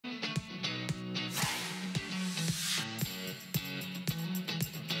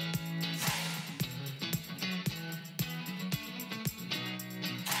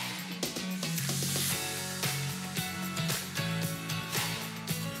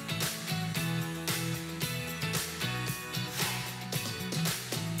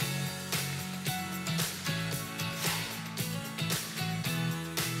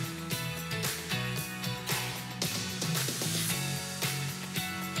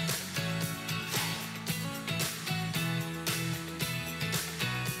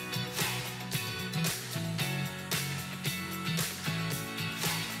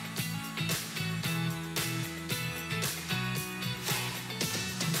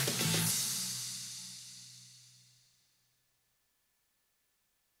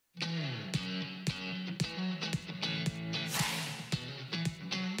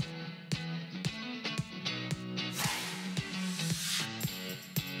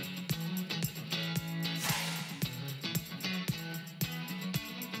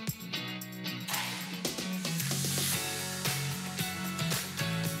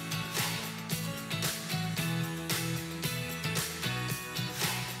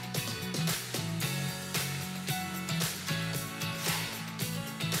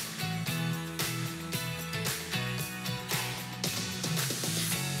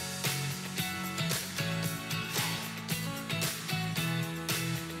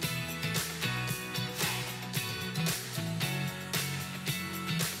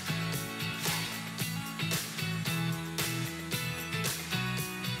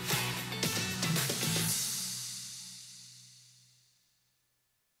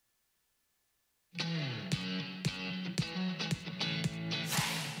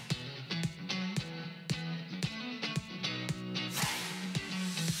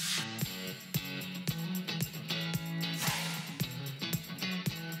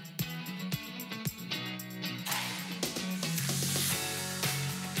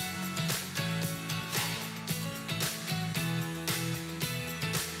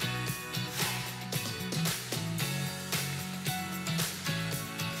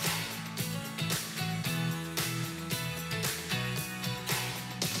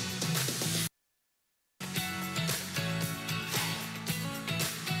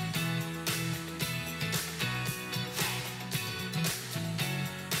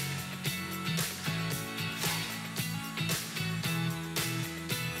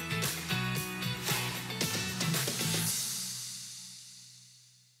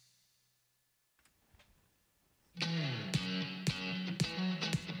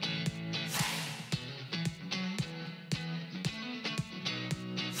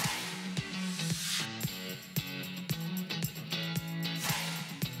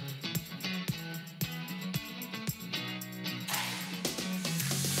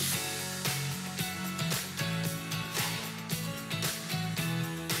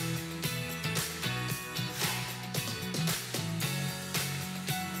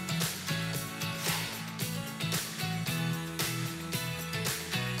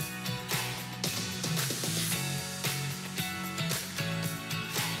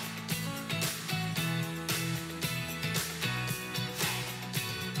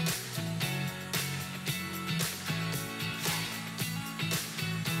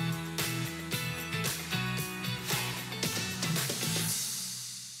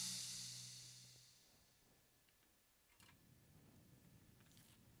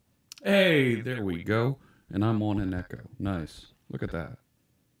Hey, there we go. And I'm on an echo. Nice. Look at that.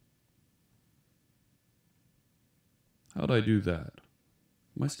 How'd I do that?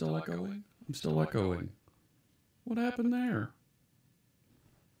 Am I still echoing? I'm still echoing. What happened there?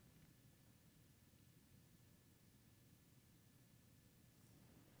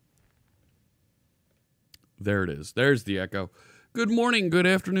 There it is. There's the echo. Good morning, good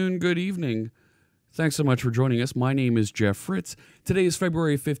afternoon, good evening. Thanks so much for joining us. My name is Jeff Fritz. Today is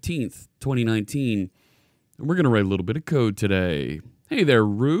February 15th, 2019. And we're going to write a little bit of code today. Hey there,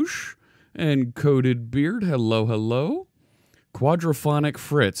 Roosh and Coded Beard. Hello, hello. Quadraphonic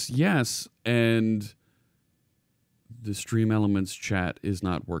Fritz. Yes, and the Stream Elements chat is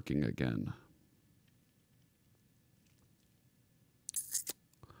not working again.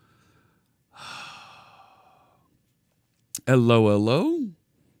 Hello, hello.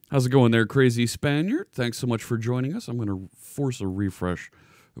 How's it going there, Crazy Spaniard? Thanks so much for joining us. I'm going to force a refresh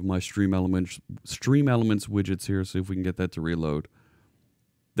of my Stream Elements widgets here, see if we can get that to reload.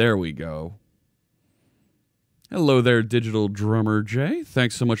 There we go. Hello there, Digital Drummer Jay.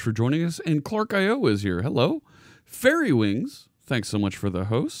 Thanks so much for joining us. And Clark I.O. is here. Hello. Fairy Wings. Thanks so much for the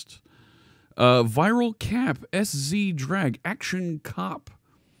host. Viral Cap, SZ Drag, Action Cop,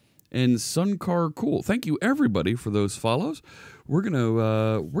 and Suncar Cool. Thank you everybody for those follows. We're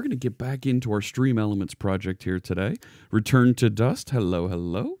gonna get back into our Stream Elements project here today. Return to Dust. Hello,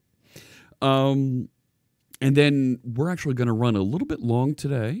 hello. And then we're actually gonna run a little bit long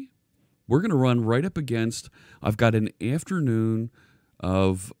today. We're gonna run right up against. I've got an afternoon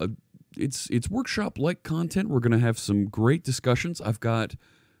of it's workshop like content. We're gonna have some great discussions. I've got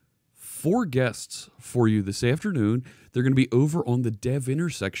 4 guests for you this afternoon. They're going to be over on the Dev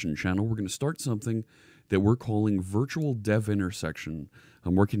Intersection channel. We're going to start something that we're calling Virtual Dev Intersection.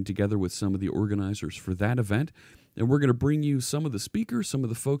 I'm working together with some of the organizers for that event, and we're going to bring you some of the speakers, some of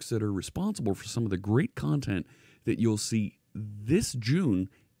the folks that are responsible for some of the great content that you'll see this June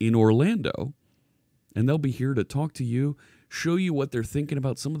in Orlando, and they'll be here to talk to you, show you what they're thinking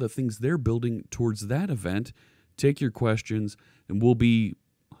about, some of the things they're building towards that event, take your questions, and we'll be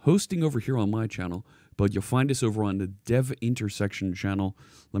hosting over here on my channel, but you'll find us over on the Dev Intersection channel.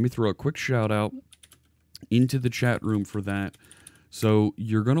 Let me throw a quick shout out into the chat room for that. So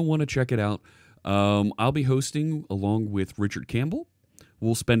you're going to want to check it out. I'll be hosting along with Richard Campbell.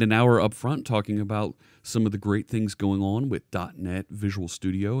 We'll spend an hour up front talking about some of the great things going on with .NET, Visual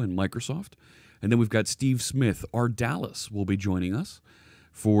Studio, and Microsoft. And then we've got Steve Smith, our Dallas, will be joining us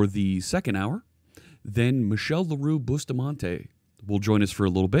for the second hour. Then Michelle LaRue Bustamante will join us for a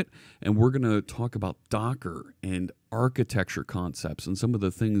little bit, and we're going to talk about Docker and architecture concepts and some of the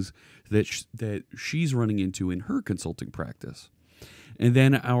things that she's running into in her consulting practice. And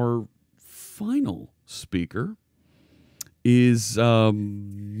then our final speaker is,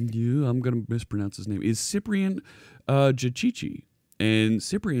 I'm going to mispronounce his name, is Cyprian Jachichi. And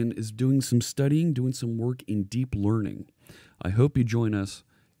Cyprian is doing some studying, doing some work in deep learning. I hope you join us.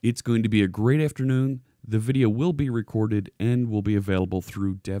 It's going to be a great afternoon. The video will be recorded and will be available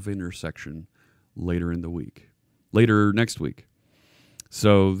through Dev Intersection later next week.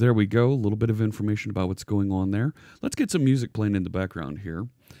 So there we go, a little bit of information about what's going on there. Let's get some music playing in the background here.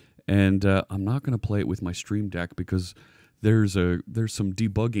 And I'm not going to play it with my Stream Deck because there's some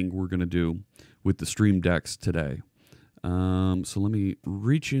debugging we're going to do with the Stream Decks today. So let me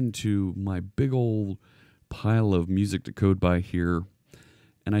reach into my big old pile of music to code by here.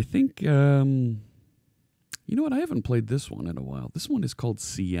 And I think... you know what? I haven't played this one in a while. This one is called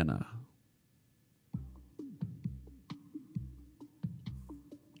Sienna.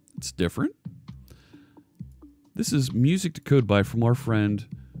 It's different. This is music to code by from our friend,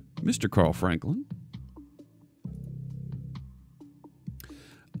 Mr. Carl Franklin.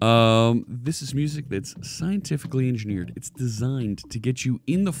 This is music that's scientifically engineered. It's designed to get you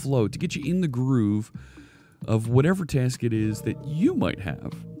in the flow, to get you in the groove of whatever task it is that you might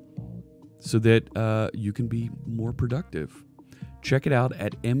have, so that you can be more productive. Check it out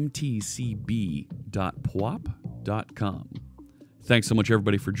at mtcb.pwop.com. Thanks so much,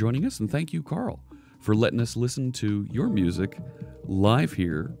 everybody, for joining us, and thank you, Carl, for letting us listen to your music live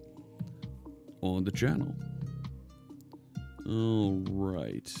here on the channel. All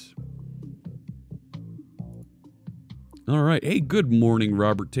right. All right. Hey, good morning,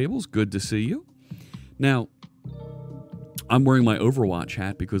 Robert Tables. Good to see you. Now, I'm wearing my Overwatch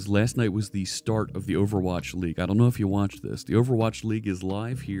hat because last night was the start of the Overwatch League. I don't know if you watched this. The Overwatch League is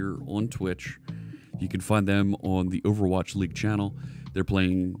live here on Twitch. You can find them on the Overwatch League channel. They're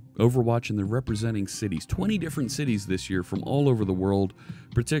playing Overwatch and they're representing cities, 20 different cities this year from all over the world,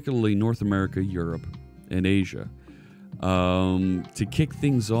 particularly North America, Europe, and Asia. To kick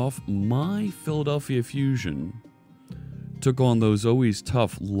things off, my Philadelphia Fusion took on those always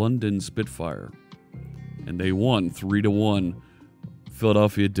tough London Spitfire, and they won 3-1.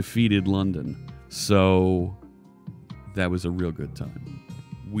 Philadelphia defeated London, so that was a real good time.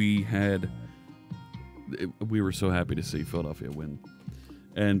 We were so happy to see Philadelphia win.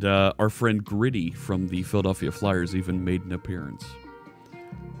 And our friend Gritty from the Philadelphia Flyers even made an appearance.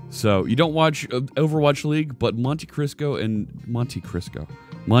 So you don't watch Overwatch League, but Monte Cristo and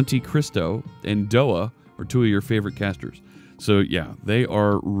Doa are two of your favorite casters. So yeah, they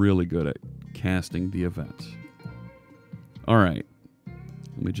are really good at casting the events. All right,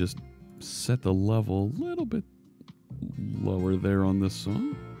 let me just set the level a little bit lower there on this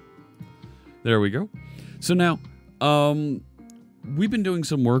song. There we go. So now, we've been doing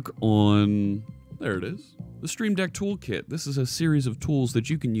some work on, there it is, the StreamDeckToolkit. This is a series of tools that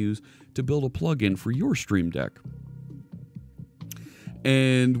you can use to build a plugin for your Stream Deck.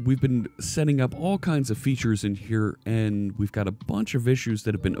 And we've been setting up all kinds of features in here, and we've got a bunch of issues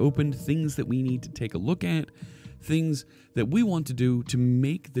that have been opened, things that we need to take a look at, things that we want to do to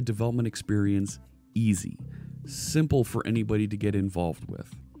make the development experience easy, simple for anybody to get involved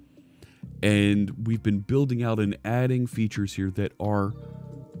with. And we've been building out and adding features here that are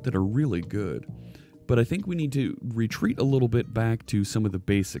really good. But I think we need to retreat a little bit back to some of the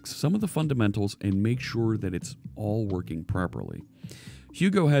basics, some of the fundamentals, and make sure that it's all working properly.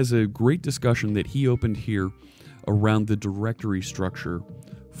 Hugo has a great discussion that he opened here around the directory structure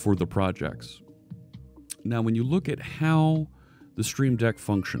for the projects. Now, when you look at how the Stream Deck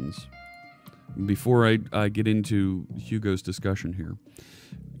functions, before I get into Hugo's discussion here,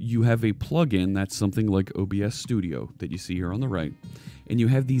 you have a plugin that's something like OBS Studio that you see here on the right, and you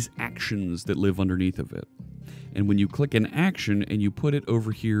have these actions that live underneath of it. And when you click an action and you put it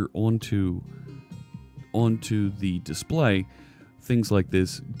over here onto the display, things like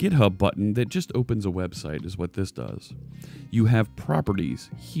this GitHub button that just opens a website is what this does. You have properties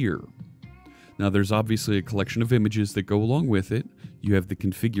here. Now there's obviously a collection of images that go along with it. You have the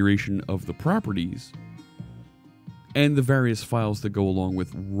configuration of the properties and the various files that go along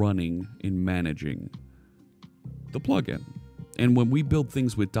with running and managing the plugin. And when we build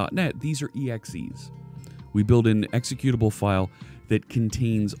things with .NET, these are EXEs. We build an executable file that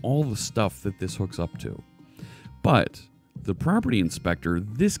contains all the stuff that this hooks up to. But the property inspector,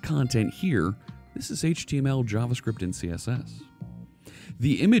 this content here, this is HTML, JavaScript, and CSS.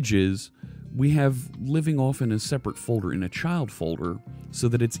 The images we have living off in a separate folder, in a child folder, so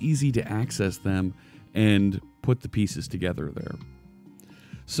that it's easy to access them and put the pieces together there.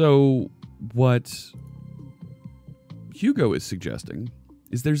 So what Hugo is suggesting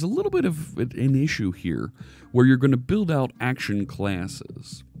is there's a little bit of an issue here where you're going to build out action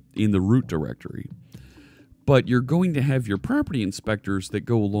classes in the root directory, but you're going to have your property inspectors that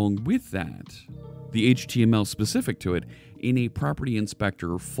go along with that, the HTML specific to it, in a property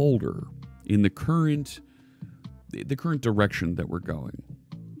inspector folder in the current direction that we're going.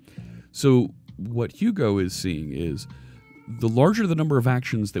 So what Hugo is seeing is the larger the number of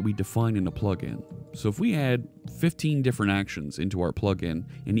actions that we define in a plugin. So if we add 15 different actions into our plugin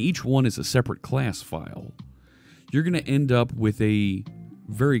and each one is a separate class file, you're going to end up with a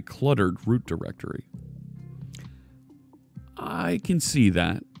very cluttered root directory. I can see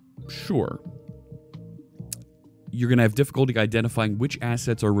that, sure. You're going to have difficulty identifying which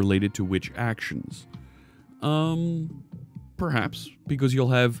assets are related to which actions. Perhaps, because you'll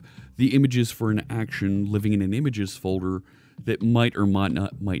have the images for an action living in an images folder that might or might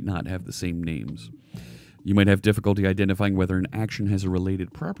not have the same names. You might have difficulty identifying whether an action has a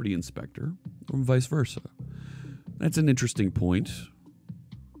related property inspector, or vice versa. That's an interesting point,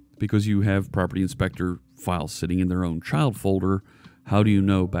 because you have property inspector files sitting in their own child folder. How do you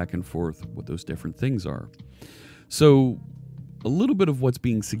know back and forth what those different things are? So a little bit of what's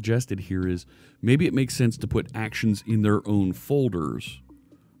being suggested here is maybe it makes sense to put actions in their own folders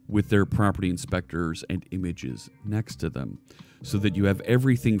with their property inspectors and images next to them, so that you have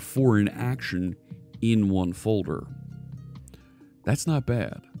everything for an action in one folder. That's not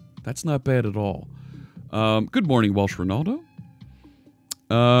bad. That's not bad at all. Good morning, Welsh Ronaldo.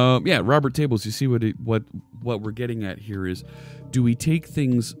 Yeah, Robert Tables, you see what we're getting at here is, do we take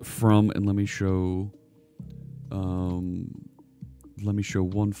things from, and let me show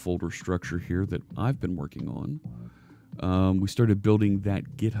one folder structure here that I've been working on. We started building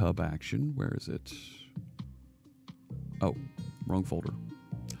that GitHub action. Where is it? Oh, wrong folder.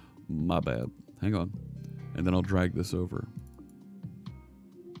 My bad. Hang on. And then I'll drag this over.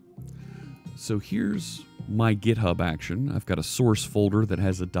 So here's my GitHub action. I've got a source folder that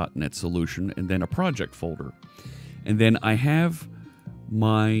has a .NET solution and then a project folder. And then I have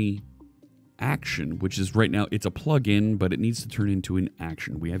my action, which is right now, it's a plugin, but it needs to turn into an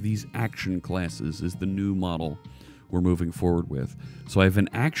action. We have these action classes is the new model we're moving forward with. So I have an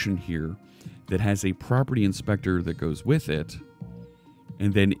action here that has a property inspector that goes with it,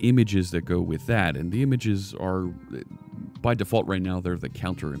 and then images that go with that. And the images are, by default right now, they're the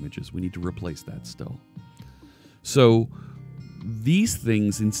counter images. We need to replace that still. So these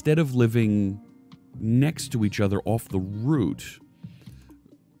things, instead of living next to each other off the root,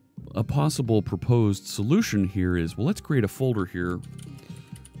 a possible proposed solution here is, well, let's create a folder here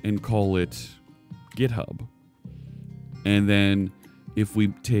and call it GitHub. And then if we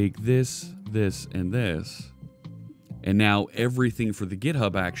take this, this, and this, and now everything for the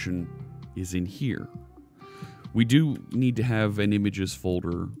GitHub action is in here. We do need to have an images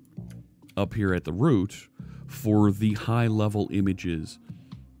folder up here at the root for the high-level images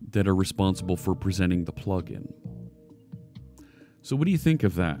that are responsible for presenting the plugin. So what do you think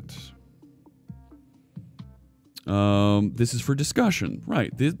of that? This is for discussion,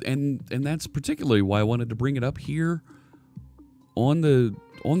 right? And that's particularly why I wanted to bring it up here on the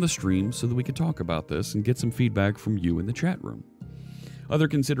stream so that we could talk about this and get some feedback from you in the chat room. Other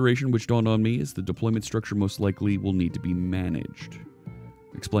consideration which dawned on me is the deployment structure most likely will need to be managed.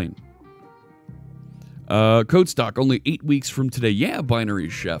 Explain. Codestock, only 8 weeks from today. Yeah, Binary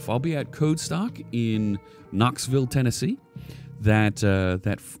Chef. I'll be at Codestock in Knoxville, Tennessee. That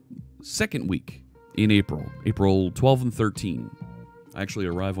second week in April 12 and 13. I actually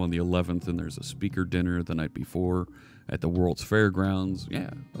arrive on the 11th, and there's a speaker dinner the night before at the World's Fairgrounds. Yeah,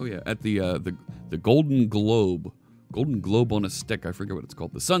 oh yeah, at the Golden Globe on a stick. I forget what it's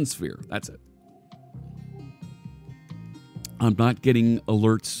called. The Sun Sphere. That's it. I'm not getting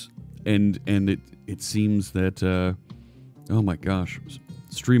alerts, and it seems that oh my gosh,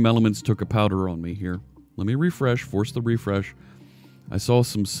 Stream Elements took a powder on me here. Let me refresh. Force the refresh. I saw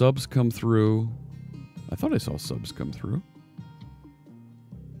some subs come through. I thought I saw subs come through.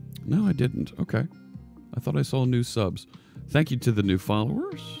 No, I didn't. Okay. I thought I saw new subs. Thank you to the new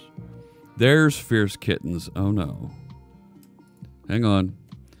followers. There's Fierce Kittens. Oh no. Hang on.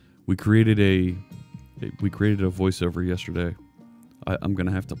 We created a voiceover yesterday. I'm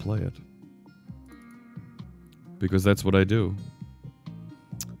gonna have to play it. Because that's what I do.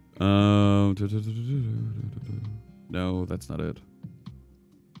 No, that's not it.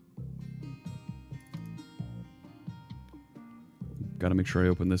 Gotta make sure I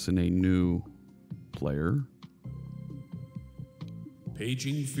open this in a new player.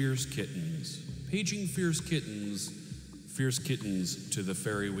 Paging Fierce Kittens. Paging Fierce Kittens. Fierce Kittens to the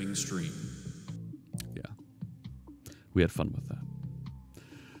Fairy Wing stream. Yeah. We had fun with that.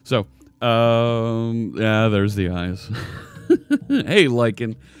 So, yeah, there's the eyes. Hey,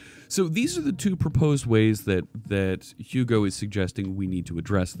 Lycan. So these are the two proposed ways that Hugo is suggesting we need to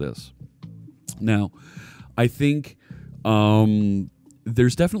address this. Now, I think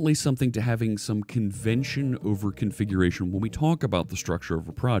there's definitely something to having some convention over configuration when we talk about the structure of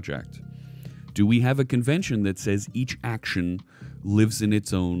a project. Do we have a convention that says each action lives in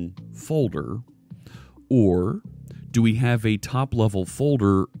its own folder? Or do we have a top-level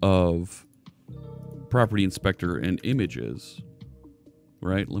folder of property inspector and images?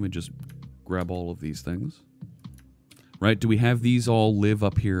 Right? Let me just grab all of these things. Right? Do we have these all live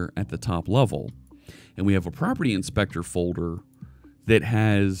up here at the top level? And we have a property inspector folder that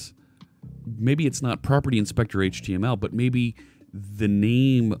has, maybe it's not property inspector HTML, but maybe the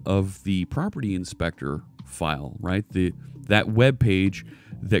name of the property inspector file, right? That web page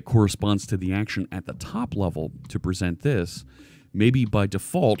that corresponds to the action at the top level to present this, maybe by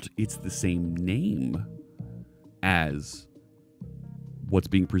default it's the same name as what's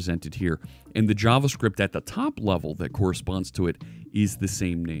being presented here. And the JavaScript at the top level that corresponds to it is the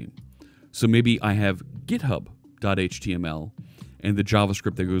same name. So maybe I have github.html and the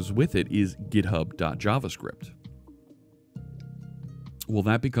JavaScript that goes with it is github.javascript. Well,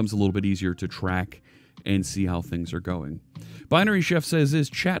 that becomes a little bit easier to track and see how things are going. Binary Chef says, is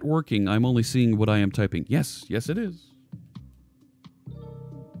chat working? I'm only seeing what I am typing. Yes, yes it is.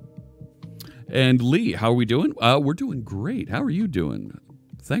 And Lee, how are we doing? We're doing great. How are you doing?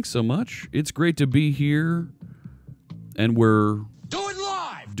 Thanks so much. It's great to be here. And we're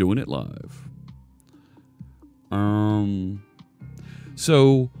doing it live.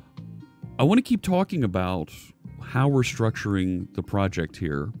 So I want to keep talking about how we're structuring the project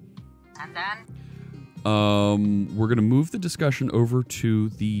here. And then? We're going to move the discussion over to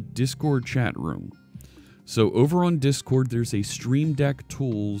the Discord chat room. So over on Discord, there's a Stream Deck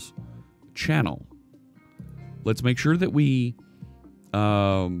Tools channel. Let's make sure that we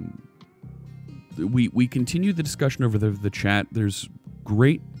we continue the discussion over the chat. There's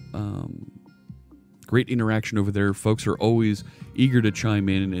great great interaction over there. Folks are always eager to chime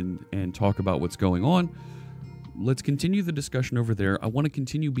in and talk about what's going on. Let's continue the discussion over there. I want to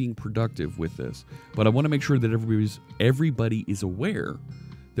continue being productive with this, but I want to make sure that everybody is aware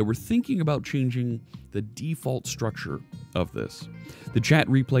that we're thinking about changing the default structure of this. The chat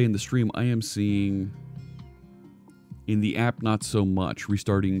replay in the stream I am seeing in the app not so much.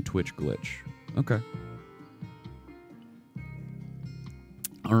 Restarting Twitch glitch. Okay.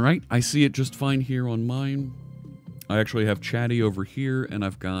 All right, I see it just fine here on mine. I actually have chatty over here, and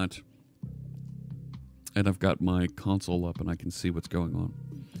I've got my console up, and I can see what's going on.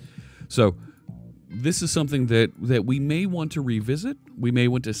 So this is something that we may want to revisit. We may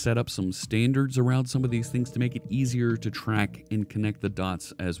want to set up some standards around some of these things to make it easier to track and connect the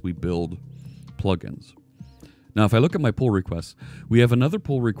dots as we build plugins. Now, if I look at my pull requests, we have another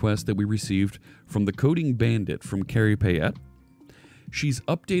pull request that we received from the Coding Bandit from Carrie Payette. She's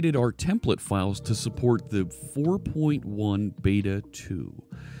updated our template files to support the 4.1 beta 2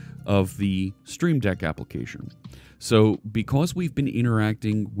 of the Stream Deck application. So because we've been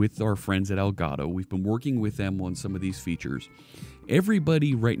interacting with our friends at Elgato, we've been working with them on some of these features,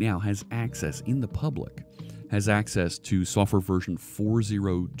 everybody right now has access in the public, has access to software version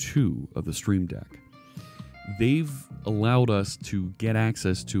 4.02 of the Stream Deck. They've allowed us to get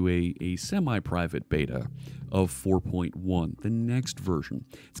access to a semi-private beta of 4.1, the next version.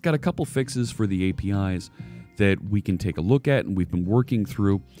 It's got a couple fixes for the APIs that we can take a look at, and we've been working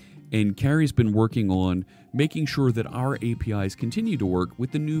through. And Carrie's been working on making sure that our APIs continue to work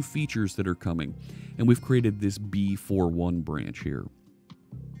with the new features that are coming. And we've created this B41 branch here.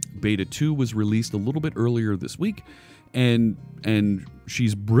 Beta 2 was released a little bit earlier this week, and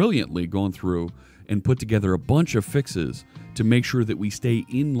she's brilliantly gone through and put together a bunch of fixes to make sure that we stay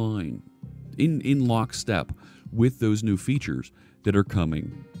in line, in lockstep with those new features that are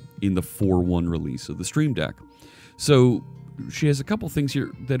coming in the 4.1 release of the Stream Deck. So she has a couple things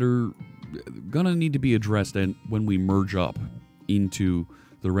here that are going to need to be addressed and when we merge up into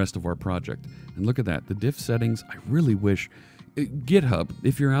the rest of our project. And look at that, the diff settings. I really wish, GitHub,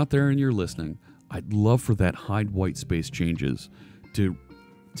 if you're out there and you're listening, I'd love for that hide white space changes to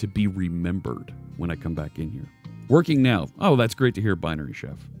be remembered when I come back in here. Working now. Oh, that's great to hear, Binary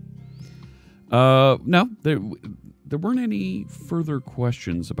Chef. No, there weren't any further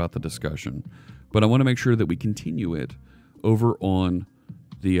questions about the discussion, but I want to make sure that we continue it over on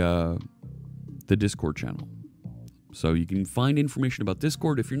the Discord channel. So you can find information about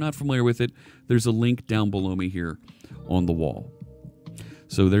Discord. If you're not familiar with it, there's a link down below me here on the wall.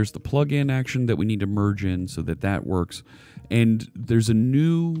 So there's the plugin action that we need to merge in so that that works. And there's a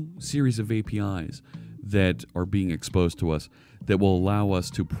new series of APIs that are being exposed to us that will allow us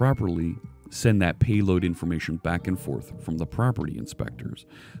to properly send that payload information back and forth from the property inspectors.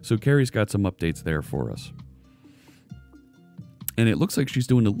 So Carrie's got some updates there for us. And it looks like she's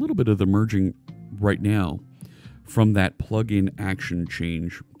doing a little bit of the merging right now from that plugin action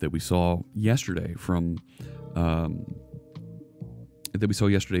change that we saw yesterday from Auth0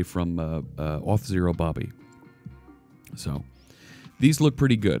 Bobby. So these look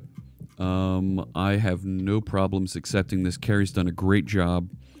pretty good. I have no problems accepting this. Carrie's done a great job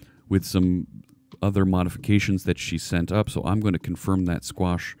with some other modifications that she sent up. So I'm going to confirm that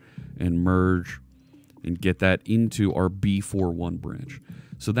squash and merge and get that into our B41 branch.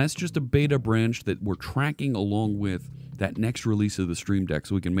 So that's just a beta branch that we're tracking along with that next release of the Stream Deck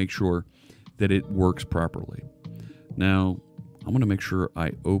so we can make sure that it works properly. Now, I'm going to make sure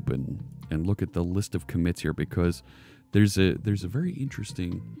I open and look at the list of commits here because there's a very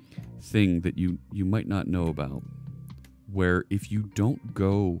interesting thing that you might not know about, where if you don't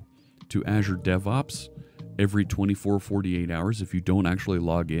go to Azure DevOps every 24, 48 hours, if you don't actually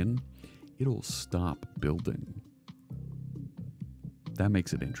log in, it'll stop building. That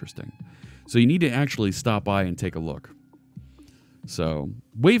makes it interesting. So you need to actually stop by and take a look. So,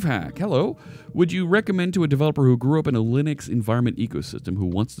 Wavehack, hello. Would you recommend to a developer who grew up in a Linux environment ecosystem who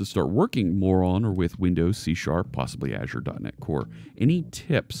wants to start working more on or with Windows, C#, possibly Azure.NET Core? Any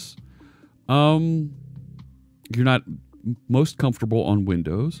tips? You're not most comfortable on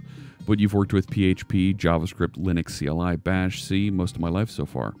Windows, but you've worked with PHP, JavaScript, Linux, CLI, Bash, C most of my life so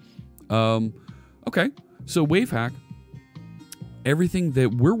far. Okay, so Wavehack, everything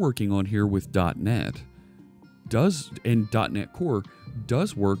that we're working on here with .NET does, and .NET Core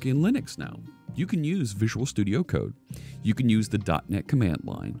does work in Linux now. You can use Visual Studio Code. You can use the .NET command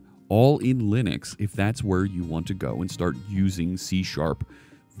line, all in Linux if that's where you want to go and start using C#,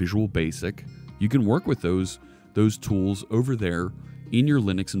 Visual Basic. You can work with those tools over there in your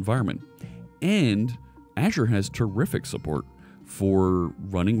Linux environment. And Azure has terrific support for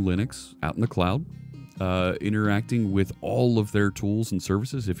running Linux out in the cloud, interacting with all of their tools and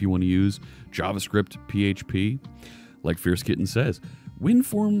services. If you want to use JavaScript, PHP, like Fierce Kitten says,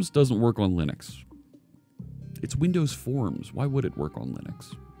 WinForms doesn't work on Linux. It's Windows Forms. Why would it work on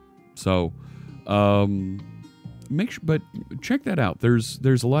Linux? So, but check that out.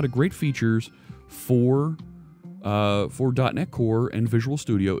 There's a lot of great features for .NET Core and Visual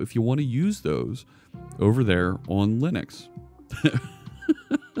Studio if you want to use those over there on Linux.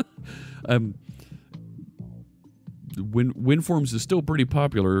 WinForms is still pretty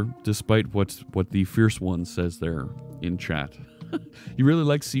popular, despite what the Fierce One says there in chat. You really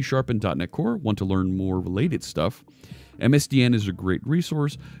like C# and .NET Core, want to learn more related stuff. MSDN is a great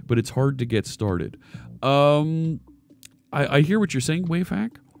resource, but it's hard to get started. I hear what you're saying,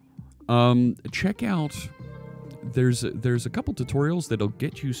 Wavehack. Check out, there's a couple tutorials that'll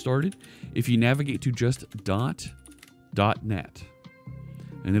get you started if you navigate to just .net.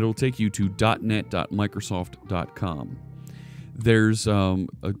 And it'll take you to .net.microsoft.com. There's a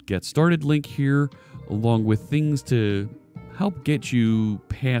get started link here, along with things to help get you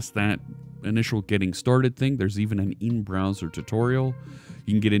past that initial getting started thing. There's even an in-browser tutorial.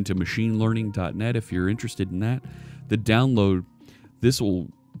 You can get into machinelearning.net if you're interested in that. The download, this will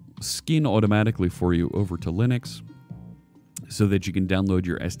skin automatically for you over to Linux so that you can download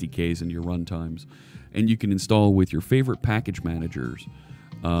your SDKs and your runtimes. And you can install with your favorite package managers.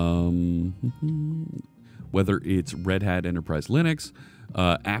 Whether it's Red Hat Enterprise Linux,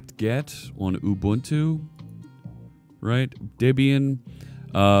 apt-get on Ubuntu, right? Debian,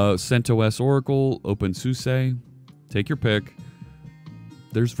 CentOS Oracle, OpenSUSE. Take your pick.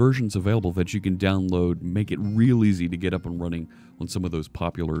 There's versions available that you can download, make it real easy to get up and running on some of those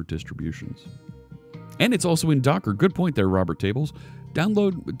popular distributions. And it's also in Docker. Good point there, Robert Tables.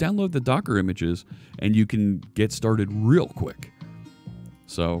 Download the Docker images, and you can get started real quick.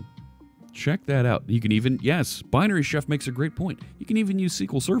 So check that out. You can even, yes, Binary Chef makes a great point. You can even use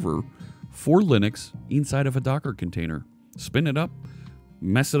SQL Server for Linux inside of a Docker container. Spin it up,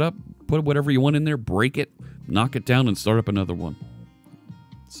 mess it up, put whatever you want in there, break it, knock it down, and start up another one.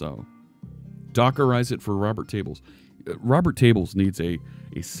 So Dockerize it for Robert Tables. Robert Tables needs a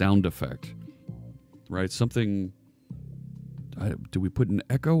sound effect, right? Something, do we put an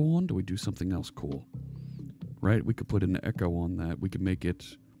echo on? Do we do something else cool? Right? We could put an echo on that. We could make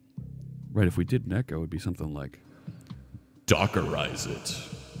it, right, if we did an echo, it would be something like, Dockerize it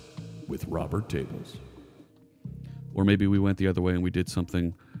with Robert Tables. Or maybe we went the other way and we did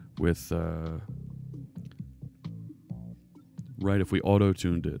something with, right, if we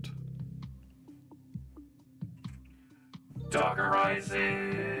auto-tuned it. Dockerize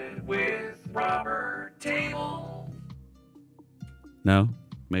it with Robert Tables. No?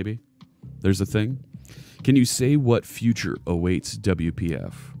 Maybe? There's a thing? Can you say what future awaits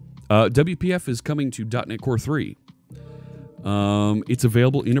WPF? WPF is coming to .NET Core 3. It's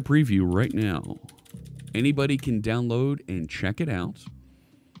available in a preview right now. Anybody can download and check it out.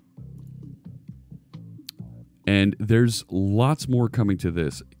 And there's lots more coming to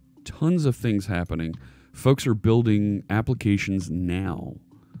this. Tons of things happening. Folks are building applications now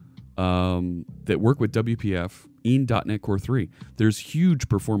that work with WPF in .NET Core 3. There's huge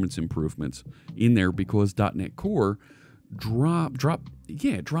performance improvements in there because .NET Core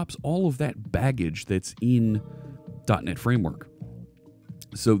drops all of that baggage that's in .NET Framework.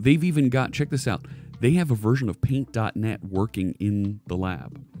 So they've even got, check this out, they have a version of Paint.NET working in the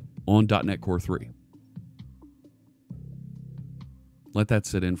lab on .NET Core 3. Let that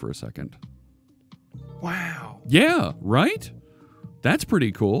sit in for a second. Wow. Yeah, right? That's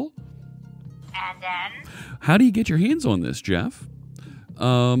pretty cool. And then? How do you get your hands on this, Jeff?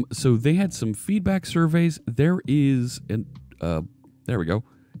 So they had some feedback surveys. There is, there we go.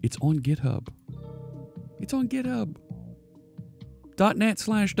 It's on GitHub. It's on GitHub.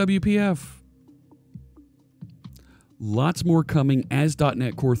 .NET/WPF. Lots more coming as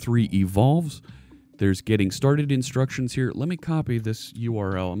 .NET Core 3 evolves. There's getting started instructions here. Let me copy this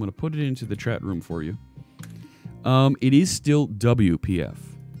URL. I'm going to put it into the chat room for you. It is still WPF.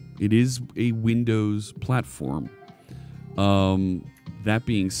 It is a Windows platform. That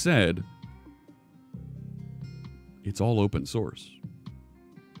being said, it's all open source.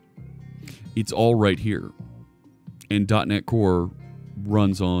 It's all right here. And .NET Core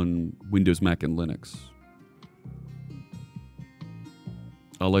runs on Windows, Mac, and Linux.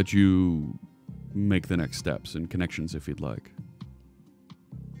 I'll let you make the next steps and connections if you'd like.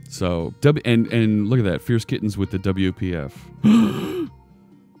 So, and look at that, Fierce Kittens with the WPF.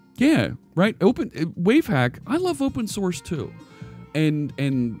 Yeah, right. Wavehack. I love open source too,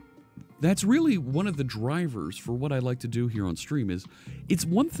 and that's really one of the drivers for what I like to do here on stream. Is it's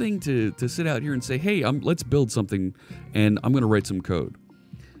one thing to sit out here and say, hey, let's build something and I'm going to write some code.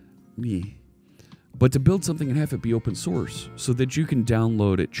 Me. But to build something and have it be open source so that you can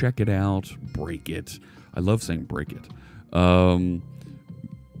download it, check it out, break it. I love saying break it.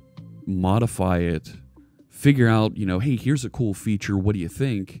 Modify it, figure out, hey, here's a cool feature, what do you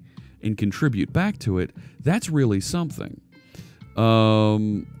think? And contribute back to it. That's really something.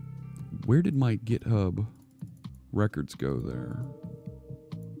 Where did my GitHub records go there?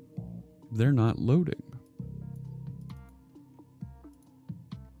 They're not loading.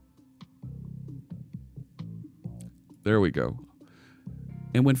 There we go.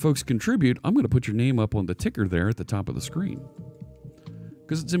 And when folks contribute, I'm going to put your name up on the ticker there at the top of the screen.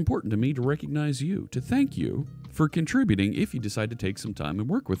 Because it's important to me to recognize you, to thank you for contributing if you decide to take some time and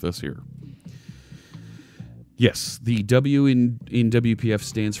work with us here. Yes, the W in WPF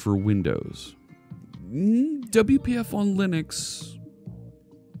stands for Windows. WPF on Linux,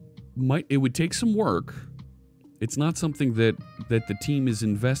 it would take some work. It's not something that the team is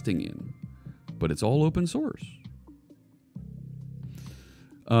investing in, but it's all open source.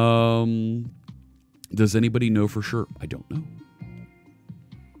 Does anybody know for sure? I don't know.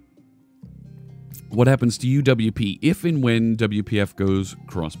 What happens to UWP if and when WPF goes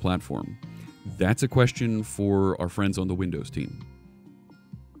cross-platform? That's a question for our friends on the Windows team.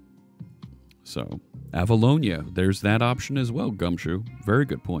 So, Avalonia, there's that option as well, Gumshoe. Very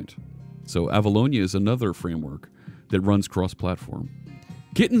good point. So, Avalonia is another framework that runs cross-platform.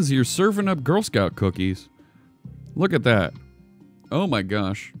 Kittens, you're serving up Girl Scout cookies. Look at that. Oh my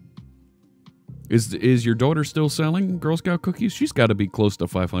gosh. Is your daughter still selling Girl Scout cookies? She's got to be close to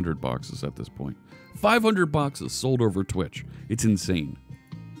 500 boxes at this point. 500 boxes sold over Twitch. It's insane.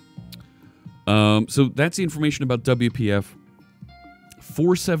 So that's the information about WPF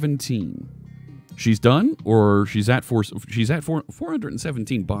 417. She's done, or she's at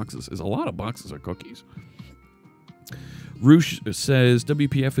 417 boxes. Is a lot of boxes of cookies. Roosh says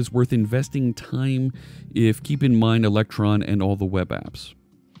WPF is worth investing time if keep in mind Electron and all the web apps.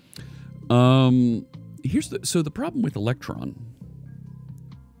 So the problem with Electron,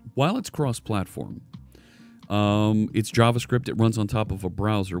 while it's cross-platform, it's JavaScript. It runs on top of a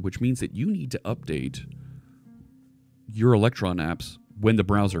browser, which means that you need to update your Electron apps when the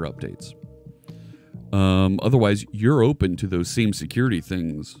browser updates. Otherwise, you're open to those same security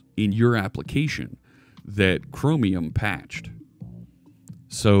things in your application that Chromium patched.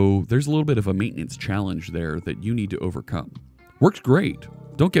 So there's a little bit of a maintenance challenge there that you need to overcome. Works great.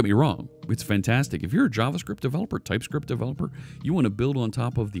 Don't get me wrong. It's fantastic. If you're a JavaScript developer, TypeScript developer, you want to build on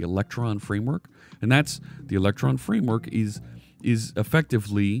top of the Electron framework, and that's the Electron framework is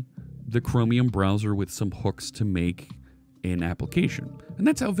effectively the Chromium browser with some hooks to make an application. And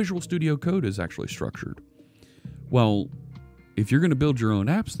that's how Visual Studio Code is actually structured. Well, if you're going to build your own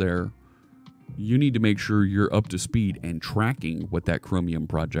apps there, you need to make sure you're up to speed and tracking what that Chromium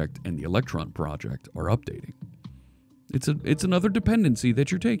project and the Electron project are updating. It's another dependency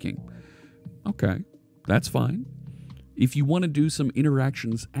that you're taking. Okay, that's fine. If you want to do some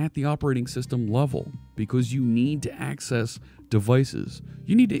interactions at the operating system level because you need to access devices,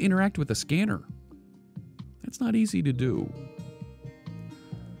 you need to interact with a scanner. That's not easy to do.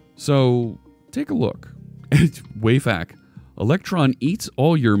 So take a look. Wayfac, Electron eats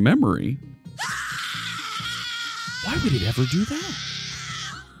all your memory. Why would it ever do that?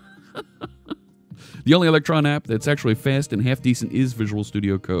 The only Electron app that's actually fast and half decent is Visual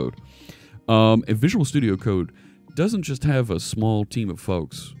Studio Code. And Visual Studio Code doesn't just have a small team of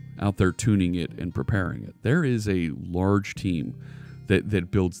folks out there tuning it and preparing it. There is a large team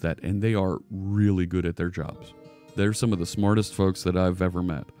that builds that, and they are really good at their jobs. They're some of the smartest folks that I've ever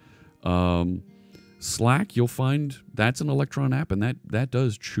met. Slack, you'll find that's an Electron app, and that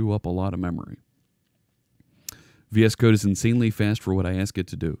does chew up a lot of memory. VS Code is insanely fast for what I ask it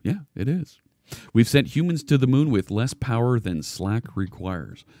to do. Yeah, it is. We've sent humans to the moon with less power than Slack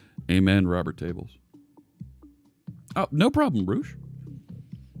requires. Amen, Robert Tables. Oh, no problem, Bruce.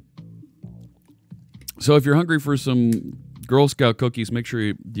 So if you're hungry for some Girl Scout cookies, make sure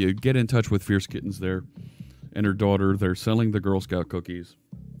you get in touch with Fierce Kittens there and her daughter. They're selling the Girl Scout cookies.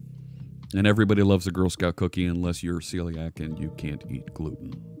 And everybody loves a Girl Scout cookie unless you're celiac and you can't eat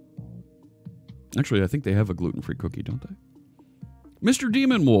gluten. Actually, I think they have a gluten-free cookie, don't they? Mr.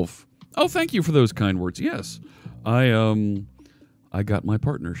 Demon Wolf. Oh, thank you for those kind words. Yes, I got my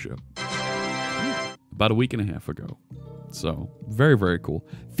partnership about a week and a half ago. So, very, very cool.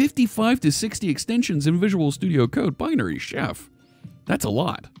 55 to 60 extensions in Visual Studio Code. Binary Chef. That's a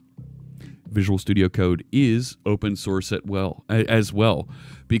lot. Visual Studio Code is open source as well,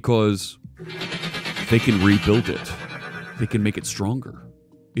 because they can rebuild it. They can make it stronger.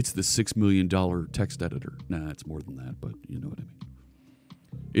 It's the $6 million text editor. Nah, it's more than that, but you know what I mean.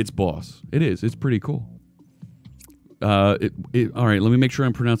 It's boss. It is. It's pretty cool. All right, let me make sure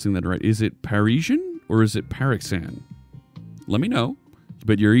I'm pronouncing that right. Is it Parisian or is it Parixan? Let me know.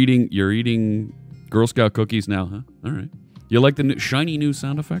 But you're eating Girl Scout cookies now, huh? All right. You like the shiny new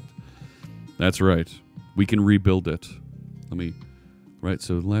sound effect? That's right. We can rebuild it. Let me... Right,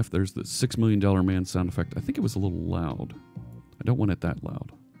 so left, there's the $6 million man sound effect. I think it was a little loud. I don't want it that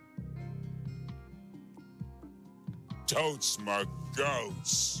loud. Totes my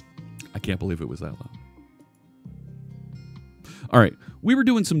goats. I can't believe it was that loud. All right, we were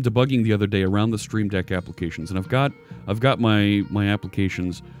doing some debugging the other day around the Stream Deck applications, and I've got my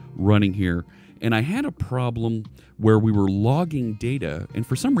applications running here, and I had a problem where we were logging data, and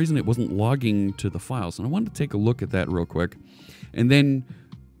for some reason it wasn't logging to the files, and I wanted to take a look at that real quick, and then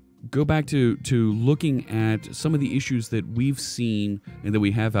go back to looking at some of the issues that we've seen and that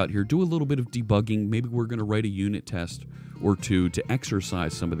we have out here, do a little bit of debugging. Maybe we're going to write a unit test or two to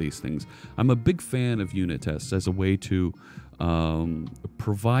exercise some of these things. I'm a big fan of unit tests as a way to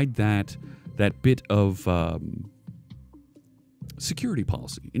provide that bit of security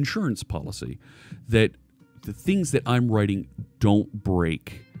policy, insurance policy, that the things that I'm writing don't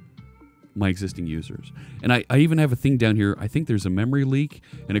break my existing users. And I even have a thing down here. I think there's a memory leak,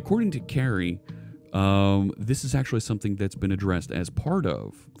 and according to Carrie, this is actually something that's been addressed as part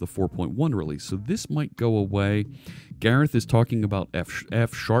of the 4.1 release. So this might go away. Gareth is talking about F#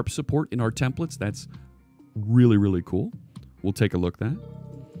 support in our templates. That's really, really cool. We'll take a look at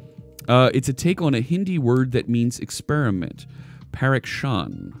that. It's a take on a Hindi word that means experiment.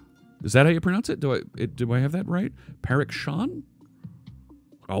 Parikshan. Is that how you pronounce it? Do I have that right? Parikshan?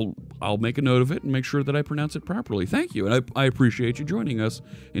 I'll make a note of it and make sure that I pronounce it properly. Thank you, and I appreciate you joining us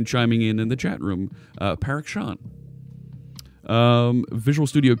and chiming in the chat room. Parikshan. Visual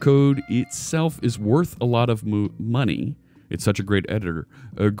Studio Code itself is worth a lot of money. It's such a great editor.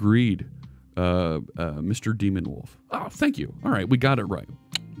 Agreed, Mr. Demon Wolf. Oh, thank you. All right, we got it right.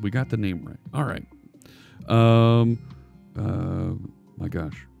 We got the name right. All right. My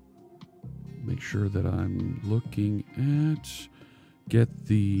gosh. Make sure that I'm looking at... Get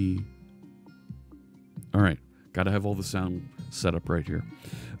the... All right. Got to have all the sound set up right here.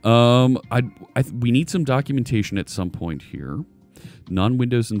 We need some documentation at some point here.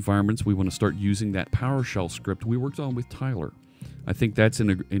 Non-Windows environments, we want to start using that PowerShell script we worked on with Tyler. I think that's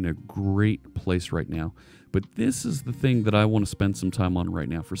in a great place right now. But this is the thing that I want to spend some time on right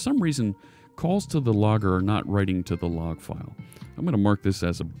now. For some reason, calls to the logger are not writing to the log file. I'm going to mark this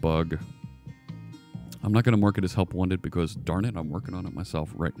as a bug. I'm not going to mark it as help wanted because, darn it, I'm working on it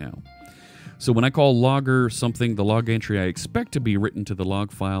myself right now. So when I call logger something, the log entry I expect to be written to the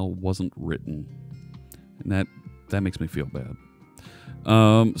log file wasn't written. And that makes me feel bad.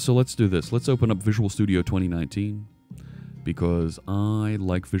 So let's do this. Let's open up Visual Studio 2019 because I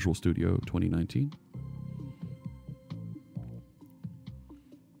like Visual Studio 2019.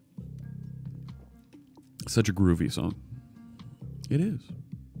 Such a groovy song. It is.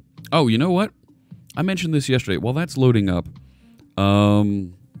 Oh, you know what? I mentioned this yesterday. While that's loading up,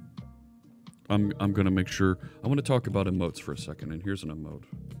 I'm going to make sure... I want to talk about emotes for a second, and here's an emote.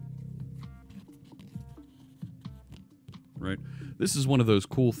 Right? This is one of those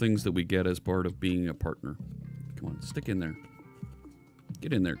cool things that we get as part of being a partner. Come on, stick in there.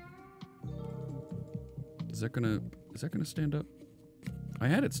 Get in there. Is that gonna stand up? I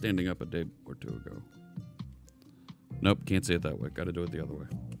had it standing up a day or two ago. Nope, can't say it that way. Got to do it the other way.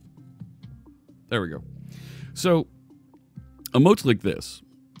 There we go. So, emotes like this,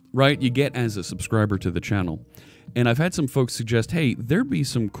 right, you get as a subscriber to the channel. And I've had some folks suggest, hey, there'd be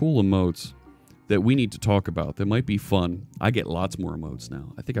some cool emotes that we need to talk about that might be fun. I get lots more emotes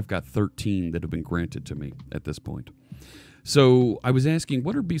now. I think I've got 13 that have been granted to me at this point. So I was asking,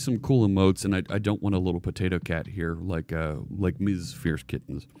 what would be some cool emotes? And I don't want a little potato cat here like Ms. Fierce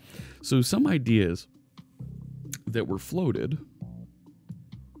Kittens. So some ideas that were floated...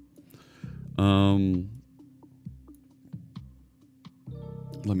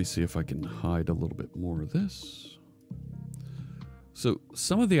 let me see if I can hide a little bit more of this. So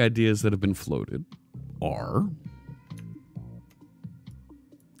some of the ideas that have been floated are...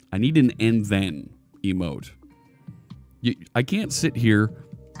 I need an and then emote. I can't sit here...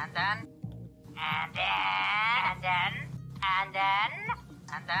 And then, and then, and then, and then,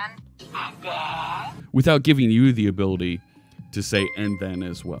 and then, and then... without giving you the ability to say and then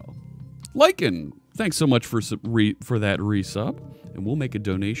as well. Lycan, thanks so much for that resub. and we'll make a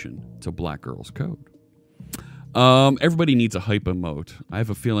donation to Black Girls Code. Everybody needs a hype emote. I have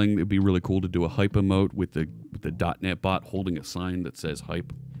a feeling it'd be really cool to do a hype emote with the .NET bot holding a sign that says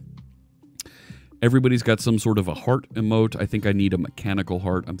hype. Everybody's got some sort of a heart emote. I think I need a mechanical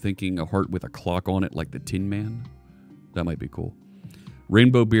heart. I'm thinking a heart with a clock on it like the Tin Man. That might be cool.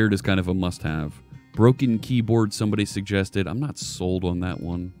 Rainbow beard is kind of a must-have. Broken keyboard, somebody suggested. I'm not sold on that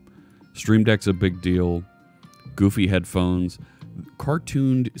one. Stream Deck's a big deal. Goofy headphones.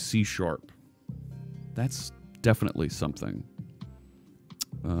 Cartooned C#. That's definitely something.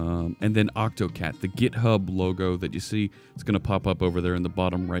 And then Octocat, the GitHub logo that you see. It's going to pop up over there in the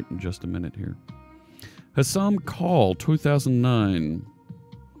bottom right in just a minute here. Hassam Call, 2009.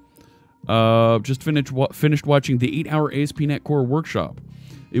 Just finished watching the 8-hour ASP.NET Core workshop.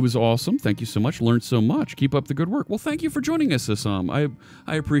 It was awesome. Thank you so much. Learned so much. Keep up the good work. Well, thank you for joining us, Hassam. I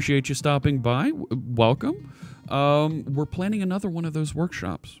appreciate you stopping by. Welcome. We're planning another one of those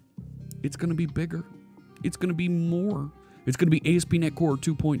workshops. It's going to be bigger. It's going to be more. It's going to be ASP.NET Core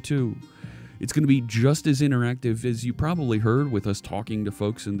 2.2. It's going to be just as interactive as you probably heard with us talking to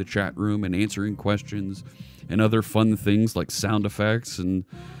folks in the chat room and answering questions and other fun things like sound effects and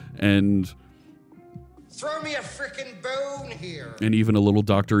throw me a frickin' bone here. And even a little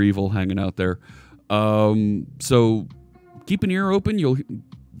Dr. Evil hanging out there. So keep an ear open.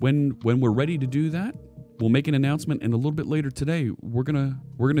 When we're ready to do that, we'll make an announcement, and a little bit later today, we're gonna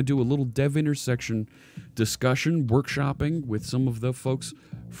do a little dev intersection discussion, workshopping with some of the folks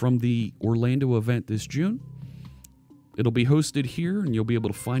from the Orlando event this June. It'll be hosted here, and you'll be able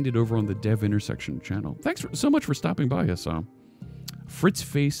to find it over on the Dev Intersection channel. Thanks so much for stopping by, Hassam. Fritz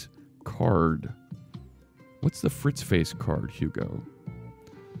Face card. What's the Fritz Face card, Hugo?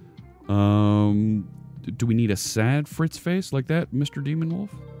 Do we need a sad Fritz Face like that, Mr. Demon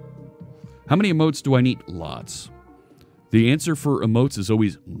Wolf? How many emotes do I need? Lots. The answer for emotes is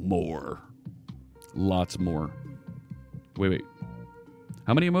always more. Lots more. Wait.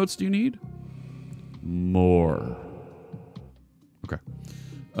 How many emotes do you need? More. Okay.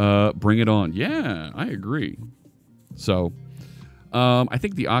 Bring it on. Yeah, I agree. So, I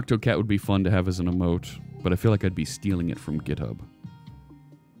think the Octocat would be fun to have as an emote, but I feel like I'd be stealing it from GitHub.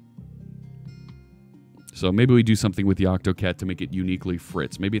 So maybe we do something with the Octocat to make it uniquely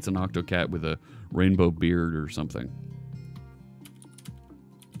Fritz. Maybe it's an Octocat with a rainbow beard or something.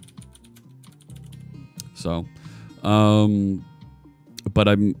 So, but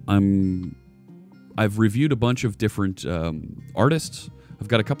I've reviewed a bunch of different artists. I've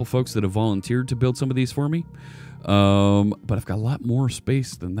got a couple folks that have volunteered to build some of these for me. But I've got a lot more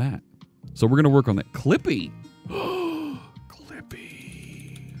space than that. So we're going to work on that. Clippy. Clippy.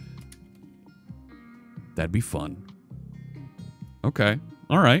 That'd be fun. Okay.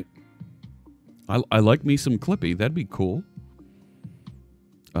 All right. I like me some Clippy. That'd be cool.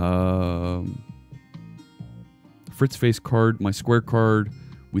 Fritz Face card, my square card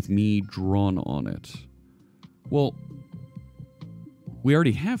with me drawn on it. Well, we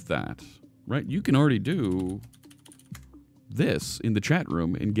already have that, right? You can already do this in the chat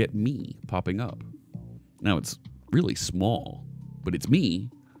room and get me popping up. Now it's really small, but it's me.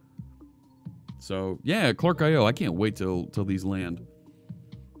 So yeah, Clark.io. I can't wait till these land.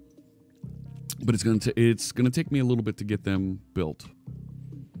 But it's gonna take me a little bit to get them built.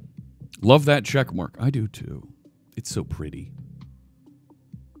 Love that check mark. I do too. It's so pretty.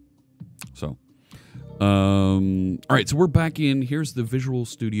 So, all right. So we're back in. Here's the Visual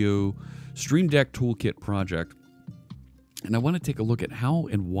Studio StreamDeckToolkit project. And I want to take a look at how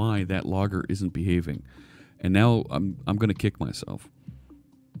and why that logger isn't behaving. And now I'm going to kick myself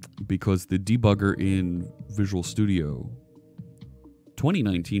because the debugger in Visual Studio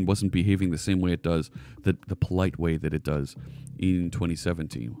 2019 wasn't behaving the same way it does, the polite way that it does in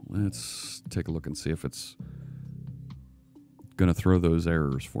 2017. Let's take a look and see if it's going to throw those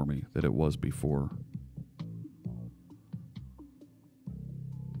errors for me that it was before.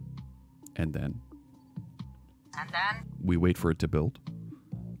 And then we wait for it to build.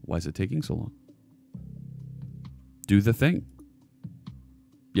 Why is it taking so long? Do the thing.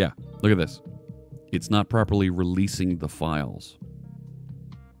 Yeah, look at this. It's not properly releasing the files.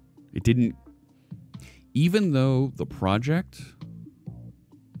 It didn't, even though the project,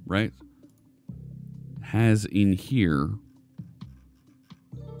 right, has in here,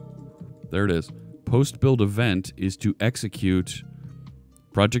 there it is, post-build event is to execute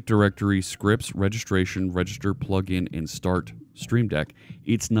project directory, scripts, registration, register, plugin, and start Stream Deck.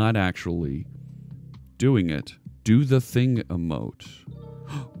 It's not actually doing it. Do the thing emote.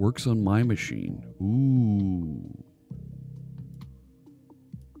 Works on my machine. Ooh.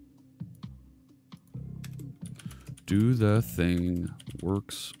 Do the thing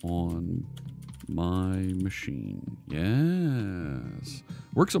works on my machine. Yes.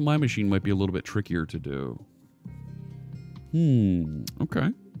 Works on my machine might be a little bit trickier to do.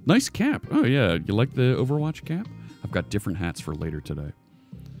 Okay. Nice cap. Oh, yeah. You like the Overwatch cap? I've got different hats for later today.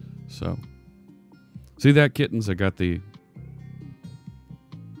 So. See that, kittens? I got the...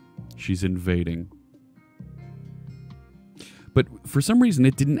 She's invading. But for some reason,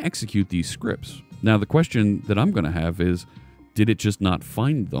 it didn't execute these scripts. Now, the question that I'm going to have is, did it just not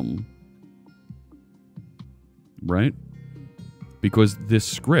find them? Right? Because this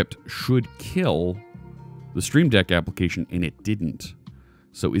script should kill the Stream Deck application, and it didn't.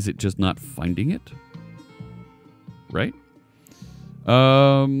 So is it just not finding it? Right?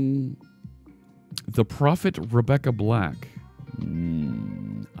 The Prophet Rebecca Black.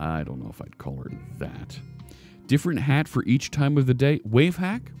 I don't know if I'd call her that. Different hat for each time of the day. Wave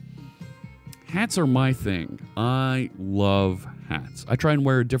hack? Hats are my thing. I love hats. I try and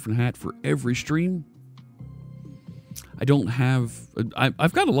wear a different hat for every stream. I don't have...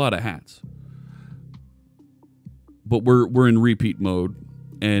 I've got a lot of hats. But we're in repeat mode.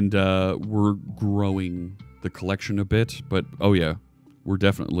 And we're growing the collection a bit. But, oh yeah, we're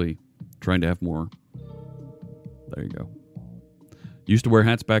definitely trying to have more. There you go. Used to wear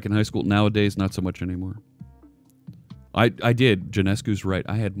hats back in high school. Nowadays, not so much anymore. I did. Janescu's right.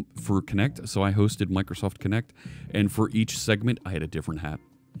 I had for Connect, so I hosted Microsoft Connect, and for each segment, I had a different hat.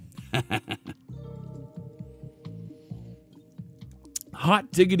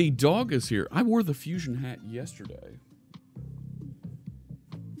 Hot Diggity Dog is here. I wore the Fusion hat yesterday.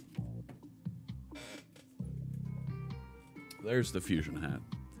 There's the Fusion hat.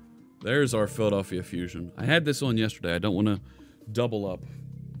 There's our Philadelphia Fusion. I had this on yesterday. I don't want to double up.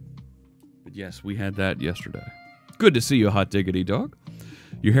 But yes, we had that yesterday. Good to see you, Hot Diggity Dog.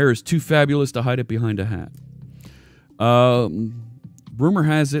 Your hair is too fabulous to hide it behind a hat. Rumor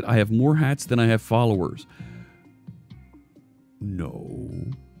has it I have more hats than I have followers. No.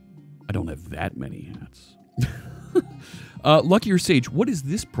 I don't have that many hats. Luckier Sage, what is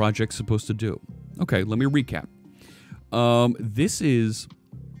this project supposed to do? Okay, let me recap. This is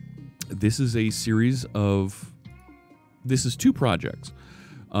a series of... This is two projects.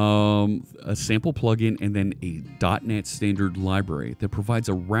 A sample plugin and then a .NET standard library that provides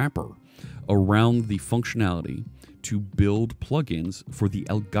a wrapper around the functionality to build plugins for the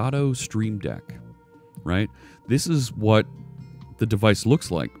Elgato Stream Deck, right? This is what the device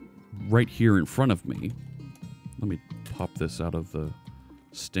looks like right here in front of me. Let me pop this out of the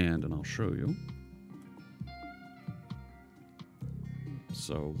stand and I'll show you.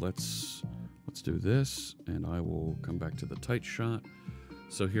 So let's do this and I will come back to the tight shot.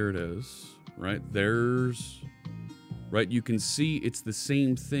 So here it is, right? Right, you can see it's the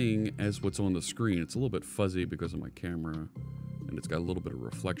same thing as what's on the screen. It's a little bit fuzzy because of my camera, and it's got a little bit of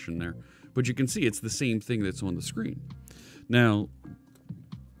reflection there. But you can see it's the same thing that's on the screen. Now,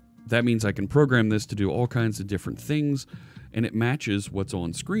 that means I can program this to do all kinds of different things, and it matches what's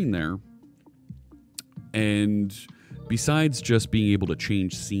on screen there. And besides just being able to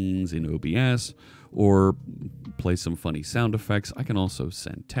change scenes in OBS or play some funny sound effects, I can also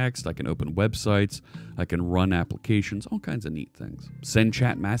send text, I can open websites, I can run applications, all kinds of neat things. Send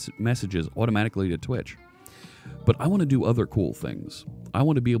chat messages automatically to Twitch. But I want to do other cool things. I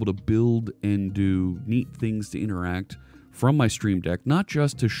want to be able to build and do neat things to interact from my Stream Deck, not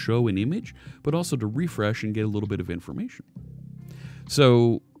just to show an image, but also to refresh and get a little bit of information.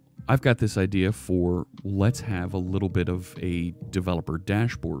 So I've got this idea for let's have a little bit of a developer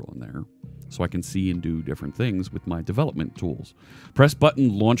dashboard on there so I can see and do different things with my development tools. Press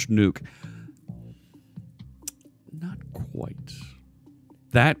button, launch nuke. Not quite.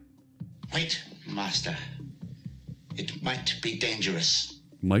 That... Wait, Master. It might be dangerous.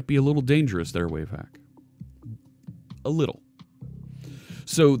 Might be a little dangerous there, Wavehack. A little.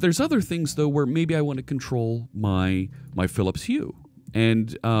 So there's other things, though, where maybe I want to control my Philips Hue.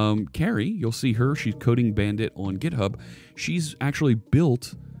 And Carrie, you'll see her, she's Coding Bandit on GitHub. She's actually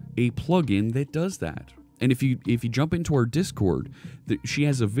built a plugin that does that. And if you jump into our Discord, she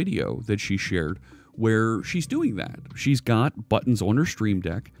has a video that she shared where she's doing that. She's got buttons on her Stream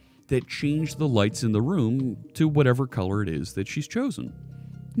Deck that change the lights in the room to whatever color it is that she's chosen.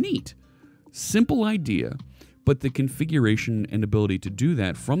 Neat. Simple idea, but the configuration and ability to do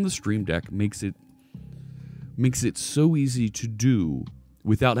that from the Stream Deck makes it so easy to do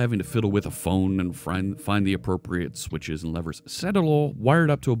without having to fiddle with a phone and find the appropriate switches and levers. Set it all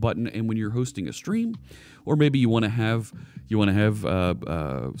wired up to a button, and when you're hosting a stream, or maybe you want to have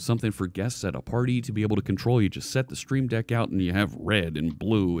something for guests at a party to be able to control, you just set the Stream Deck out and you have red and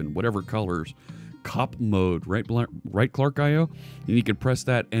blue and whatever colors cop mode, right, right, Clark.io? And you can press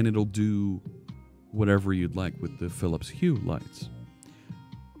that, and it'll do whatever you'd like with the Philips Hue lights.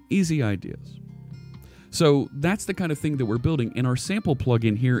 Easy ideas. So that's the kind of thing that we're building. And our sample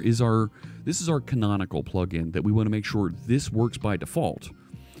plugin here is this is our canonical plugin that we want to make sure this works by default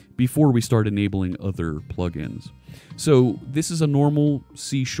before we start enabling other plugins. So this is a normal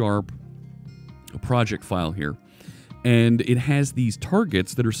C# project file here. And it has these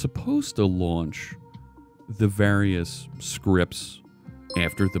targets that are supposed to launch the various scripts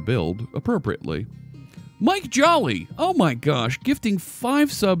after the build appropriately. Mike Jolly, oh my gosh, gifting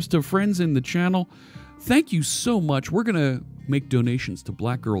 5 subs to friends in the channel. Thank you so much. We're going to make donations to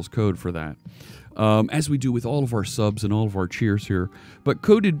Black Girls Code for that, as we do with all of our subs and all of our cheers here. But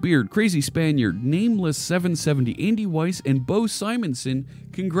Coated Beard, Crazy Spaniard, Nameless 770, Andy Weiss, and Bo Simonson,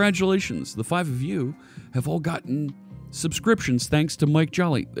 congratulations. The 5 of you have all gotten subscriptions thanks to Mike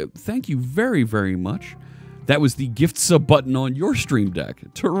Jolly. Thank you very, very much. That was the gift sub button on your Stream Deck.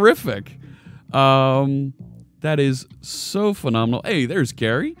 Terrific. That is so phenomenal. Hey, there's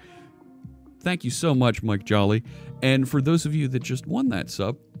Gary. Thank you so much, Mike Jolly. And for those of you that just won that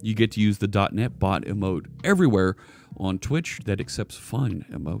sub, you get to use the .NET bot emote everywhere on Twitch that accepts fine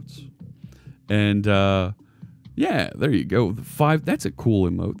emotes. And yeah, there you go. The 5, that's a cool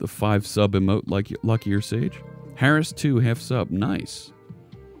emote. The 5 sub emote, like Luckier Sage. Harris 2 half sub, nice.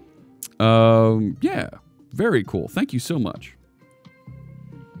 Yeah, very cool. Thank you so much.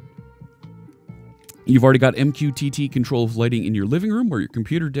 You've already got MQTT control of lighting in your living room where your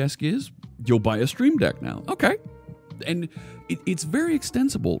computer desk is. You'll buy a Stream Deck now. Okay. And it's very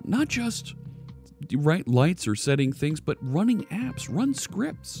extensible. Not just lights or setting things, but running apps, run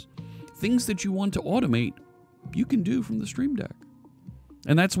scripts. Things that you want to automate, you can do from the Stream Deck.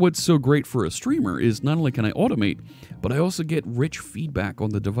 And that's what's so great for a streamer is not only can I automate, but I also get rich feedback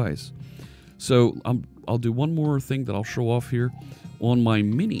on the device. So I'll do one more thing that I'll show off here. On my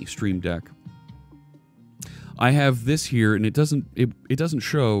mini Stream Deck, I have this here, and it doesn't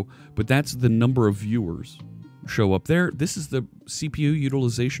show, but that's the number of viewers show up there. This is the CPU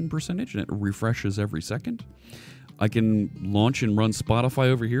utilization percentage, and it refreshes every second. I can launch and run Spotify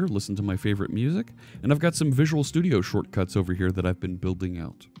over here, listen to my favorite music, and I've got some Visual Studio shortcuts over here that I've been building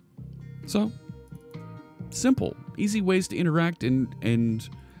out. So, simple, easy ways to interact and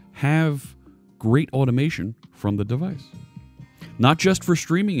have great automation from the device. Not just for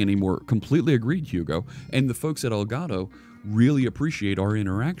streaming anymore. Completely agreed, Hugo. And the folks at Elgato really appreciate our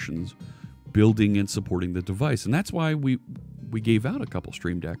interactions building and supporting the device. And that's why we gave out a couple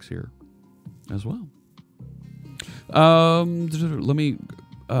Stream Decks here as well. Let me...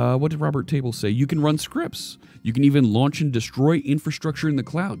 what did Robert Table say? You can run scripts. You can even launch and destroy infrastructure in the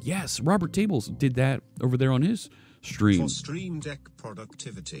cloud. Yes, Robert Tables did that over there on his stream. For Stream Deck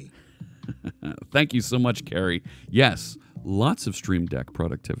productivity. Thank you so much, Carrie. Yes, lots of Stream Deck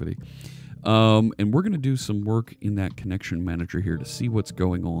productivity. And we're going to do some work in that connection manager here to see what's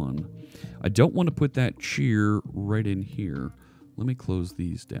going on. I don't want to put that cheer right in here. Let me close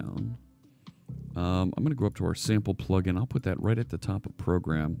these down. I'm going to go up to our sample plugin. I'll put that right at the top of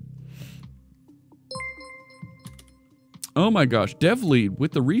program. Oh my gosh, dev lead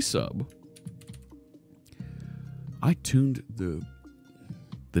with the resub. I tuned the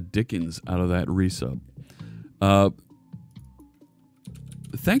dickens out of that resub.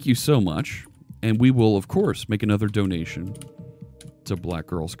 Thank you so much. And we will, of course, make another donation to Black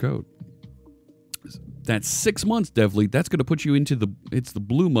Girls Code. That's 6 months, DevLead. That's going to put you into it's the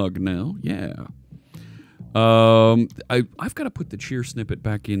blue mug now. Yeah. I've got to put the cheer snippet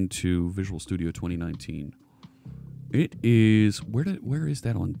back into Visual Studio 2019. It is, where is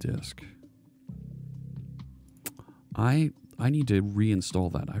that on disk? I need to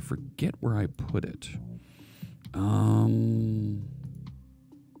reinstall that. I forget where I put it. Where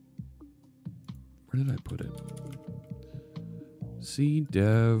did I put it? C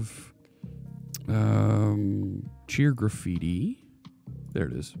dev cheer graffiti. There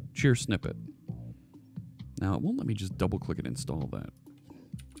it is. Cheer snippet. Now it won't let me just double click and install that.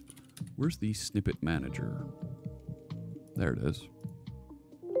 Where's the snippet manager? There it is.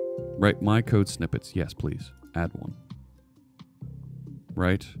 Right, my code snippets. Yes, please. Add one.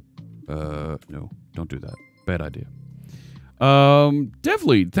 Right? No, don't do that. Bad idea.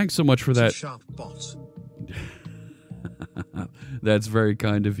 DevLead, thanks so much for that. Sharp bot. That's very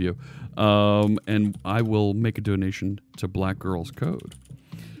kind of you. And I will make a donation to Black Girls Code.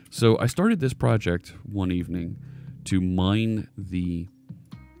 So I started this project one evening to mine the...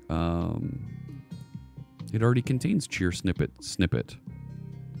 it already contains cheer snippet.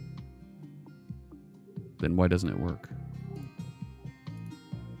 Then why doesn't it work?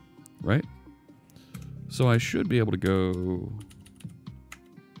 Right? So I should be able to go...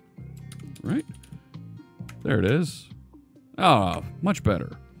 Right? There it is. Ah, much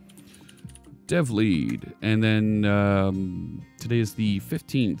better. Dev lead. And then today is the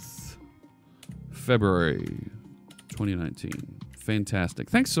 15th February 2019. Fantastic.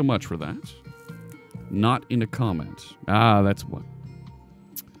 Thanks so much for that. Not in a comment. Ah, that's what.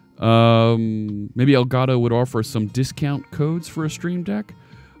 Maybe Elgato would offer some discount codes for a Stream Deck.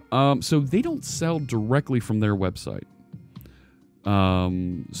 So they don't sell directly from their website.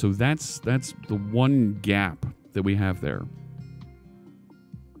 So that's the one gap that we have there.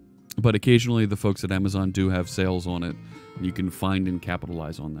 But occasionally the folks at Amazon do have sales on it. And you can find and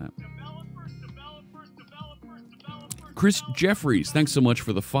capitalize on that. Chris Jeffries, thanks so much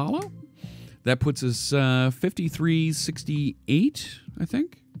for the follow. That puts us 5368, I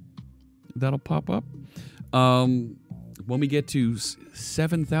think. That'll pop up. When we get to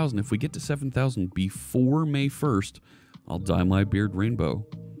 7,000, if we get to 7,000 before May 1st, I'll dye my beard rainbow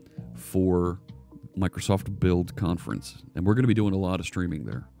for Microsoft Build Conference. And we're going to be doing a lot of streaming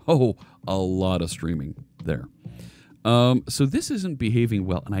there. Oh, a lot of streaming there. So this isn't behaving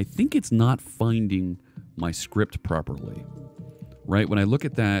well, and I think it's not finding my script properly. Right? When I look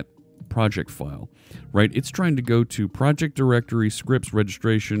at that project file, right, it's trying to go to project directory, scripts,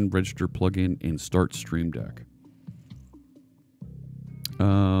 registration, register plugin, and start Stream Deck.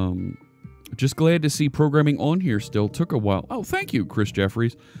 Just glad to see programming on here still. Took a while. Oh, thank you, Chris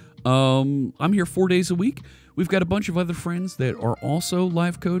Jeffries. I'm here 4 days a week. We've got a bunch of other friends that are also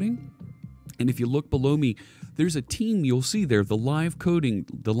live coding. And if you look below me, there's a team you'll see there, the live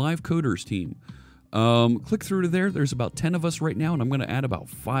coders team. Click through to there. There's about 10 of us right now, and I'm going to add about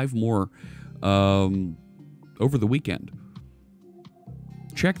 5 more over the weekend.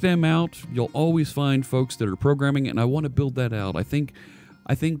 Check them out. You'll always find folks that are programming, and I want to build that out. I think,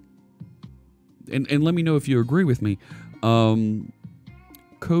 and let me know if you agree with me.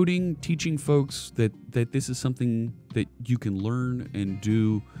 Coding, teaching folks that this is something that you can learn and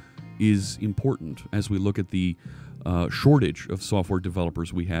do is important as we look at the shortage of software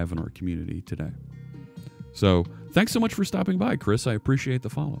developers we have in our community today. So thanks so much for stopping by, Chris. I appreciate the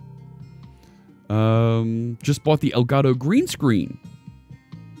follow. Just bought the Elgato green screen.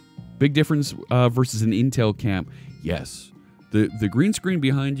 Big difference versus an Intel cam. Yes. The green screen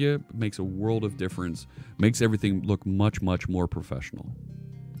behind you makes a world of difference. Makes everything look much, much more professional.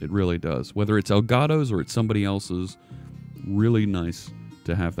 It really does. Whether it's Elgato's or it's somebody else's, really nice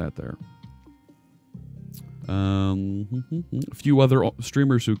to have that there. A few other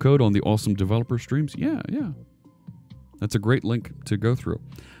streamers who code on the awesome developer streams. Yeah. That's a great link to go through.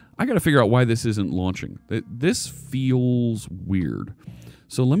 I got to figure out why this isn't launching. This feels weird.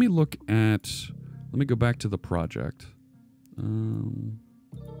 So let me go back to the project. Come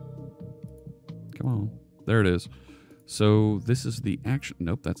on. There it is. So this is the action.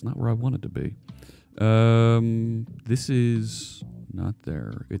 Nope, that's not where I wanted to be. This is not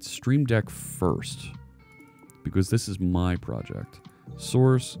there. It's Stream Deck first, because this is my project.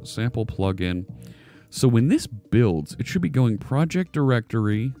 Source, sample plugin. So when this builds, it should be going project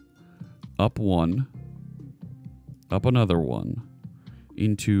directory, up one, up another one,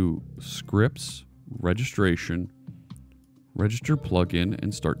 into scripts, registration, register plugin,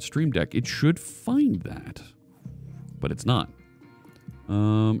 and start Stream Deck. It should find that, but it's not.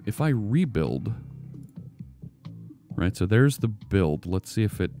 If I rebuild, right, so there's the build. Let's see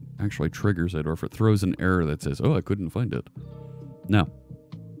if it actually triggers it or if it throws an error that says, oh, I couldn't find it. No.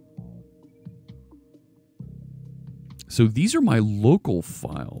 So these are my local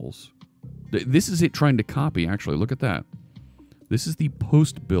files. This is it trying to copy, actually. Look at that. This is the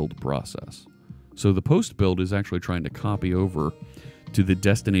post-build process. So the post-build is actually trying to copy over to the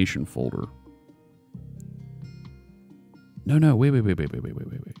destination folder. No, wait.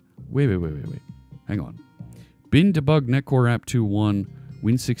 Hang on. Bin debug netcore app 2.1,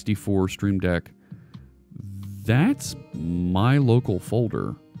 Win64, Stream Deck. That's my local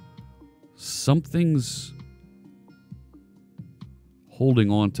folder. Something's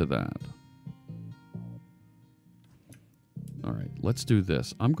holding on to that. All right, let's do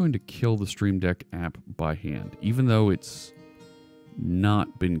this. I'm going to kill the Stream Deck app by hand, even though it's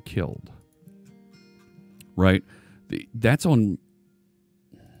not been killed. Right? That's on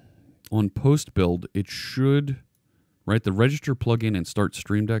post build. It should, right? The register plugin and start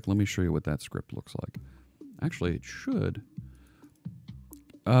Stream Deck. Let me show you what that script looks like. Actually, it should.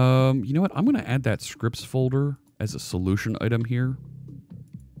 You know what? I'm going to add that scripts folder as a solution item here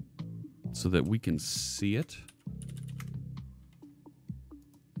so that we can see it.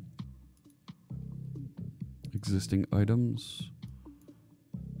 Existing items.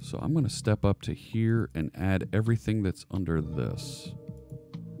 So I'm going to step up to here and add everything that's under this.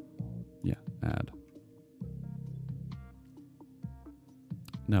 Yeah, add.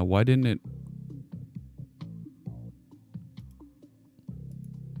 Now, why didn't it...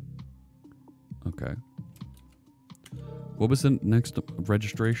 Okay. What was the next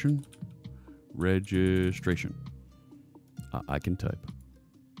registration? Registration. I can type.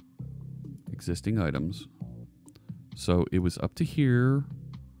 Existing items. So it was up to here.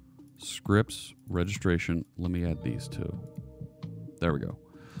 Scripts, registration. Let me add these two. There we go.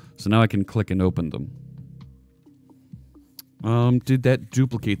 So now I can click and open them. Did that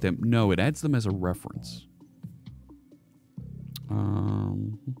duplicate them? No, it adds them as a reference. I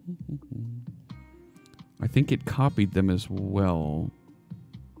think it copied them as well.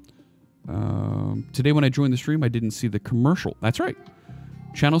 Today when I joined the stream, I didn't see the commercial. That's right.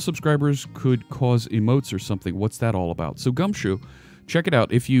 Channel subscribers could cause emotes or something. What's that all about? So Gumshoe, check it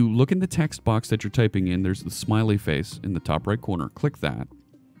out. If you look in the text box that you're typing in, there's the smiley face in the top right corner. Click that.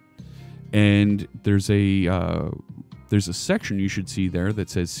 And there's a section you should see there that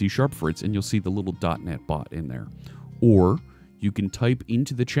says C# Fritz, and you'll see the little .NET bot in there. Or you can type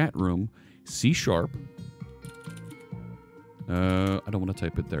into the chat room C#. I don't want to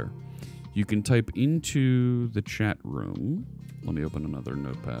type it there. You can type into the chat room. Let me open another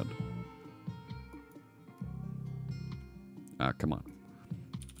notepad. Ah, come on.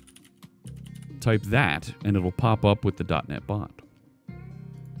 Type that, and it'll pop up with the .NET bot.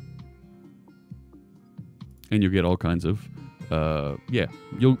 And you'll get all kinds of, for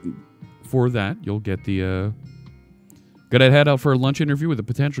that, you'll get the, got to head out for a lunch interview with a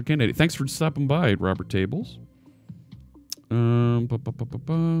potential candidate. Thanks for stopping by, Robert Tables.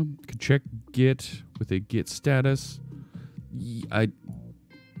 Could check Git with a Git status.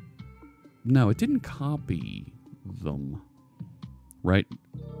 No, it didn't copy them, right?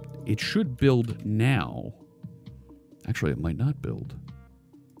 It should build now. Actually, it might not build.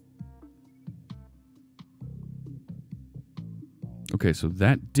 Okay, so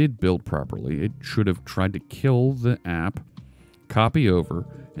that did build properly. It should have tried to kill the app, copy over,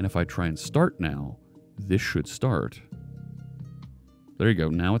 and if I try and start now, this should start. There you go.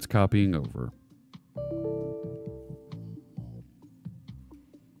 Now it's copying over.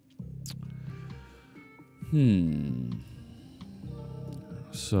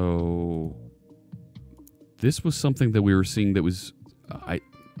 So this was something that we were seeing that was...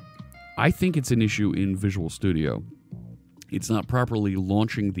 I think it's an issue in Visual Studio. It's not properly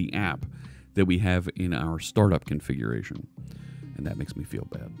launching the app that we have in our startup configuration. And that makes me feel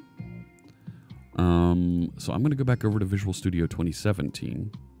bad. So I'm going to go back over to Visual Studio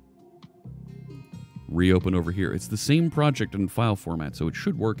 2017. Reopen over here. It's the same project and file format, so it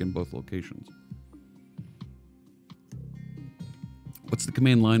should work in both locations. What's the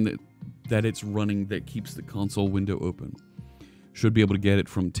command line that it's running that keeps the console window open? Should be able to get it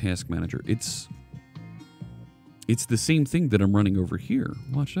from Task Manager. It's the same thing that I'm running over here.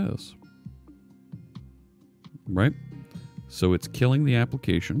 Watch this. Right? So it's killing the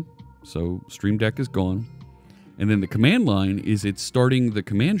application. So Stream Deck is gone. And then the command line is it's starting the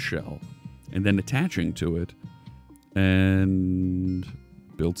command shell and then attaching to it. And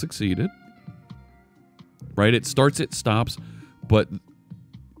build succeeded. Right? It starts, it stops. But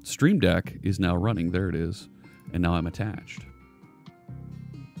Stream Deck is now running. There it is. And now I'm attached.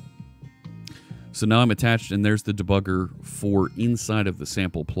 So now I'm attached, and there's the debugger for inside of the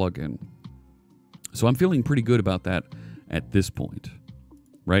sample plugin. So I'm feeling pretty good about that at this point,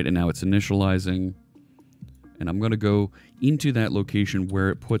 right? And now it's initializing, and I'm going to go into that location where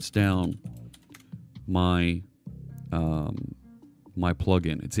it puts down my my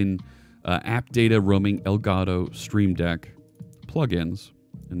plugin. It's in App Data Roaming Elgato Stream Deck plugins,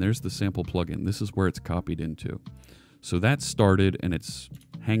 and there's the sample plugin. This is where it's copied into. So that started, and it's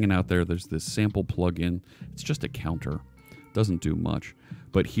hanging out there. There's this sample plugin. It's just a counter. Doesn't do much.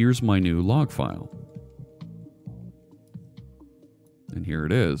 But here's my new log file. And here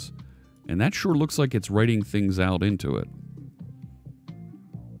it is. And that sure looks like it's writing things out into it.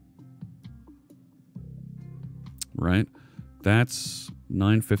 Right? That's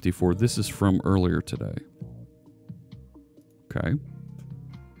 954. This is from earlier today. Okay.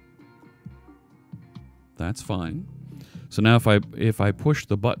 That's fine. So now if I push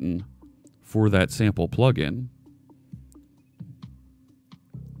the button for that sample plugin,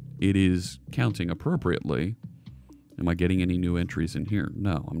 it is counting appropriately. Am I getting any new entries in here?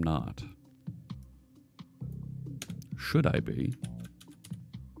 No, I'm not. Should I be?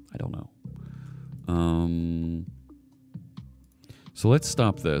 I don't know. So let's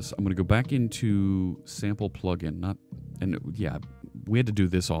stop this. I'm going to go back into sample plugin. we had to do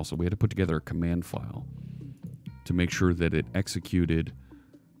this also. We had to put together a command file to make sure that it executed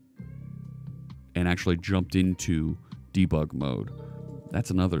and actually jumped into debug mode. That's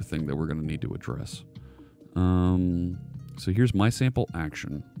another thing that we're going to need to address. So here's my sample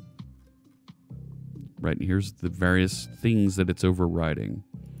action. Right, and here's the various things that it's overriding.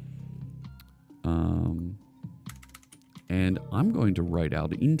 And I'm going to write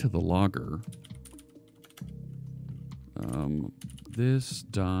out into the logger this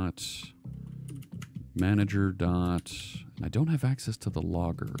dot manager dot, and I don't have access to the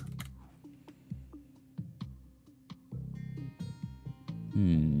logger.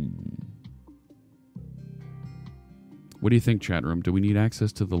 What do you think, chat room? Do we need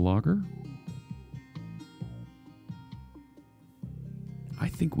access to the logger? I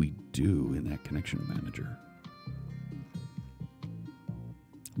think we do in that connection manager.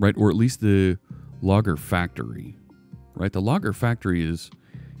 Right, or at least the logger factory. Right, the logger factory is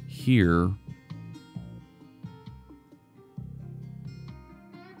here.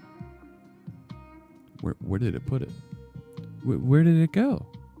 Where did it put it? Where did it go?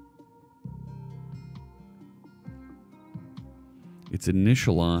 It's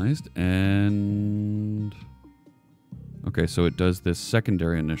initialized and... Okay, so it does this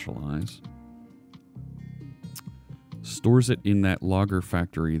secondary initialize. Stores it in that logger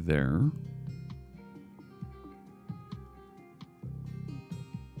factory there.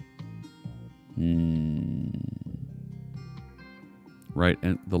 Right,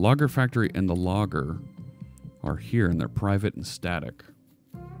 and the logger factory and the logger are here, and they're private and static.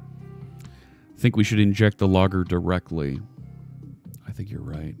 I think we should inject the logger directly. I think you're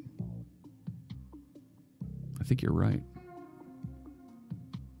right. I think you're right.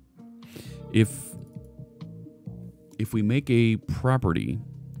 If we make a property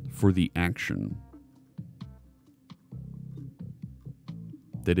for the action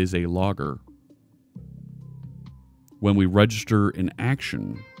that is a logger, when we register an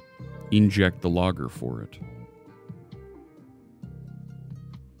action, inject the logger for it.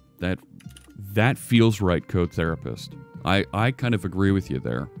 That feels right, Code Therapist. I kind of agree with you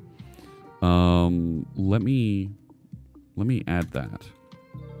there. Let me add that.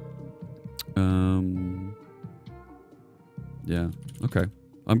 Yeah. Okay.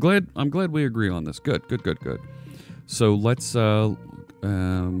 I'm glad we agree on this. Good. So let's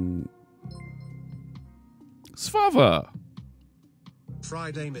Svava.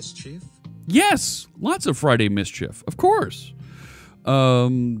 Friday mischief? Yes, lots of Friday mischief, of course.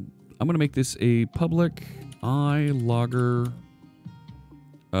 I'm going to make this a public iLogger.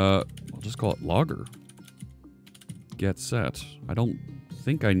 I'll just call it logger. Get set. I don't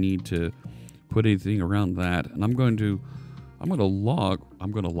think I need to put anything around that, and I'm going to log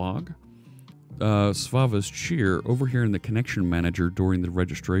Svava's cheer over here in the connection manager during the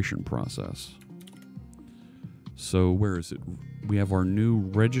registration process. So where is it? We have our new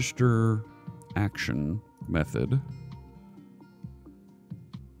register action method.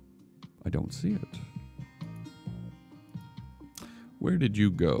 I don't see it. Where did you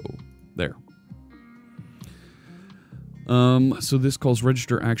go? There. So this calls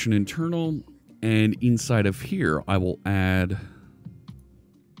register action internal, and inside of here I will add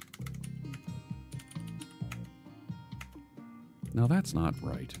now that's not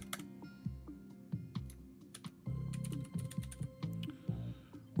right.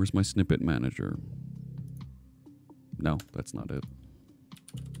 Where's my snippet manager? No, that's not it.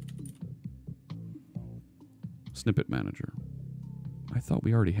 Snippet manager. I thought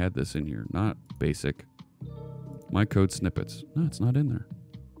we already had this in here. Not basic. My code snippets. No, it's not in there.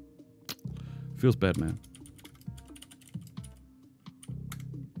 Feels bad, man.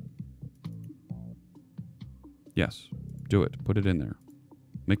 Yes. Do it. Put it in there.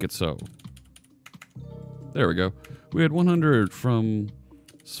 Make it so. There we go. We had 100 from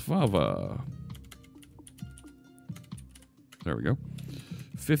Svava. There we go.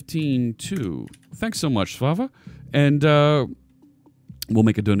 15-2. Thanks so much, Svava. And we'll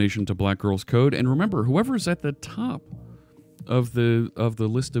make a donation to Black Girls Code. And remember, whoever's at the top of the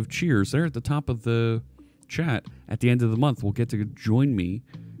list of cheers, they're at the top of the chat at the end of the month, will get to join me,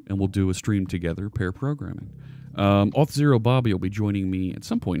 and we'll do a stream together, pair programming. Auth Zero Bobby will be joining me at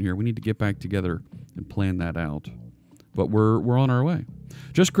some point here. We need to get back together and plan that out. But we're on our way.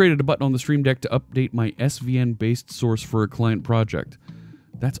 Just created a button on the Stream Deck to update my SVN-based source for a client project.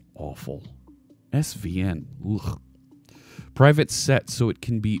 That's awful. SVN. Ugh. Private set so it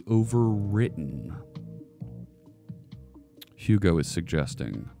can be overwritten. Hugo is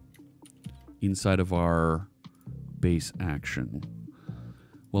suggesting. Inside of our base action.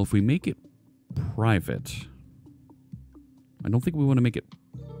 Well, if we make it private, I don't think we want to make it...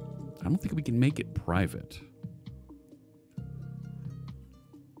 I don't think we can make it private.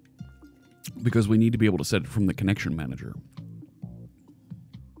 Because we need to be able to set it from the connection manager.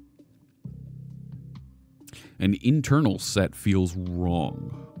 An internal set feels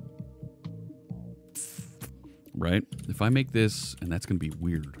wrong. Right? If I make this, and that's going to be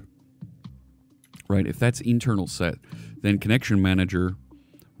weird. Right? If that's internal set, then connection manager,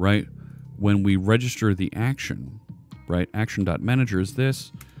 right? When we register the action, right? Action.manager is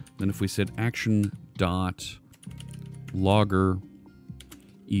this. Then if we said action.logger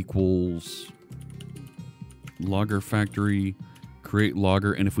equals logger factory, create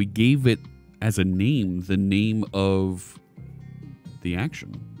logger, and if we gave it as a name, the name of the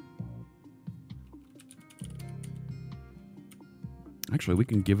action. Actually, we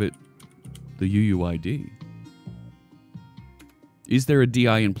can give it the UUID. Is there a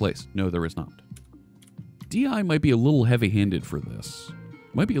DI in place? No, there is not. DI might be a little heavy-handed for this.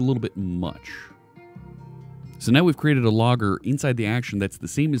 Might be a little bit much. So now we've created a logger inside the action that's the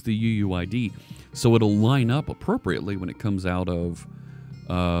same as the UUID, so it'll line up appropriately when it comes out of...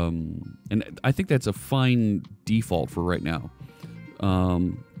 and I think that's a fine default for right now.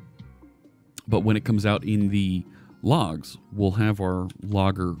 But when it comes out in the logs, we'll have our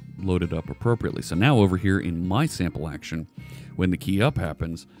logger loaded up appropriately. So now over here in my sample action, when the key up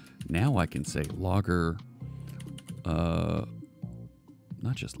happens, now I can say logger,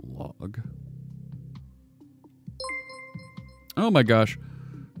 not just log. Oh my gosh.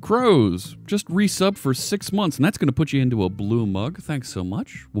 Crows, just resub for 6 months, and that's going to put you into a blue mug. Thanks so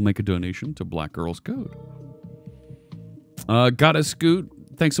much. We'll make a donation to Black Girls Code. Gotta Scoot,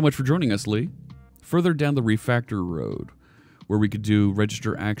 thanks so much for joining us, Lee. Further down the refactor road, where we could do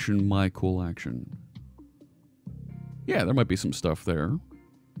register action, my cool action. Yeah, there might be some stuff there.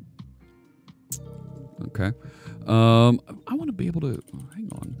 Okay. I want to be able to, hang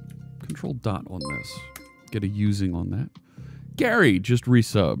on, control dot on this. Get a using on that. Gary just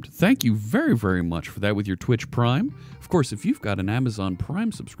resubbed. Thank you very, very much for that with your Twitch Prime. Of course, if you've got an Amazon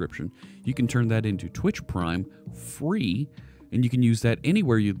Prime subscription, you can turn that into Twitch Prime free, and you can use that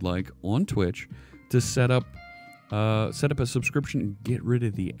anywhere you'd like on Twitch to set up a subscription and get rid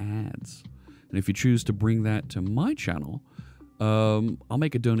of the ads. And if you choose to bring that to my channel, I'll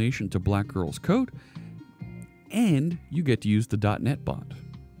make a donation to Black Girls Code, and you get to use the .NET bot.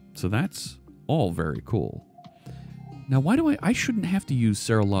 So that's all very cool. Now, why do I shouldn't have to use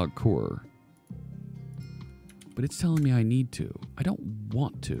Serolog Core, but it's telling me I need to. I don't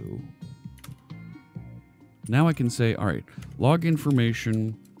want to. Now I can say, all right, log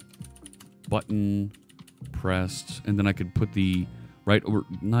information, button pressed, and then I could put the, right, or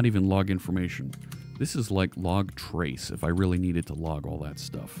not even log information. This is like log trace if I really needed to log all that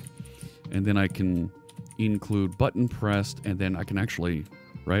stuff. And then I can include button pressed, and then I can actually,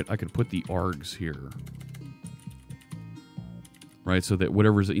 right, I could put the args here. Right, so that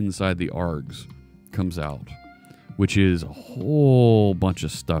whatever's inside the args comes out, which is a whole bunch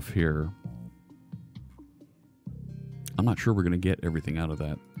of stuff here. I'm not sure we're going to get everything out of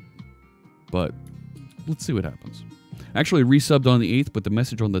that, but let's see what happens. Actually resubbed on the 8th, but the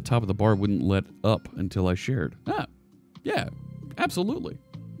message on the top of the bar wouldn't let up until I shared. Ah, yeah, absolutely.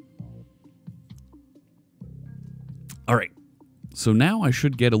 All right, so now I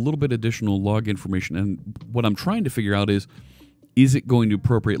should get a little bit additional log information, and what I'm trying to figure out is it going to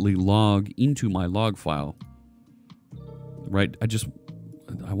appropriately log into my log file? Right? I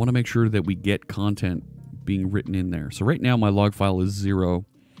want to make sure that we get content being written in there. So right now my log file is 0.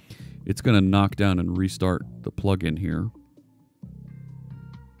 It's going to knock down and restart the plugin here.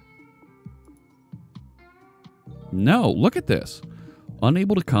 No, look at this.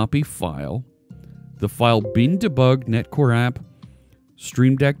 Unable to copy file. The file bin debug netcore app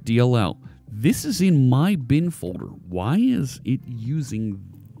StreamDeck DLL. This is in my bin folder. Why is it using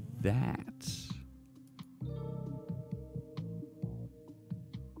that?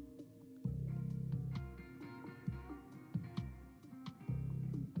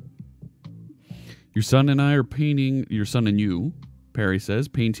 Your son and I are painting, your son and you, Perry says,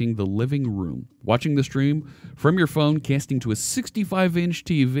 painting the living room. Watching the stream from your phone, casting to a 65-inch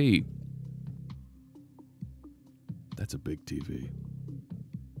TV. That's a big TV.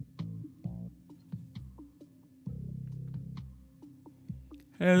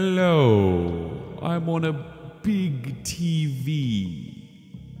 Hello, I'm on a big TV.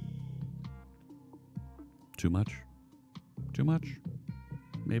 Too much? Too much?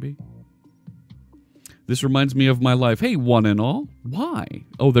 Maybe? This reminds me of my life. Hey, one and all. Why?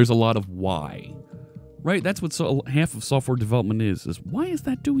 Oh, there's a lot of why. Right? That's what half of software development is why is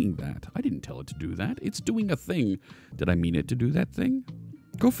that doing that? I didn't tell it to do that. It's doing a thing. Did I mean it to do that thing?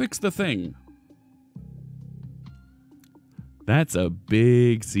 Go fix the thing. That's a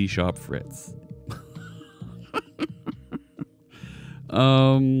big C# Fritz.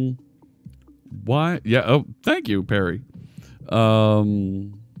 Why? Yeah. Oh, thank you, Perry.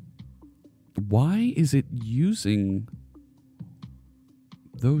 Why is it using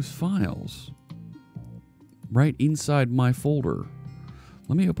those files right inside my folder?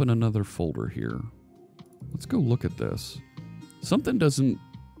 Let me open another folder here. Let's go look at this. Something doesn't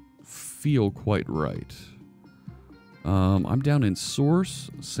feel quite right. I'm down in source,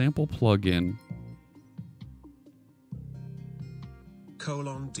 sample plugin.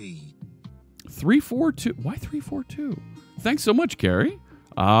 :D. 342. Why 342? Thanks so much, Carrie.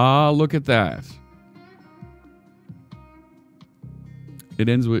 Ah, look at that. It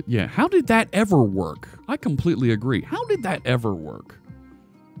ends with, yeah. How did that ever work? I completely agree. How did that ever work?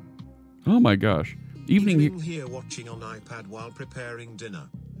 Oh my gosh. Evening here watching on iPad while preparing dinner.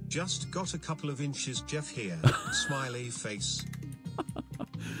 Just got a couple of inches, Jeff here. Smiley face.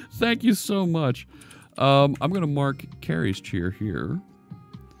 Thank you so much. I'm going to mark Carrie's cheer here.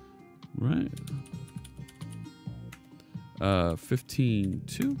 Right.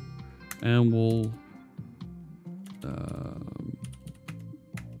 15-2. And we'll...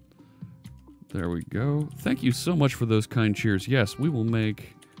 there we go. Thank you so much for those kind cheers. Yes, we will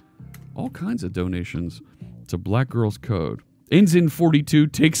make all kinds of donations to Black Girls Code. Ends in 42,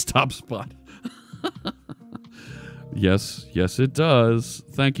 takes top spot. Yes, it does.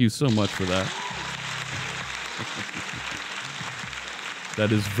 Thank you so much for that.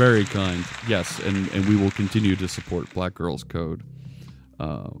 That is very kind. Yes, and we will continue to support Black Girls Code.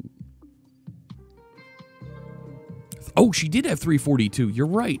 Oh, she did have 342. You're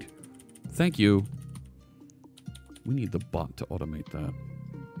right. Thank you. We need the bot to automate that.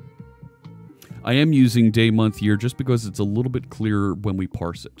 I am using day, month, year just because it's a little bit clearer when we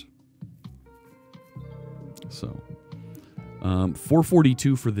parse it. So,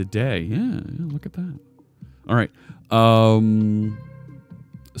 442 for the day. Yeah, look at that. All right.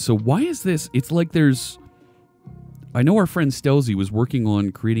 So why is this? It's like there's... I know our friend Stelzy was working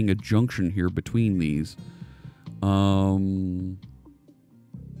on creating a junction here between these.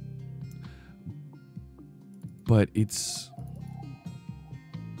 But it's...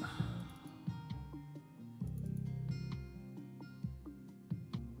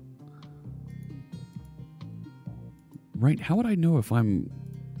 Right, how would I know if I'm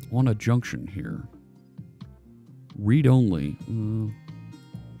on a junction here? Read only.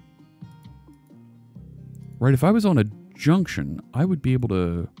 Right, if I was on a junction, I would be able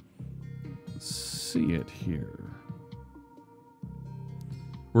to see it here.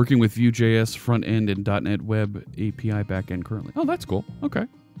 Working with Vue.js front end and .NET Web API backend currently. Oh, that's cool. Okay.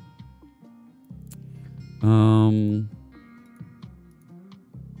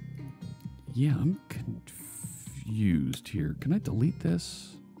 Yeah, I'm confused here. Can I delete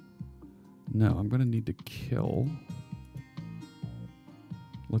this? No, I'm going to need to kill.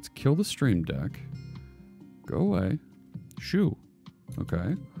 Let's kill the Stream Deck. Go away. Shoo.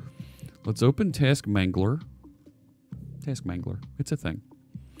 Okay. Let's open Task Mangler. Task Mangler. It's a thing.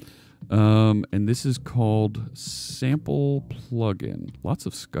 And this is called Sample Plugin. Lots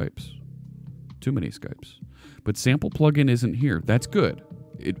of Skypes. Too many Skypes. But Sample Plugin isn't here. That's good.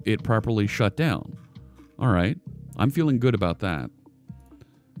 It properly shut down. All right. I'm feeling good about that.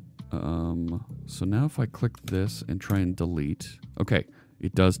 So now if I click this and try and delete. Okay.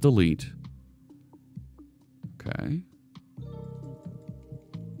 It does delete. Okay.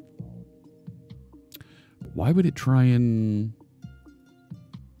 Why would it try and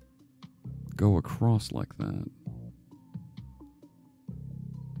go across like that?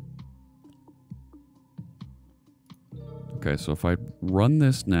 Okay, so if I run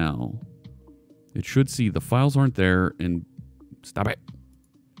this now, it should see the files aren't there and stop it.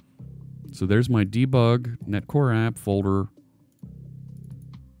 So there's my debug netcore app folder.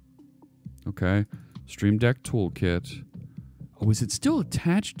 Okay. StreamDeckToolkit. Oh, is it still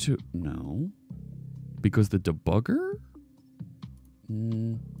attached to... No. Because the debugger?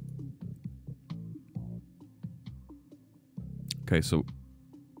 Okay, so...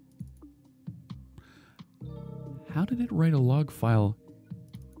 How did it write a log file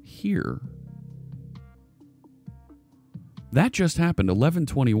here? That just happened.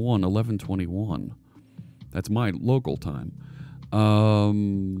 11:21, 11:21. That's my local time.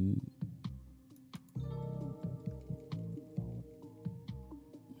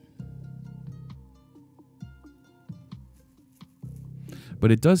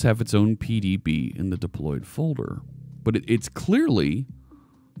 But it does have its own PDB in the deployed folder. But it's clearly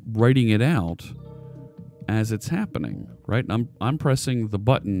writing it out as it's happening, right? I'm pressing the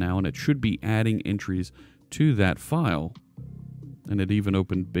button now, and it should be adding entries to that file. And it even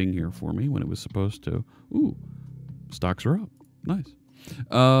opened Bing here for me when it was supposed to. Ooh, stocks are up. Nice.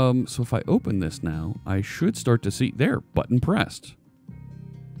 So if I open this now, I should start to see, there, button pressed.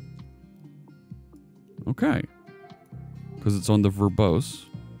 Okay. Because it's on the verbose.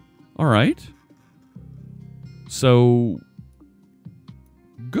 All right. So,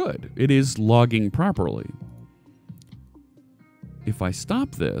 good. It is logging properly. If I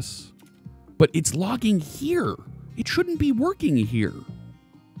stop this, but it's logging here. It shouldn't be working here.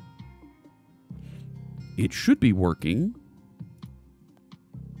 It should be working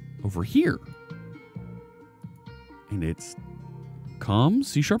over here. And it's COM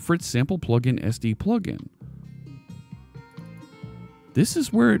C# Fritz sample plugin SD plugin. This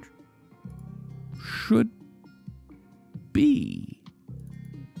is where it should be.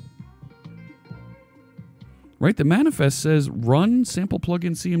 Right? The manifest says run sample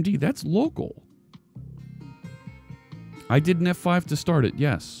plugin CMD. That's local. I did an F5 to start it,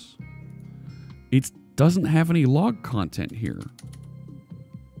 yes. It doesn't have any log content here.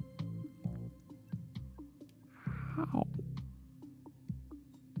 How?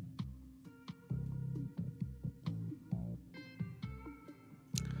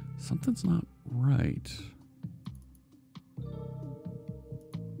 Something's not right.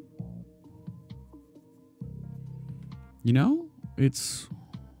 You know, it's...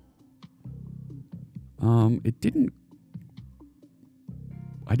 it didn't...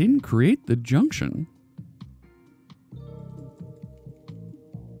 I didn't create the junction.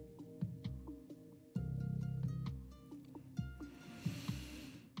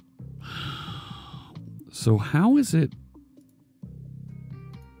 So how is it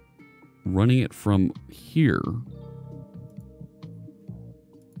running it from here and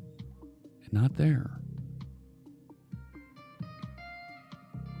not there?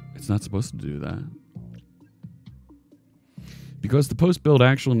 It's not supposed to do that. Because the post-build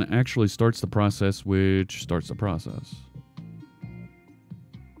action actually starts the process, which starts the process.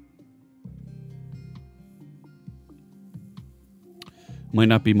 Might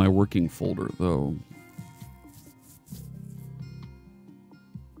not be my working folder, though.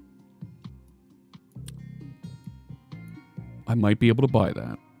 I might be able to buy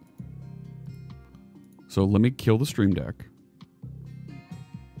that. So let me kill the Stream Deck.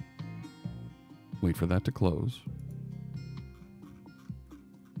 Wait for that to close.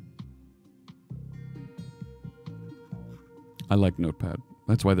 I like Notepad.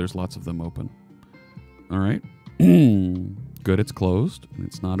 That's why there's lots of them open. All right. Good, it's closed.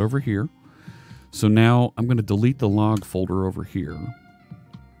 It's not over here. So now I'm going to delete the log folder over here.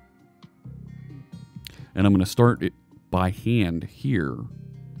 And I'm going to start it by hand here.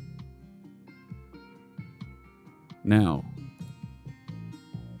 Now,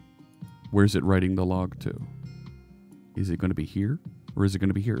 where's it writing the log to? Is it going to be here or is it going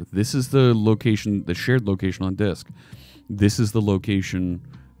to be here? This is the location, the shared location on disk. This is the location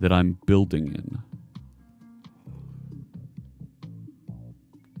that I'm building in.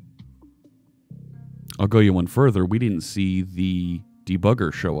 I'll go you one further. We didn't see the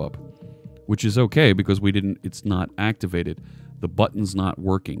debugger show up, which is okay because we didn't, it's not activated. The button's not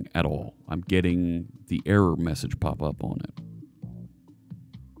working at all. I'm getting the error message pop up on it.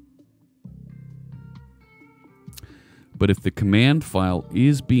 But if the command file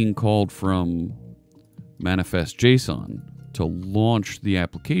is being called from manifest JSON to launch the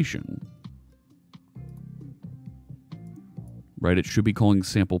application, right, it should be calling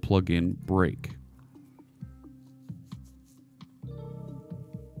sample plugin break.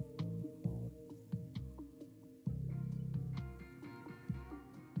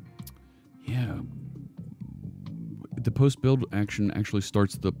 Yeah. The post-build action actually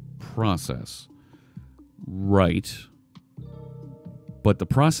starts the process. Right. But the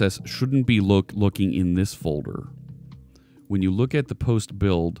process shouldn't be looking in this folder. When you look at the post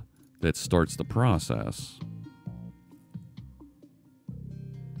build that starts the process,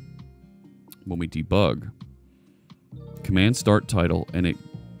 when we debug, command start title, and it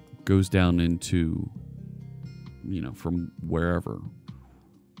goes down into, you know, from wherever.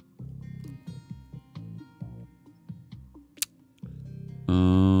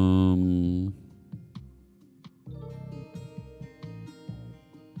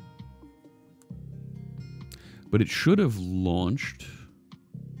 But it should have launched.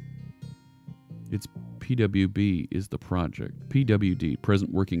 It's PWB is the project. PWD,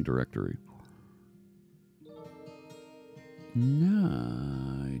 present working directory. Nah.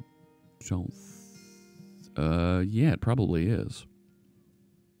 don't... yeah, it probably is.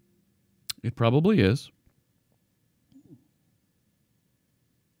 It probably is.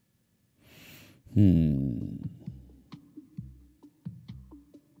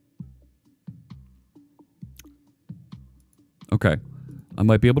 Okay. I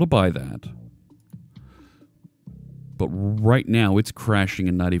might be able to buy that. But right now, it's crashing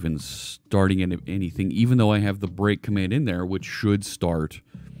and not even starting anything, even though I have the break command in there, which should start,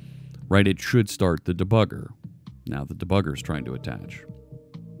 right? It should start the debugger. Now the debugger is trying to attach.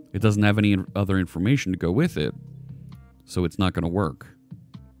 It doesn't have any other information to go with it, so it's not going to work.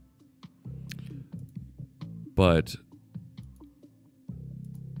 But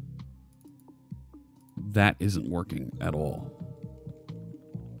that isn't working at all.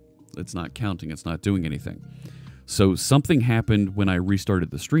 It's not counting. It's not doing anything. So something happened when I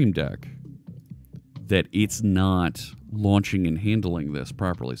restarted the Stream Deck that it's not launching and handling this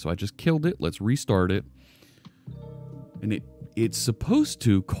properly. So I just killed it. Let's restart it. And it's supposed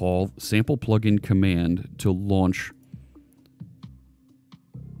to call sample plugin command to launch.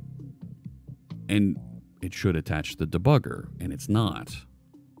 And it should attach the debugger. And it's not.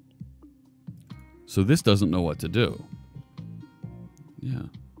 So this doesn't know what to do. Yeah.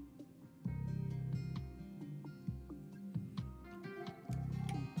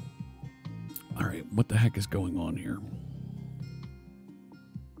 All right, what the heck is going on here?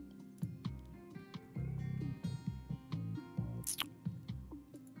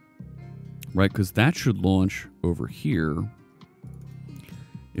 Right, because that should launch over here.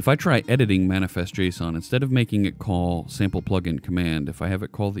 If I try editing manifest.json, instead of making it call sample plugin command, if I have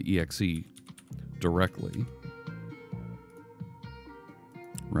it call the exe directly,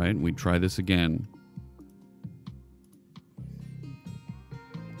 right, we try this again.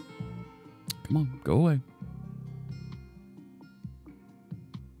 Come on, go away.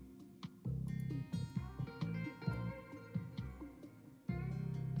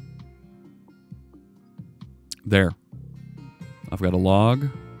 There. I've got a log,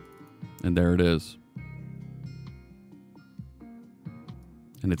 and there it is.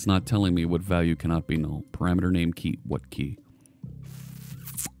 And it's not telling me what value cannot be null. Parameter name key. What key?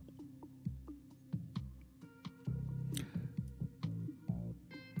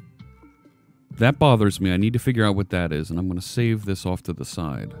 That bothers me. I need to figure out what that is, and I'm going to save this off to the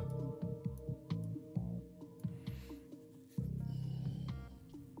side.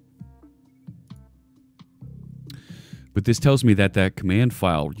 But this tells me that that command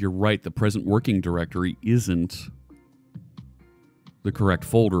file, you're right, the present working directory isn't the correct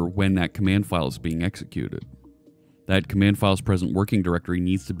folder when that command file is being executed. That command file's present working directory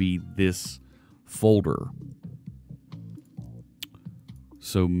needs to be this folder.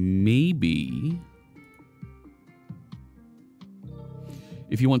 So maybe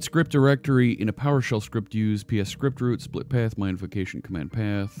if you want script directory in a PowerShell script, use ps script root, split path, my invocation command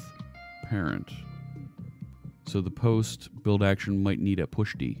path, parent. So the post build action might need a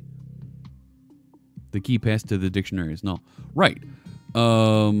push D. The key passed to the dictionary is null. Right.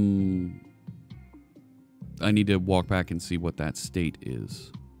 I need to walk back and see what that state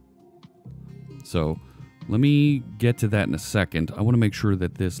is. So let me get to that in a second. I want to make sure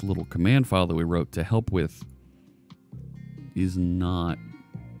that this little command file that we wrote to help with is not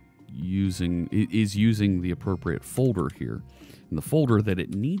using, is using the appropriate folder here. And the folder that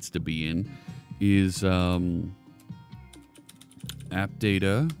it needs to be in is app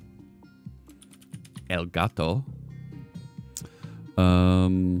data El Gato.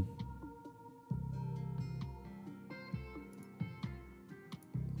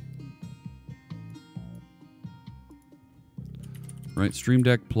 Right, Stream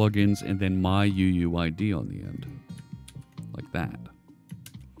Deck plugins, and then my UUID on the end. Like that.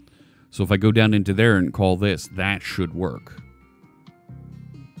 So if I go down into there and call this, that should work.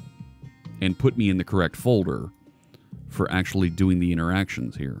 And put me in the correct folder for actually doing the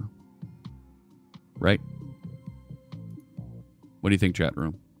interactions here. Right? What do you think, chat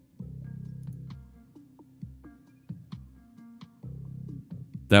room?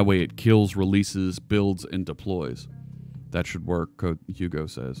 That way it kills, releases, builds, and deploys. That should work, Code Hugo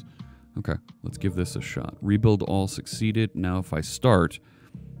says. Okay, let's give this a shot. Rebuild all succeeded. Now if I start,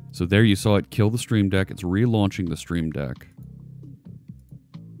 so there you saw it kill the Stream Deck. It's relaunching the Stream Deck.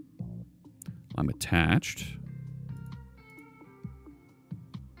 I'm attached.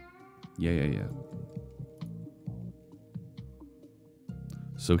 Yeah.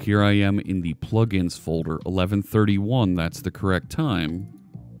 So here I am in the plugins folder, 11:31. That's the correct time.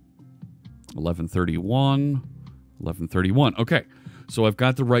 11:31. 11:31. Okay, so I've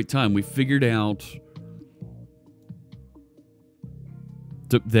got the right time. We figured out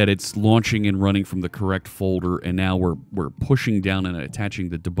that it's launching and running from the correct folder, and now we're pushing down and attaching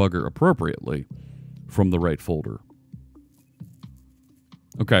the debugger appropriately from the right folder.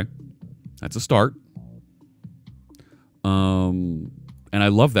 Okay, that's a start. And I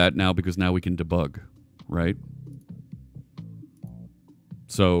love that now because now we can debug, right?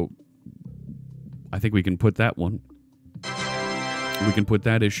 So I think we can put that one. We can put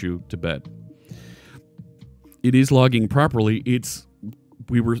that issue to bed. It is logging properly.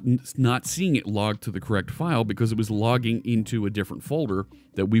 We were not seeing it log to the correct file because it was logging into a different folder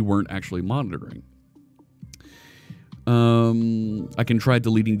that we weren't actually monitoring. I can try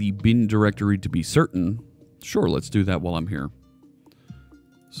deleting the bin directory to be certain. Sure, let's do that while I'm here.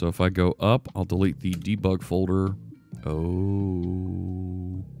 So if I go up, I'll delete the debug folder.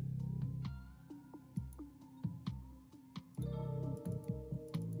 Oh.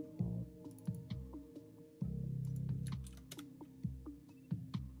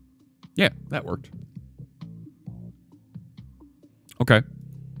 Yeah, that worked. Okay.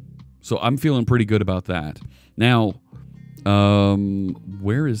 So I'm feeling pretty good about that. Now,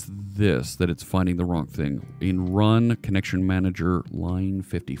 where is this that it's finding the wrong thing? In Run Connection Manager, line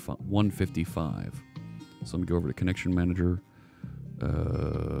 155. So let me go over to Connection Manager.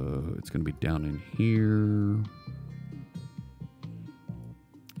 It's going to be down in here.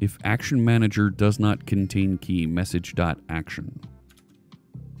 If Action Manager does not contain key, message.action.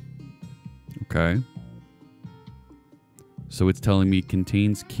 Okay. So it's telling me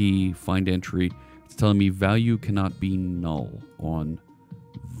contains key, find entry. It's telling me value cannot be null on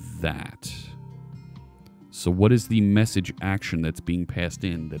that. So what is the message action that's being passed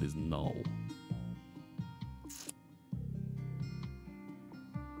in that is null?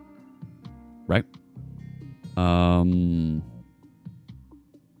 Right?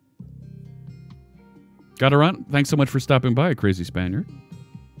 Gotta run. Thanks so much for stopping by, Crazy Spaniard.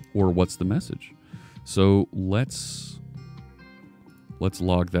 Or what's the message? So let's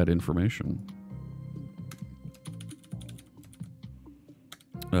log that information.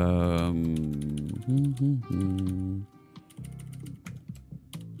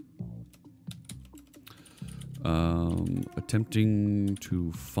 Attempting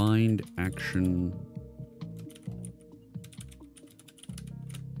to find action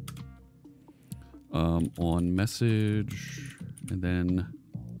on message and then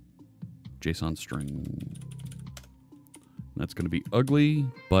JSON string. That's going to be ugly,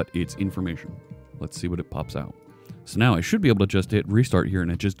 but it's information. Let's see what it pops out. So now I should be able to just hit restart here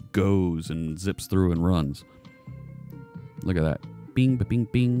and it just goes and zips through and runs. Look at that. Bing, bing,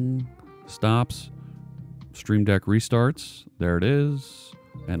 bing. Stops. Stream Deck restarts. There it is.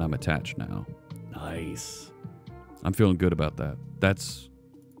 And I'm attached now. Nice. I'm feeling good about that. That's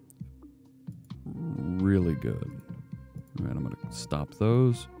really good. All right, I'm going to stop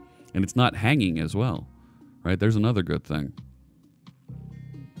those. And it's not hanging as well. Right, there's another good thing.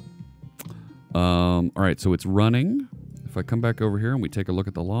 All right, so it's running. If I come back over here and we take a look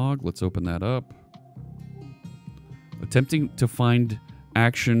at the log, let's open that up. Attempting to find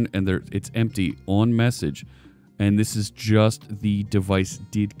action, and there it's empty on message. And this is just the device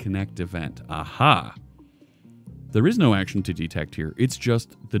did connect event. Aha! There is no action to detect here. It's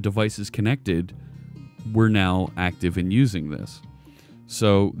just the device is connected. We're now active in using this.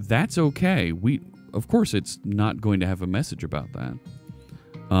 So that's okay. Of course, it's not going to have a message about that.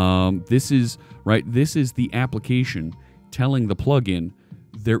 This is the application telling the plugin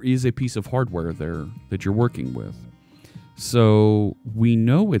there is a piece of hardware there that you're working with. So we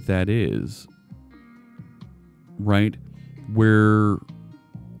know what that is, right? We're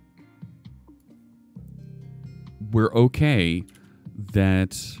okay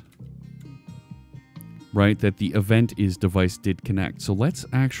that the event is device did connect. So let's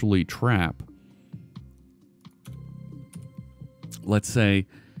actually trap. Let's say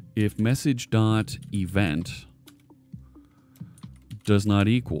if message.event does not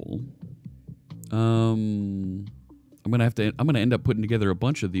equal, I'm gonna end up putting together a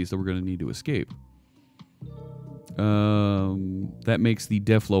bunch of these that we're gonna need to escape. That makes the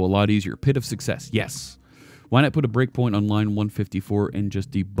dev flow a lot easier. Pit of success, yes. Why not put a breakpoint on line 154 and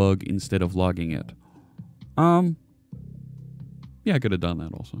just debug instead of logging it? Yeah, I could have done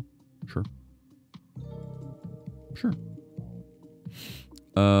that also. Sure. Sure.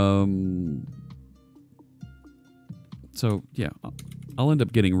 So yeah, I'll end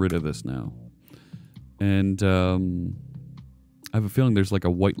up getting rid of this now. And I have a feeling there's like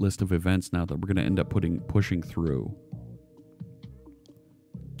a white list of events now that we're going to end up pushing through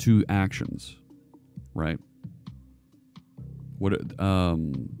to actions, right?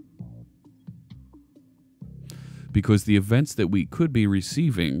 because the events that we could be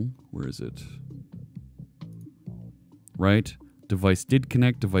receiving, where is it? Right? Device did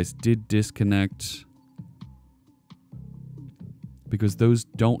connect, device did disconnect. Because those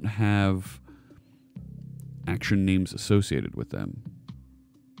don't have action names associated with them.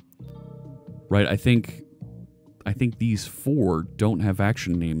 Right? I think these 4 don't have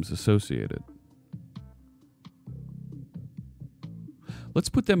action names associated. Let's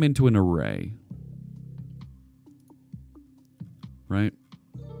put them into an array. Right?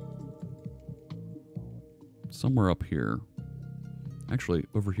 Somewhere up here. Actually,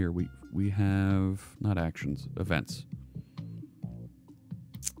 over here we have not actions, events.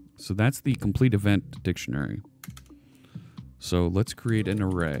 So that's the complete event dictionary. So let's create an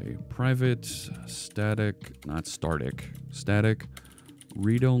array. Private, static, not static, static,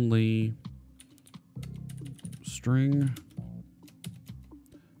 read-only, string,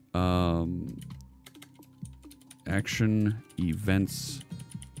 action, events,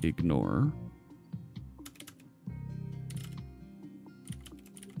 ignore.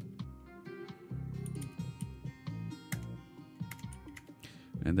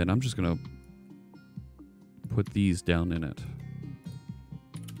 And then I'm just going to put these down in it.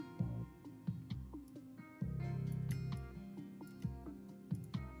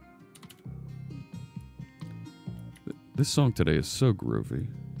 This song today is so groovy.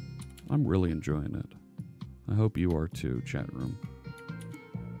 I'm really enjoying it. I hope you are too, chat room.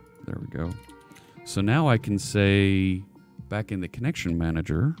 There we go. So now I can say, back in the connection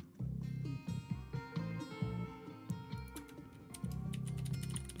manager,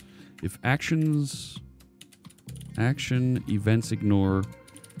 if action, events, ignore,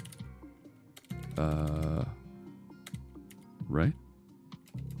 right?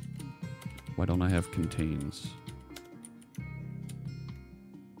 Why don't I have contains?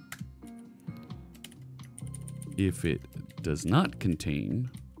 If it does not contain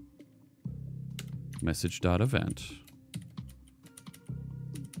message.event,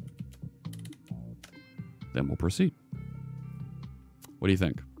 then we'll proceed. What do you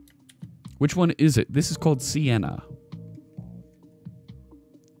think? Which one is it? This is called Sienna.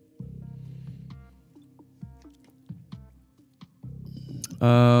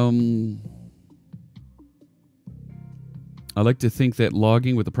 I like to think that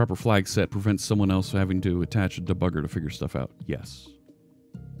logging with the proper flag set prevents someone else having to attach a debugger to figure stuff out. Yes.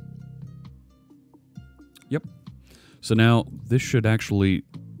 Yep. So now this should actually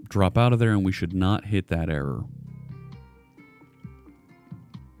drop out of there and we should not hit that error.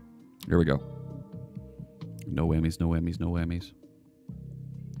 Here we go. No whammies, no whammies, no whammies.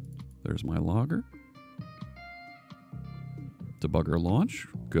 There's my logger. Debugger launch.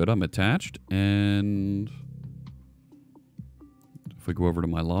 Good, I'm attached. And if we go over to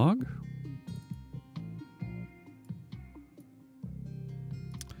my log.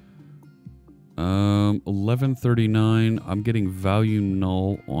 Um, 1139. I'm getting value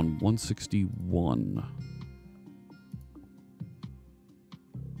null on 161.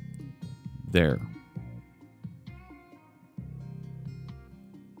 There.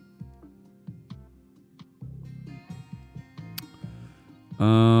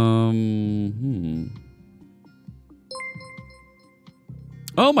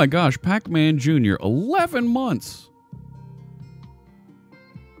 Oh my gosh, Pac-Man Jr., 11 months.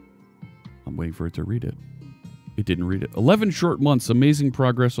 I'm waiting for it to read it. It didn't read it. 11 short months, amazing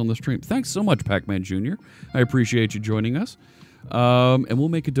progress on the stream. Thanks so much, Pac-Man Jr. I appreciate you joining us. And we'll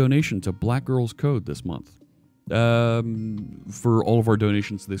make a donation to Black Girls Code this month. For all of our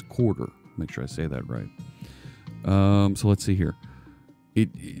donations this quarter. Make sure I say that right. So let's see here.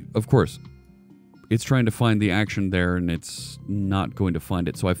 Of course, it's trying to find the action there, and it's not going to find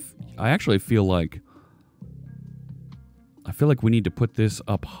it. So I actually feel like we need to put this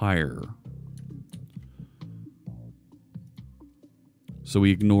up higher. So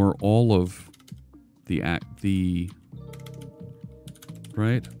we ignore all of the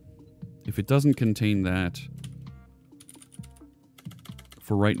right? If it doesn't contain that,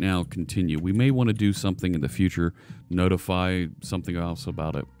 for right now, continue. We may want to do something in the future, notify something else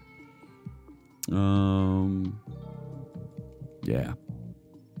about it. Yeah.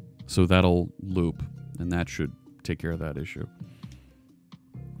 So that'll loop, and that should take care of that issue.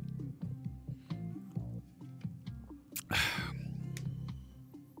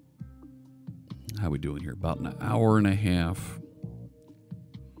 How we doing here? About an hour and a half.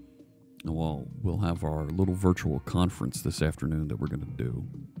 Well, we'll have our little virtual conference this afternoon that we're going to do.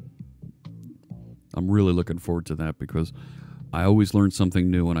 I'm really looking forward to that because I always learn something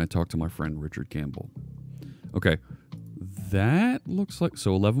new when I talk to my friend Richard Campbell. Okay, that looks like,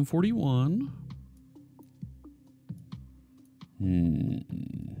 so 1141.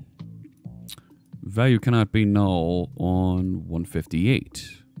 Value cannot be null on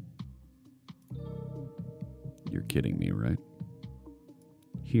 158. You're kidding me, right?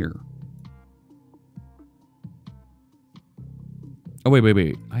 Here. Oh,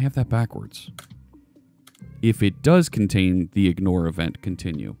 wait. I have that backwards. If it does contain the ignore event,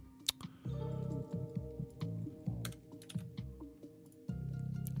 continue.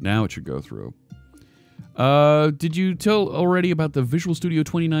 Now it should go through. Did you tell already about the Visual Studio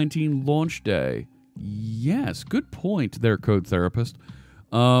 2019 launch day? Yes, good point there, Code Therapist.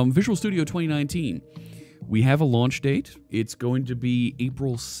 Visual Studio 2019. We have a launch date. It's going to be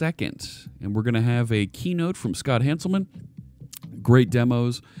April 2nd, and we're going to have a keynote from Scott Hanselman. Great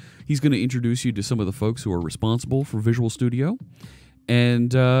demos. He's going to introduce you to some of the folks who are responsible for Visual Studio.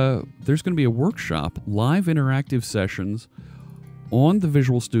 And there's going to be a workshop, live interactive sessions on the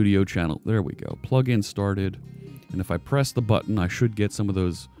Visual Studio channel. There we go. Plugin started. And if I press the button, I should get some of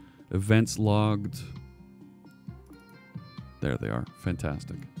those events logged. There they are.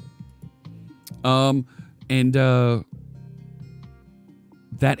 Fantastic.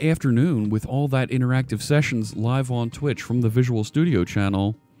 That afternoon, with all that interactive sessions live on Twitch from the Visual Studio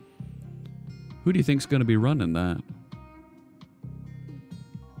channel, who do you think's going to be running that?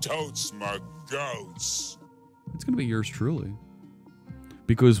 Totes my goats. It's going to be yours truly.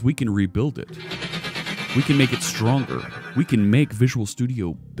 Because we can rebuild it. We can make it stronger. We can make Visual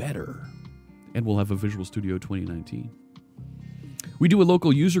Studio better. And we'll have a Visual Studio 2019. We do a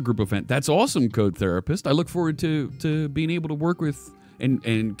local user group event. That's awesome, Code Therapist. I look forward to being able to work with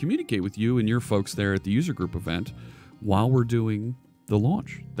and communicate with you and your folks there at the user group event while we're doing the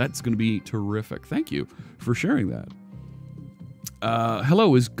launch. That's going to be terrific. Thank you for sharing that.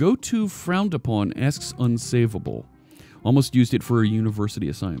 Hello, is GoTo frowned upon? Asks Unsavable. Almost used it for a university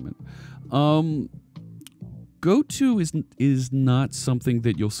assignment. GoTo is not something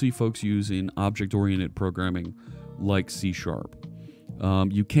that you'll see folks use in object-oriented programming like C#.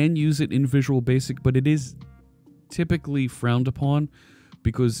 You can use it in Visual Basic, but it is typically frowned upon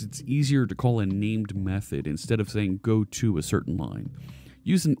because it's easier to call a named method instead of saying go to a certain line.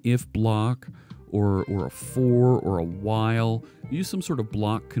 Use an if block or a for or a while. Use some sort of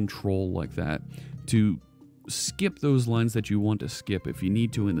block control like that to skip those lines that you want to skip if you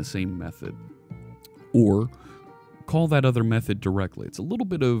need to in the same method. Or call that other method directly. It's a little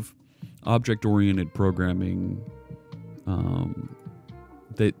bit of object-oriented programming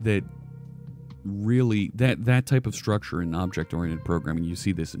that really, that type of structure in object-oriented programming. You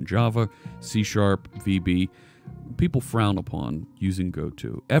see this in Java, C#, VB. People frown upon using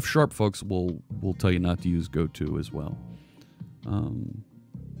GoTo. F# folks will tell you not to use GoTo as well.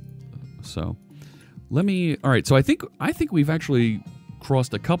 So let me. All right. So I think we've actually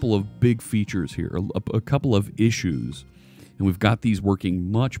crossed a couple of big features here, a couple of issues, and we've got these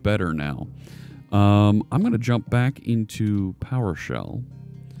working much better now. I'm going to jump back into PowerShell.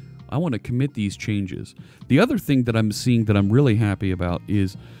 I want to commit these changes. The other thing that I'm seeing that I'm really happy about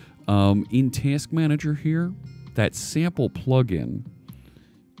is in Task Manager here, that sample plugin,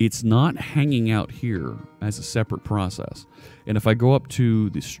 it's not hanging out here as a separate process. And if I go up to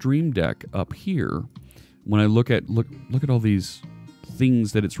the Stream Deck up here, when I look at all these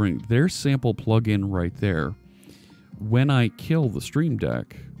things that it's running, there's sample plugin right there. When I kill the Stream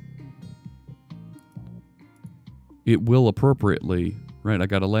Deck, it will appropriately, right, I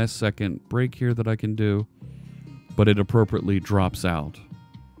got a last second break here that I can do, but it appropriately drops out.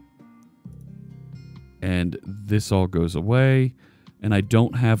 And this all goes away, and I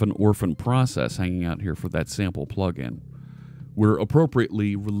don't have an orphan process hanging out here for that sample plugin. We're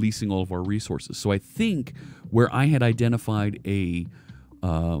appropriately releasing all of our resources. So I think where I had identified a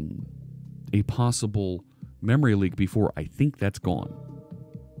possible memory leak before, I think that's gone.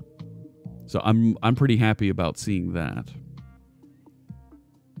 So I'm pretty happy about seeing that.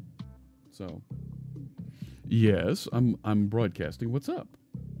 So yes, I'm broadcasting. What's up?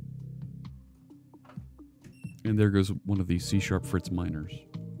 And there goes one of these C# Fritz miners.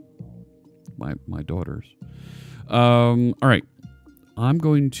 My daughters. All right. I'm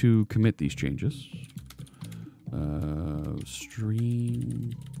going to commit these changes.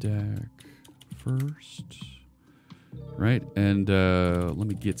 Stream Deck first. Right. And let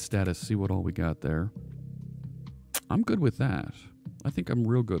me get status, see what all we got there. I'm good with that. I think I'm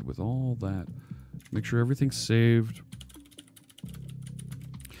real good with all that. Make sure everything's saved.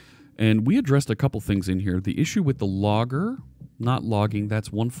 And we addressed a couple things in here. The issue with the logger not logging,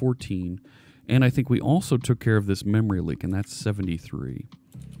 that's 114. And I think we also took care of this memory leak, and that's 73.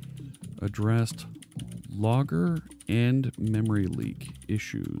 Addressed logger and memory leak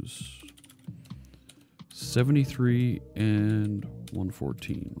issues. 73 and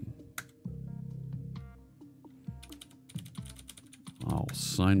 114. I'll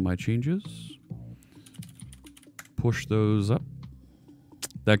sign my changes. Push those up.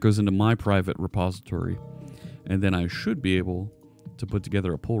 That goes into my private repository. And then I should be able to put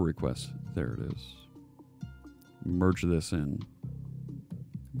together a pull request. There it is. Merge this in.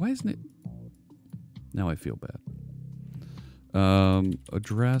 Why isn't it? Now I feel bad.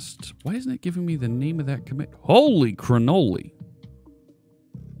 Addressed. Why isn't it giving me the name of that commit? Holy cannoli.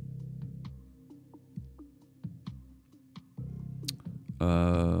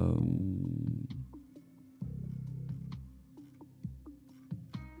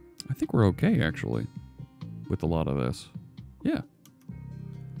 I think we're okay, actually, with a lot of this. Yeah.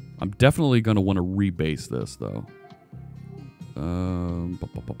 I'm definitely going to want to rebase this, though.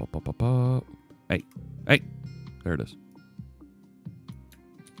 Hey. Hey. There it is.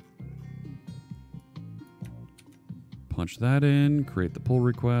 Punch that in. Create the pull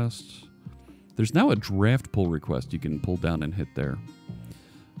request. There's now a draft pull request you can pull down and hit there.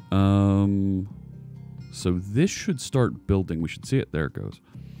 So this should start building. We should see it. There it goes.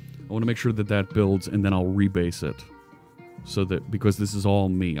 I want to make sure that that builds, and then I'll rebase it. So that, because this is all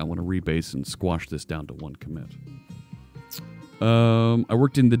me, I want to rebase and squash this down to one commit. I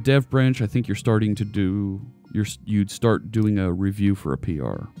worked in the dev branch. I think you're starting to do... You'd start doing a review for a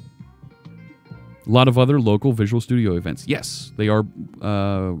PR. A lot of other local Visual Studio events. Yes, they are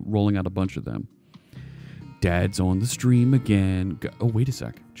rolling out a bunch of them. Dad's on the stream again. Oh, wait a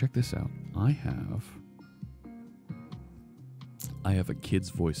sec. Check this out. I have a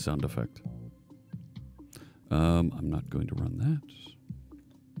kid's voice sound effect. I'm not going to run that.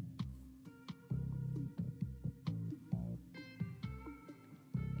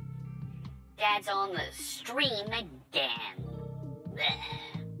 Dad's on the stream again. Blech.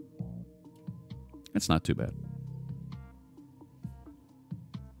 It's not too bad.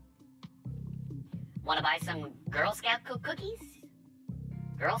 Want to buy some Girl Scout cookies?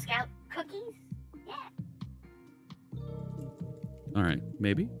 Girl Scout cookies? Yeah. All right.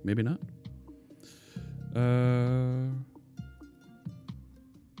 Maybe. Maybe not. Oh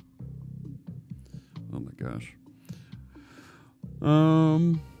my gosh.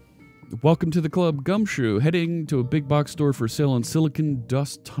 Welcome to the club, Gumshoe. Heading to a big box store for sale on silicon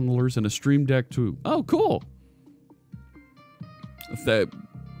dust tunnelers and a Stream Deck too. Oh, cool.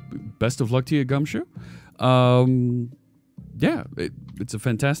 Best of luck to you, Gumshoe. Yeah, it's a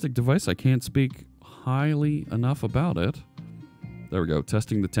fantastic device. I can't speak highly enough about it. There we go.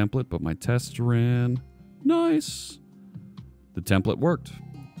 Testing the template, but my tests ran. Nice. The template worked.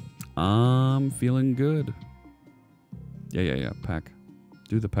 I'm feeling good. Yeah. Pack.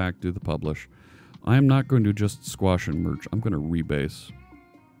 Do the pack, do the publish. I am not going to just squash and merge. I'm going to rebase.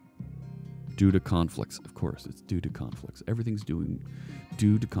 Due to conflicts. Of course, it's due to conflicts. Everything's due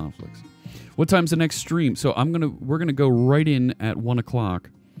to conflicts. What time's the next stream? So we're gonna go right in at 1 o'clock.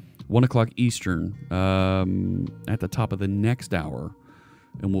 1 o'clock Eastern. At the top of the next hour.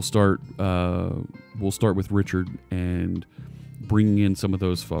 And we'll start with Richard and bringing in some of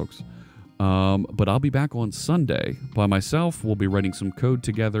those folks. But I'll be back on Sunday by myself. We'll be writing some code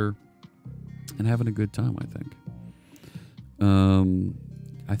together and having a good time, I think.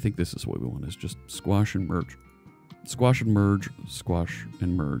 I think this is what we want, is just squash and merge. Squash and merge, squash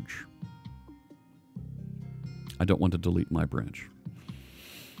and merge. I don't want to delete my branch.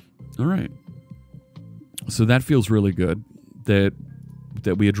 All right. So that feels really good that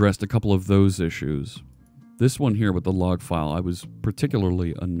we addressed a couple of those issues. This one here with the log file, I was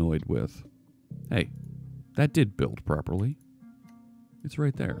particularly annoyed with. Hey, that did build properly. It's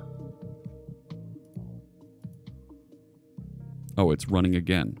right there. Oh, it's running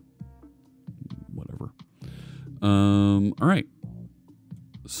again. Whatever. All right.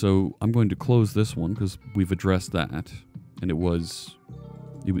 So I'm going to close this one because we've addressed that. And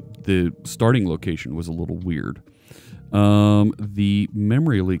the starting location was a little weird. The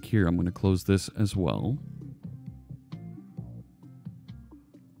memory leak here, I'm going to close this as well.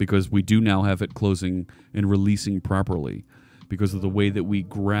 Because we do now have it closing and releasing properly because of the way that we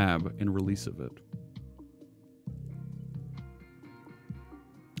grab and release of it.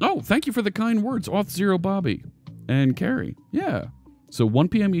 Oh, thank you for the kind words, Auth0 Bobby and Carrie. Yeah. So 1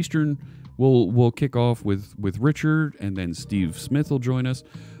 p.m. Eastern, we'll kick off with Richard, and then Steve Smith will join us.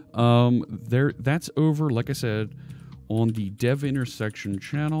 That's over, like I said, on the Dev Intersection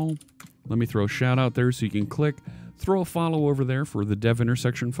channel. Let me throw a shout out there so you can click. Throw a follow over there for the Dev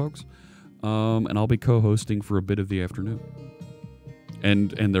Intersection folks. And I'll be co-hosting for a bit of the afternoon.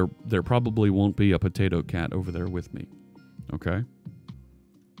 And there probably won't be a potato cat over there with me. Okay?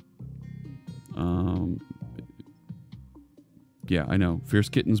 Yeah, I know. Fierce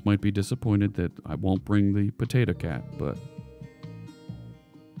Kittens might be disappointed that I won't bring the potato cat, but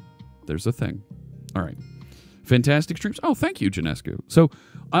there's a thing. All right. Fantastic streams. Oh, thank you, Janescu. So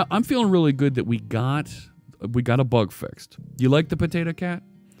I'm feeling really good that we got a bug fixed. You like the potato cat?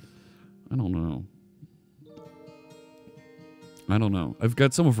 I don't know. I've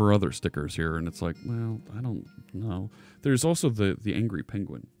got some of her other stickers here, and it's like, well, I don't know. There's also the angry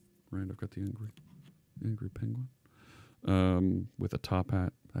penguin, right? I've got the angry penguin with a top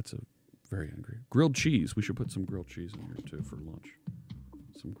hat. That's a very angry. Grilled cheese. We should put some grilled cheese in here too for lunch.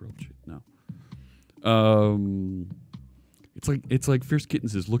 Some grilled cheese. No. It's like Fierce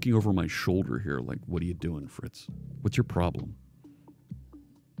Kittens is looking over my shoulder here. Like, what are you doing, Fritz? What's your problem?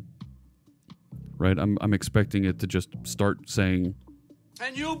 Right? I'm expecting it to just start saying,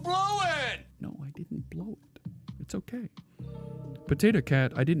 And you blow it! no, I didn't blow it. It's okay. Potato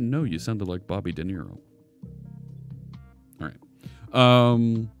cat, I didn't know you sounded like Bobby De Niro. All right.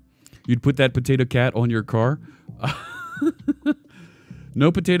 You'd put that potato cat on your car?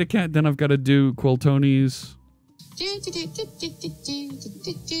 No potato cat, then I've got to do Quiltoni's.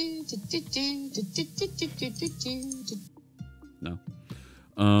 No.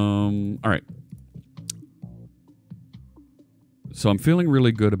 All right. So I'm feeling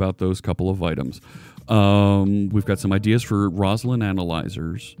really good about those couple of items. We've got some ideas for Roslyn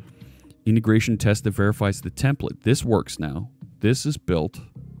analyzers. Integration test that verifies the template. This works now. This is built.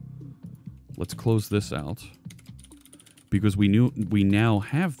 Let's close this out. Because we now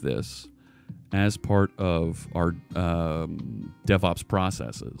have this as part of our DevOps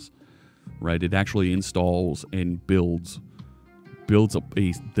processes, right? It actually installs and builds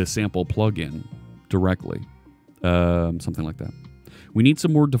the sample plugin directly, something like that. We need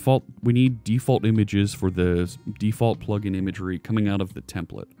some more default. We need default images for the default plugin imagery coming out of the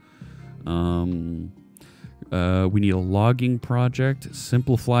template. We need a logging project.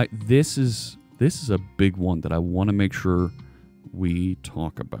 Simplify. This is a big one that I want to make sure we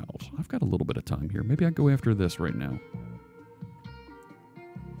talk about. I've got a little bit of time here. Maybe I go after this right now.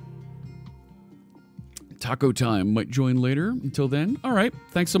 Taco time might join later. Until then, all right.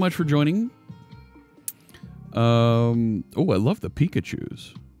 Thanks so much for joining. Oh, I love the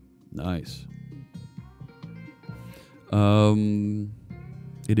Pikachus. Nice.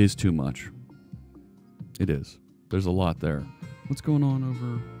 It is too much. It is. There's a lot there. What's going on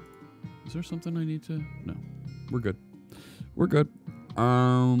over? Is there something I need to? No. We're good. We're good.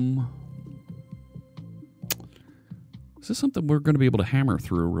 Is this something we're going to be able to hammer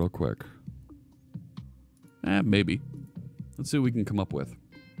through real quick? Maybe. Let's see what we can come up with.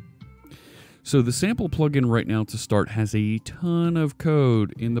 So the sample plugin right now to start has a ton of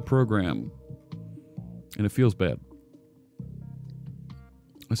code in the program. And it feels bad.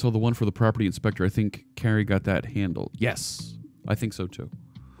 I saw the one for the property inspector. I think Carrie got that handled. Yes, I think so too.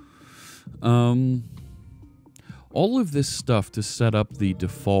 All of this stuff to set up the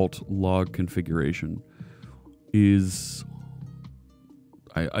default log configuration is...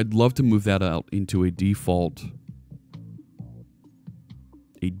 I'd love to move that out into a default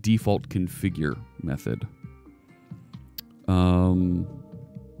configure method.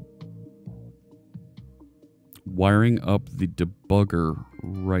 Wiring up the debugger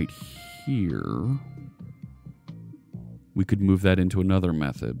right here. We could move that into another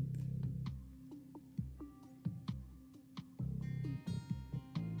method.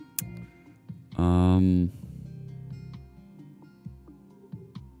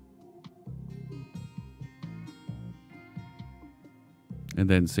 And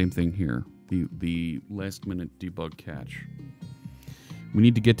then same thing here. The last minute debug catch. We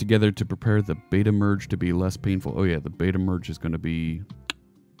need to get together to prepare the beta merge to be less painful. Oh yeah, the beta merge is going to be...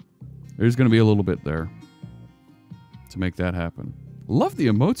 There's going to be a little bit there to make that happen. Love the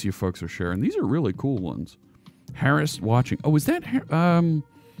emotes you folks are sharing. These are really cool ones. Harris watching. Oh, is that...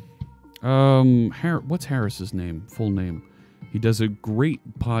 what's Harris's name? Full name. He does a great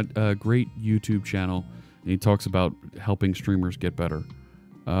great YouTube channel, and he talks about helping streamers get better.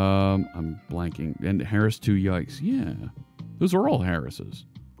 I'm blanking. And Harris 2 Yikes. Yeah. Those are all Harris's.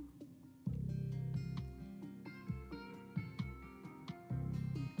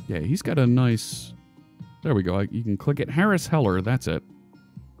 Yeah, he's got a nice... There we go. You can click it. Harris Heller. That's it.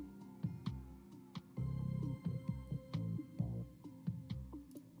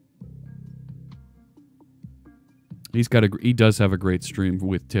 He does have a great stream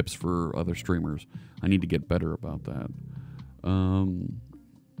with tips for other streamers. I need to get better about that.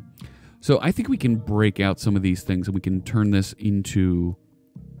 So I think we can break out some of these things and we can turn this into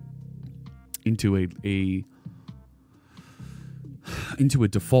a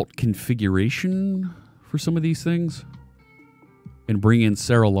default configuration for some of these things. and bring in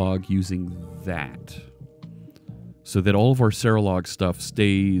Serilog using that, so that all of our Serilog stuff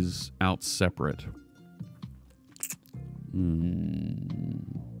stays out separate.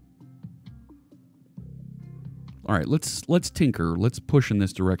 All right, let's tinker. Let's push in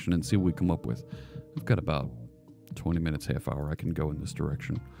this direction and see what we come up with. I've got about 20 minutes, half hour. I can go in this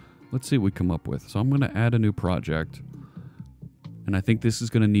direction. Let's see what we come up with. So I'm going to add a new project. And I think this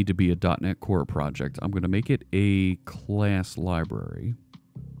is going to need to be a .NET Core project. I'm going to make it a class library.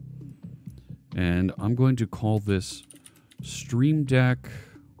 And I'm going to call this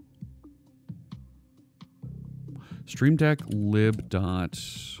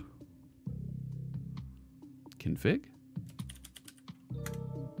StreamDeckLib.config.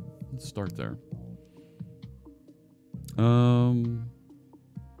 Let's start there.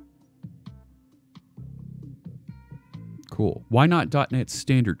 Cool. Why not .NET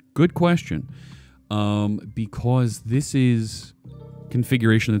Standard? Good question. Because this is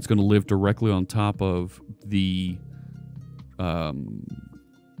configuration that's going to live directly on top of the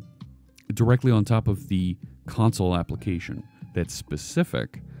console application that's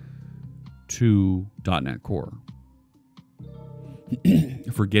specific to .NET Core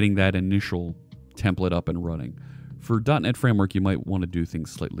for getting that initial template up and running. For .NET Framework, you might want to do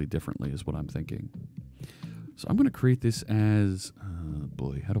things slightly differently, is what I'm thinking. So I'm going to create this as,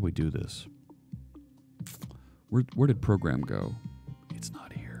 boy, how do we do this? Where did program go? It's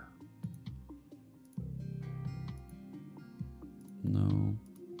not here. No,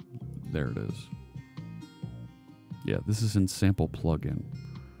 there it is. Yeah, this is in sample plugin.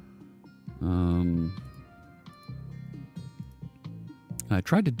 I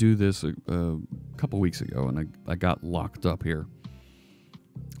tried to do this a couple weeks ago, and I got locked up here.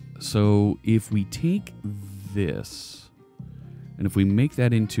 So if we take this, and if we make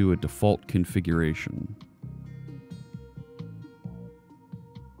that into a default configuration,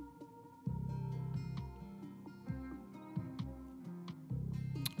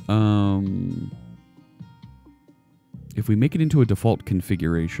 if we make it into a default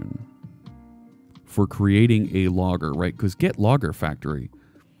configuration for creating a logger, right? Because get logger factory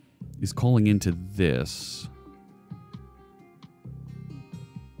is calling into this.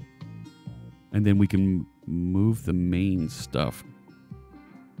 And then we can move the main stuff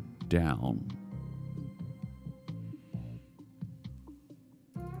down.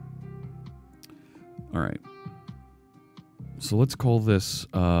 All right. So let's call this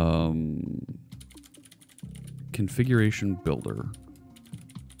configuration builder.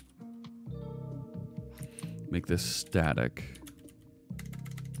 Make this static.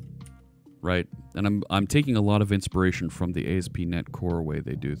 Right? And I'm taking a lot of inspiration from the ASP.NET Core way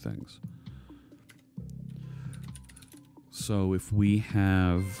they do things. So if we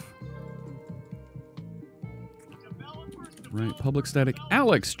have, right, public static,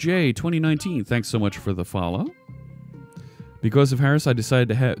 Alex J 2019, thanks so much for the follow. Because of Harris, I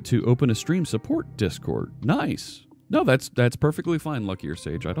decided to open a stream support Discord. Nice. No, that's perfectly fine, Luckier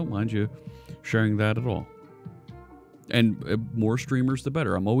Sage. I don't mind you sharing that at all. And more streamers, the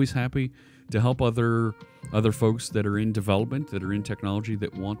better. I'm always happy to help other folks that are in development, that are in technology,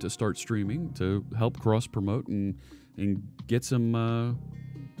 that want to start streaming, to help cross promote and get some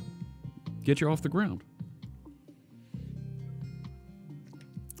get you off the ground.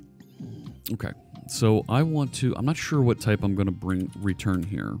 Okay, so I want to, I'm not sure what type I'm going to return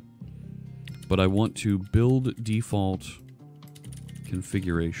here, but I want to build default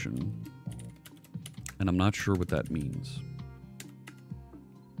configuration, and I'm not sure what that means.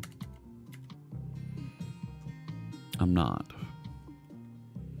 I'm not.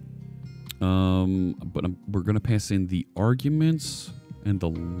 But we're going to pass in the arguments and the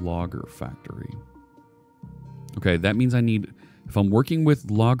logger factory. Okay, that means I need, if I'm working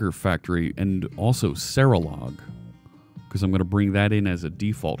with logger factory and also Serilog, because I'm going to bring that in as a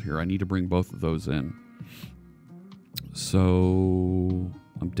default here, I need to bring both of those in. So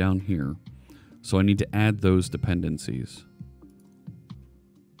I'm down here. So I need to add those dependencies.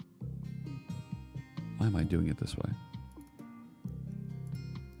 Why am I doing it this way?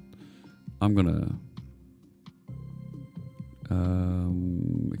 I'm gonna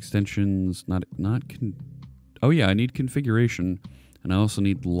extensions, oh yeah, I need configuration, and I also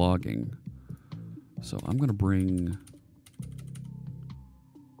need logging. So I'm gonna bring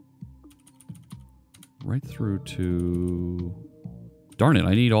right through to, darn it,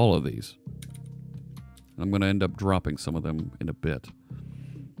 I need all of these. I'm gonna end up dropping some of them in a bit.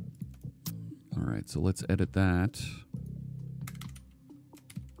 All right, so let's edit that.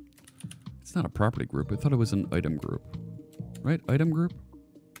 It's not a property group. I thought it was an item group. Right? Item group?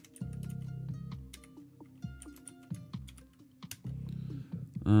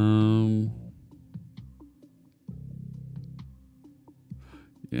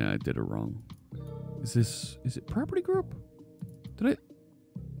 Yeah, I did it wrong. Is it property group? Did I?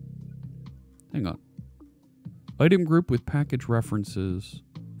 Hang on. Item group with package references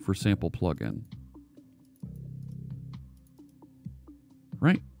for sample plugin.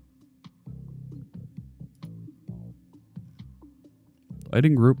 Right.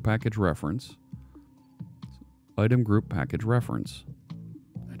 Item group package reference. Item group package reference.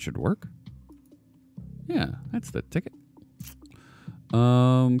 That should work. Yeah, that's the ticket.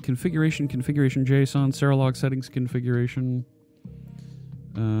 Configuration JSON, Serolog settings configuration.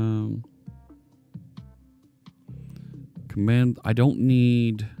 Command, I don't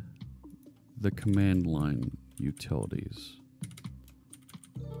need the command line utilities.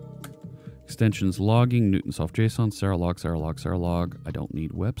 Extensions logging, Newtonsoft JSON, Serolog. I don't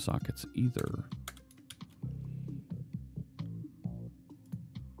need WebSockets either.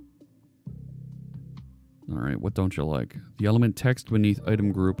 All right, what don't you like? The element text beneath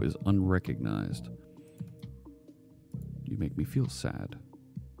item group is unrecognized. You make me feel sad.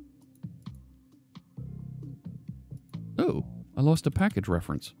 Oh, I lost a package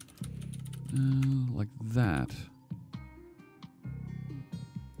reference. Like that.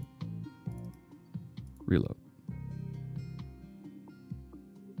 Reload.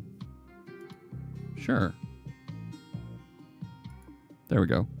 Sure. There we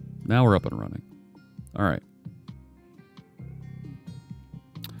go. Now we're up and running. All right.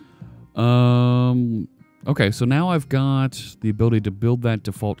 Okay, so now I've got the ability to build that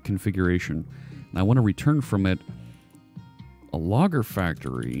default configuration. And I want to return from it a logger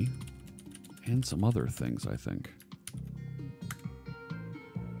factory and some other things, I think.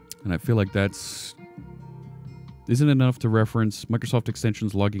 And I feel like that's... isn't enough to reference Microsoft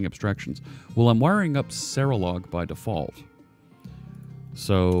extensions logging abstractions. Well, I'm wiring up Serolog by default.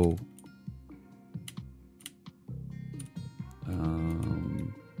 So...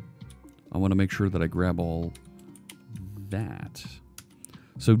 I want to make sure that I grab all that.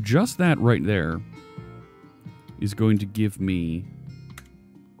 So just that right there is going to give me,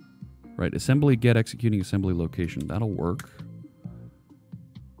 right, assembly get executing assembly location. That'll work.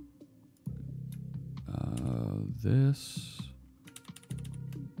 This.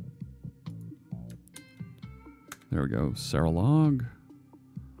 There we go. Serolog.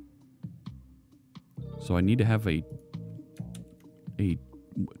 So I need to have a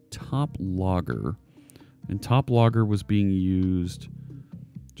top logger, and top logger was being used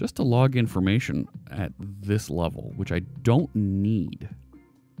just to log information at this level, which I don't need.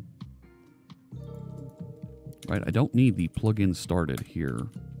 Right, I don't need the plugin started here.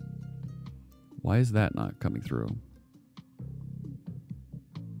 Why is that not coming through?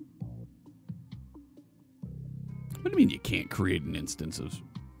 What do you mean you can't create an instance of...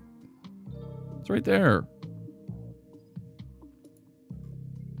 It's right there.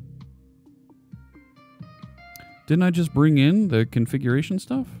 Didn't I just bring in the configuration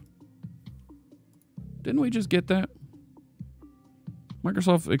stuff? Didn't we just get that?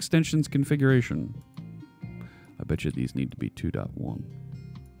 Microsoft extensions configuration. I bet you these need to be 2.1.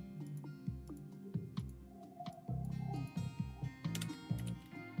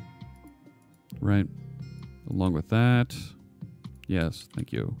 Right. Along with that. Yes,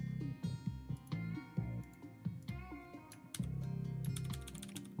 thank you.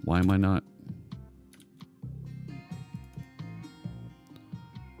 Why am I not?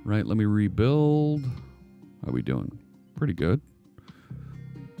 Right, let me rebuild. How are we doing? Pretty good.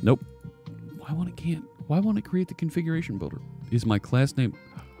 Nope. Why won't it create the configuration builder? Is my class name...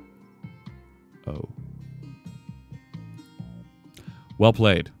 Oh. Well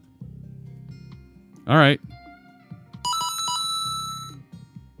played. All right.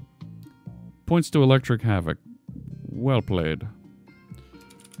 Points to Electric Havoc. Well played.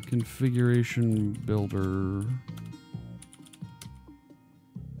 Configuration builder...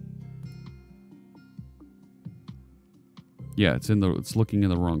 Yeah, it's looking in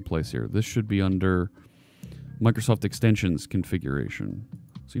the wrong place here. This should be under Microsoft Extensions configuration.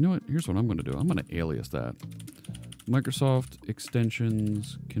 So you know what? Here's what I'm going to do. I'm going to alias that. Microsoft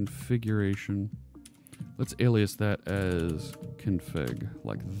Extensions configuration. Let's alias that as config,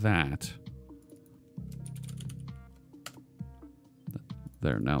 like that.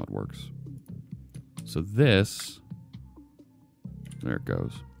 There, now it works. So this, there it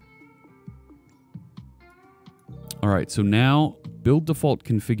goes. All right, so now build default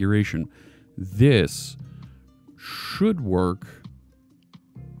configuration. This should work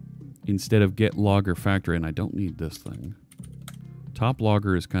instead of get logger factory, and I don't need this thing. Top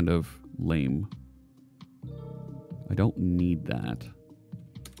logger is kind of lame. I don't need that.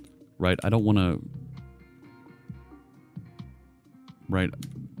 right? I don't want to, right?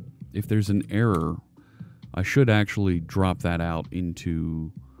 If there's an error, I should actually drop that out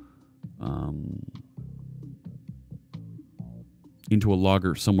into a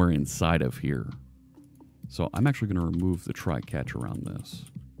logger somewhere inside of here. So I'm actually going to remove the try catch around this.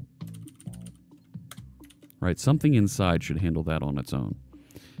 Right, something inside should handle that on its own.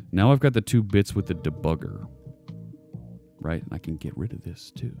 Now I've got the 2 bits with the debugger. Right, and I can get rid of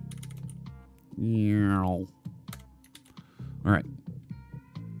this too. All right.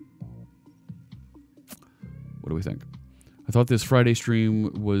 What do we think? I thought this Friday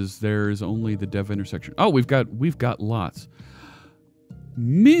stream was there's only the dev intersection. Oh, we've got lots.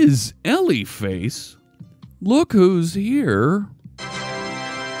 Ms. Ellieface, look who's here.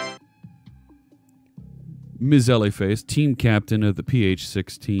 Ms. Ellieface, team captain of the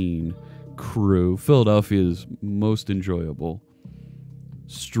PH16 crew, Philadelphia's most enjoyable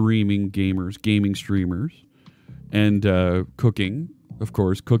gaming streamers, and cooking, of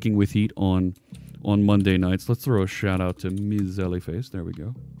course, cooking with heat on Monday nights. Let's throw a shout out to Ms. Ellieface. There we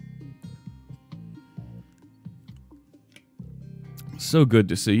go. So good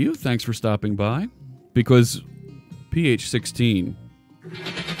to see you. Thanks for stopping by. Because PH16,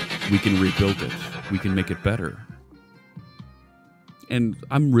 we can rebuild it. We can make it better. And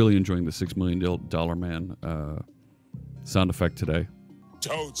I'm really enjoying the $6 Million Man sound effect today.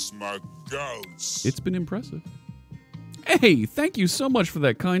 Totes my goats. It's been impressive. Hey, thank you so much for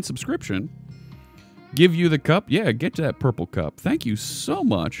that kind subscription. Give you the cup. Yeah, get that purple cup. Thank you so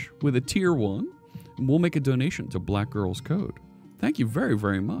much with a tier 1. And we'll make a donation to Black Girls Code. Thank you very,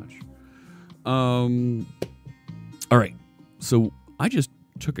 very much. All right. So I just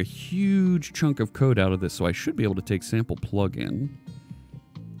took a huge chunk of code out of this, so I should be able to take sample plugin.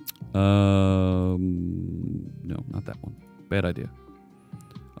 No, not that one. Bad idea.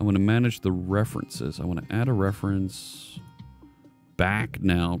 I want to manage the references. I want to add a reference back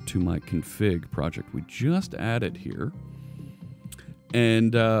now to my config project. We just added here.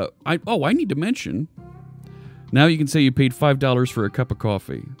 And I need to mention, now you can say you paid $5 for a cup of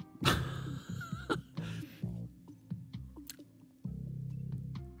coffee.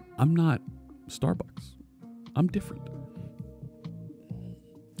 I'm not Starbucks. I'm different.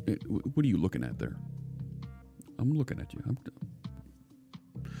 What are you looking at there? I'm looking at you.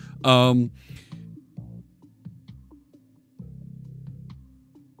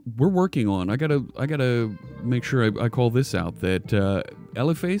 We're working on. I gotta make sure I call this out. That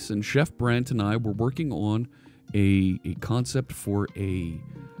Ellieface and Chef Brent and I were working on a concept for a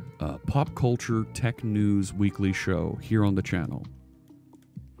pop culture tech news weekly show here on the channel.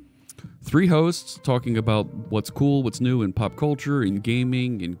 3 hosts talking about what's cool, what's new in pop culture, in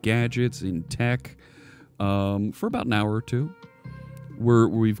gaming, in gadgets, in tech, for about an hour or 2.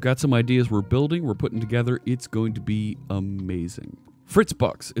 We've got some ideas we're building, we're putting together. It's going to be amazing. Fritz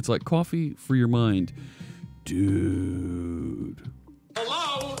Bucks, it's like coffee for your mind. Dude.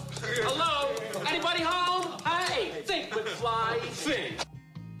 Hello? Hello? Anybody home? Hey, think McFly, think.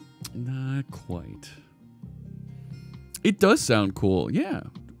 Not quite. It does sound cool, yeah.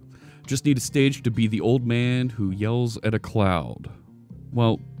 Just need a stage to be the old man who yells at a cloud.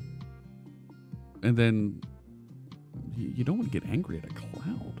 Well, and then you don't want to get angry at a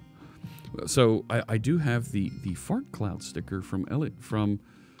cloud. So I do have the fart cloud sticker from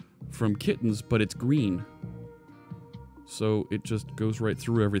Kittens, but it's green. So it just goes right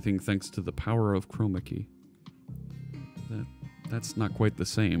through everything thanks to the power of chroma key. That's not quite the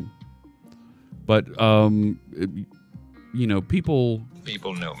same. But you know, people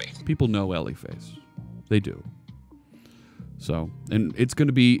know me. People know Ellieface. They do. So, and it's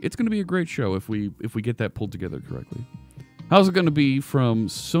gonna be a great show if we get that pulled together correctly. How's it gonna be from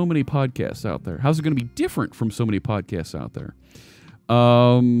so many podcasts out there? How's it gonna be different from so many podcasts out there?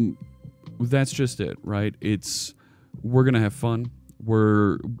 That's just it, right? We're gonna have fun.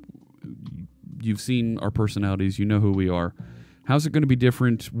 You've seen our personalities, you know who we are. How's it gonna be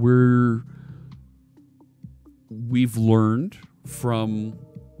different? We've learned from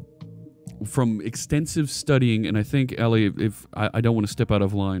extensive studying, and I think, Ellie, if I don't want to step out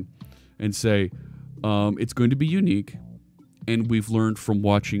of line and say it's going to be unique, and we've learned from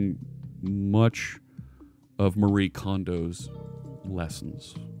watching much of Marie Kondo's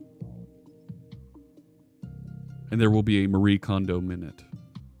lessons. And there will be a Marie Kondo minute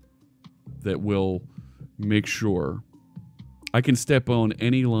that will make sure I can step on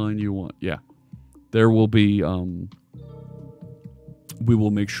any line you want. Yeah. There will be, we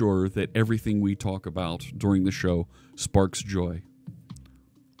will make sure that everything we talk about during the show sparks joy.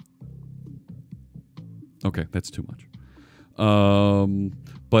 Okay, that's too much.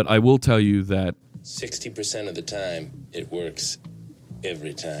 But I will tell you that 60% of the time, it works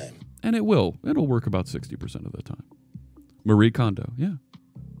every time. and it will. It'll work about 60% of the time. Marie Kondo, yeah.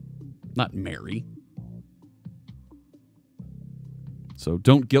 Not Mary. So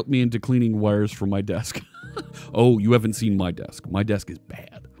don't guilt me into cleaning wires from my desk. Oh, you haven't seen my desk. My desk is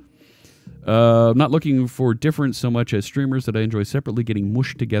bad. Not looking for difference so much as streamers that I enjoy separately getting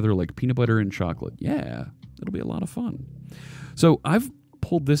mushed together like peanut butter and chocolate. Yeah, it'll be a lot of fun. So I've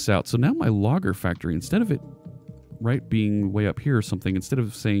pulled this out. So now my logger factory, instead of it being way up here or something, instead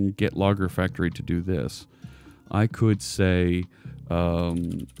of saying get logger factory to do this, I could say,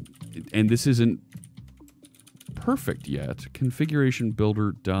 and this isn't perfect yet, configuration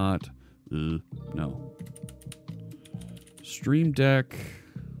builder dot, no. Stream Deck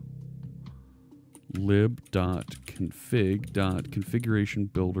lib.config.configuration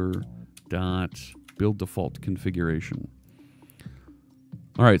builder dot build default configuration.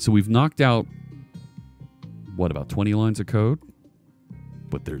 All right, so we've knocked out, what, about 20 lines of code?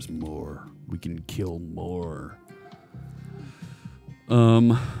 But there's more. We can kill more.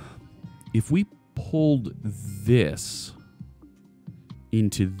 If we pulled this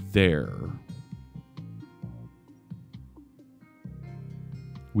into there,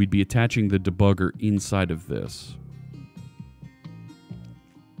 we'd be attaching the debugger inside of this.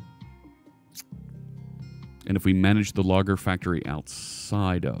 And if we manage the logger factory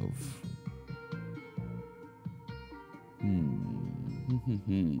outside of...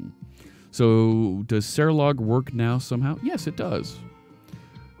 So, does Serlog work now somehow? Yes, it does.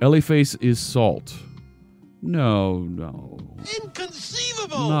 Face is salt. No.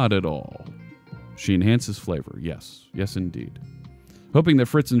 Inconceivable! Not at all. She enhances flavor. Yes. Yes, indeed. Hoping that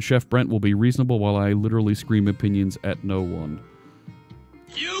Fritz and Chef Brent will be reasonable while I literally scream opinions at no one.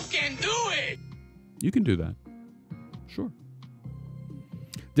 You can do it! You can do that. Sure.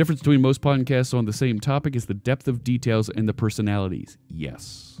 Difference between most podcasts on the same topic is the depth of details and the personalities.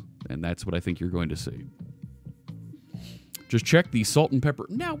 Yes. And that's what I think you're going to see. Just check the salt and pepper.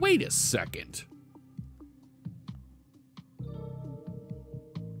 Now, wait a second.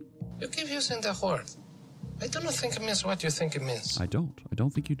 You keep using the word. I do not think it means what you think it means. I don't. I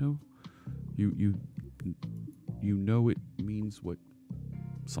don't think you know. You know it means what...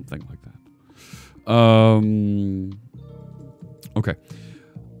 Something like that. Okay.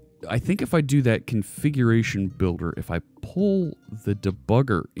 I think if I do that configuration builder, if I pull the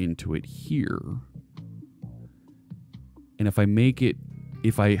debugger into it here, and if I make it,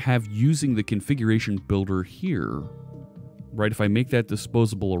 if I have using the configuration builder here, right, if I make that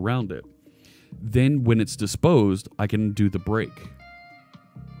disposable around it, then when it's disposed, I can do the break.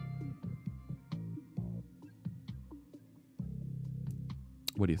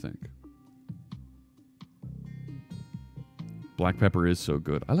 What do you think? Black pepper is so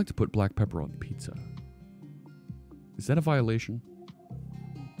good. I like to put black pepper on pizza. Is that a violation?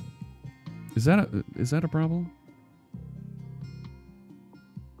 Is that a problem?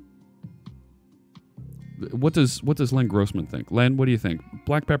 What does Len Grossman think? Len, what do you think?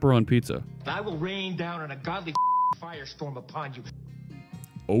 Black pepper on pizza. I will rain down a godly firestorm upon you.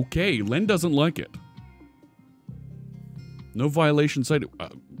 Okay, Len doesn't like it. No violation cited.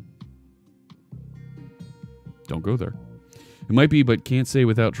 Don't go there. It might be, but can't say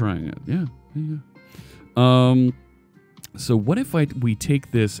without trying it. Yeah. So what if we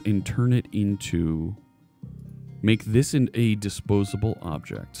take this and turn it into, make this a disposable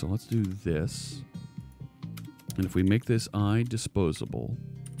object. So let's do this. And if we make this disposable,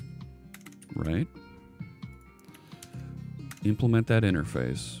 right? Implement that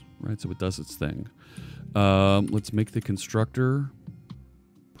interface, right? So it does its thing. Let's make the constructor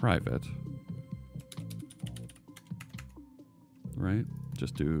private. Right?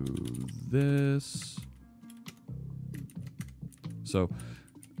 Just do this. So,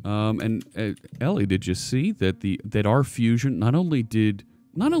 and Ellie, did you see that our fusion not only did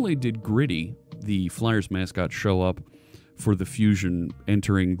Gritty, the Flyers mascot, show up for the fusion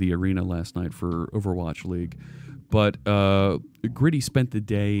entering the arena last night for Overwatch League, but Gritty spent the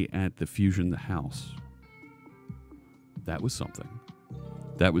day at the fusion house. That was something.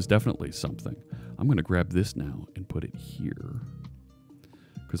 That was definitely something. I'm going to grab this now and put it here.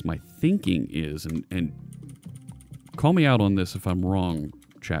 Because my thinking is, and call me out on this if I'm wrong,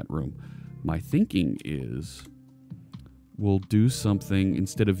 chat room. My thinking is we'll do something,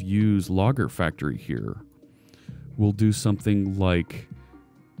 instead of use logger factory here, we'll do something like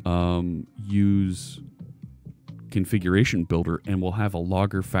use configuration builder, and we'll have a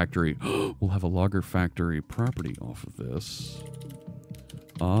logger factory. We'll have a logger factory property off of this.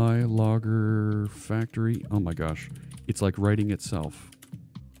 Logger factory. Oh my gosh. It's like writing itself.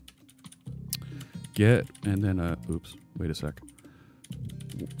 get, and then, oops, wait a sec.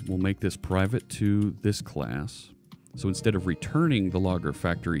 We'll make this private to this class. So instead of returning the logger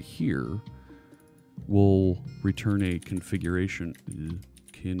factory here, we'll return a configuration.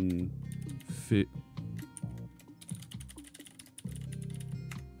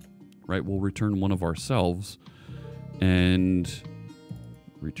 Right, we'll return one of ourselves and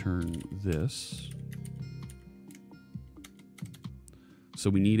return this. So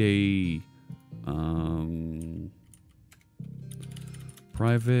we need a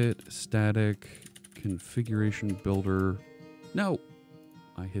private static configuration builder. No,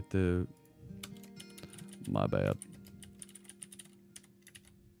 I hit the, my bad.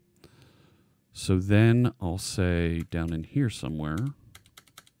 So then I'll say down in here somewhere,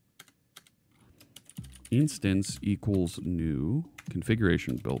 instance equals new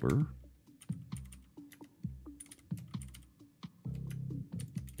configuration builder.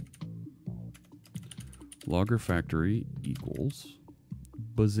 Logger factory equals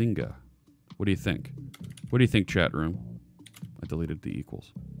Bazinga. What do you think? What do you think, chat room? I deleted the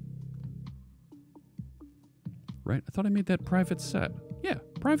equals. Right? I thought I made that private set. Yeah,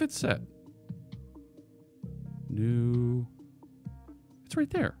 private set. New. It's right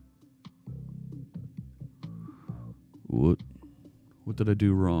there. What did I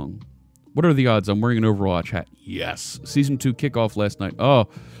do wrong? What are the odds I'm wearing an Overwatch hat? Yes. Season 2 kickoff last night. Oh.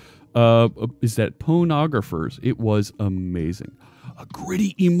 Is that Ponographers? It was amazing. A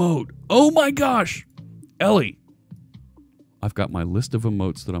gritty emote. Oh my gosh. Ellie. I've got my list of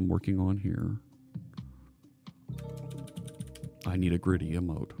emotes that I'm working on here. I need a gritty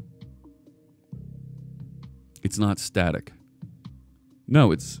emote. It's not static.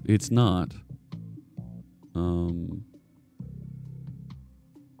 No, it's not.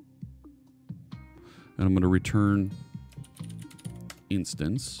 And I'm going to return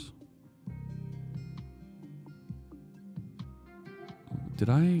instance. Did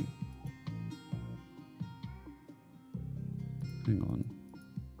I? Hang on.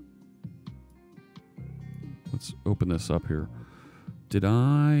 Let's open this up here. Did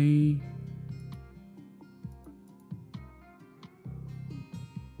I?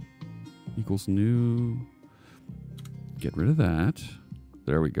 Equals new. Get rid of that.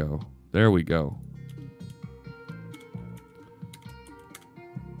 There we go. There we go.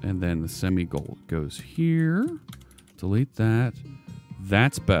 And then the semi-goal goes here. Delete that.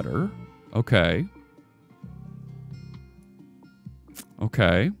 That's better. Okay.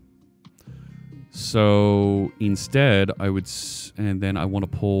 Okay. So instead, I would, and then I want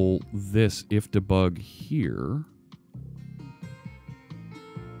to pull this if debug here.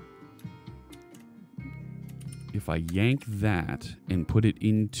 If I yank that and put it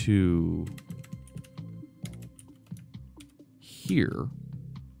into here,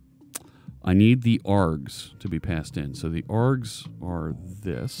 I need the args to be passed in. So the args are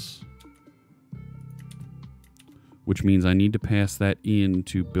this, which means I need to pass that in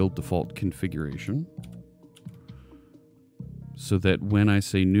to build default configuration so that when I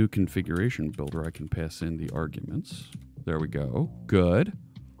say new configuration builder, I can pass in the arguments. There we go. Good.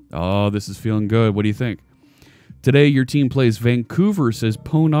 Oh, this is feeling good. What do you think? Today, your team plays Vancouver, says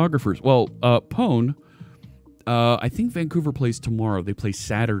Ponographers. Well, Pone, I think Vancouver plays tomorrow. They play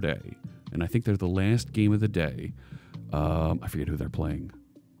Saturday. And I think they're the last game of the day. I forget who they're playing.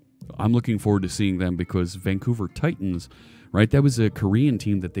 I'm looking forward to seeing them because Vancouver Titans, right? That was a Korean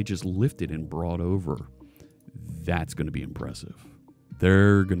team that they just lifted and brought over. That's going to be impressive.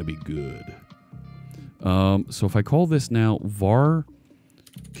 They're going to be good. So if I call this now var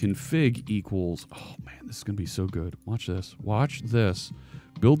config equals, oh man, this is going to be so good. Watch this. Watch this.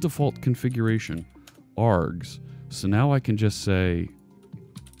 Build default configuration, args. So now I can just say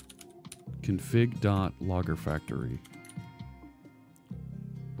config.loggerFactory.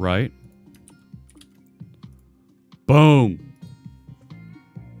 Right? Boom.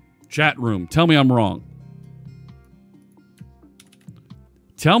 Chat room, tell me I'm wrong.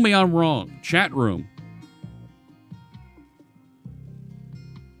 Tell me I'm wrong. Chat room.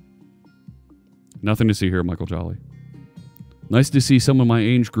 Nothing to see here, Michael Jolly. Nice to see some of my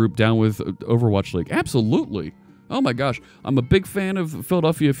age group down with Overwatch League. Absolutely. Oh my gosh, I'm a big fan of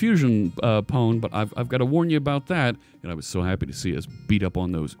Philadelphia Fusion, Pone, but I've got to warn you about that. And I was so happy to see us beat up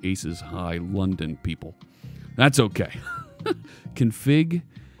on those Aces High London people. That's okay. Config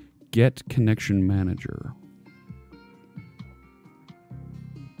get connection manager.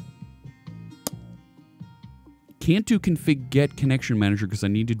 Can't do config get connection manager because I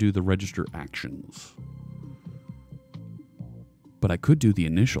need to do the register actions. But I could do the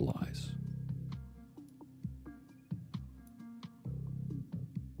initialize.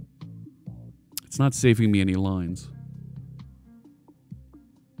 It's not saving me any lines.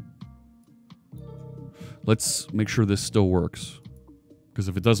 Let's make sure this still works. Because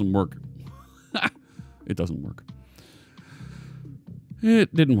if it doesn't work, it doesn't work.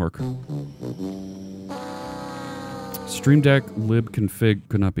 It didn't work. StreamDeck lib config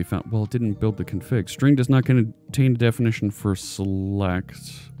could not be found. Well, it didn't build the config. String does not contain a definition for select.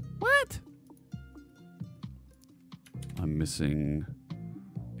 What? I'm missing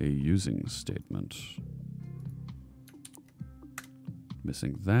a using statement.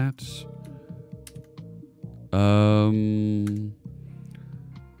 Missing that. Oh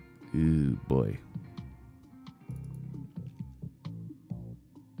boy.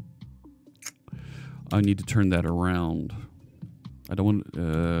 I need to turn that around. I don't want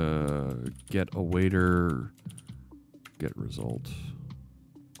get awaiter, get result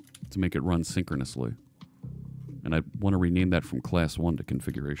to make it run synchronously. And I want to rename that from class 1 to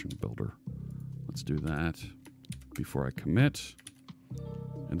configuration builder. Let's do that before I commit.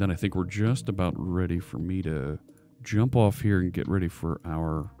 And then I think we're just about ready for me to jump off here and get ready for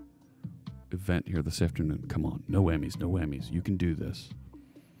our event here this afternoon. Come on, no whammies, no whammies. You can do this.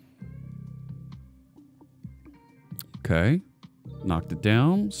 Okay, knocked it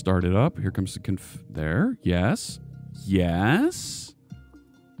down, start it up. Here comes the there, yes, yes.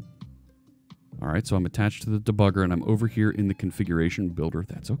 All right, so I'm attached to the debugger and I'm over here in the configuration builder.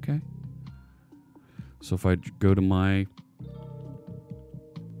 That's okay. So if I go to my...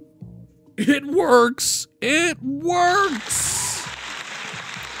 It works! It works!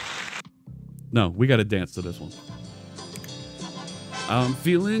 No, we got to dance to this one. I'm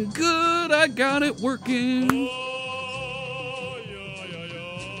feeling good, I got it working.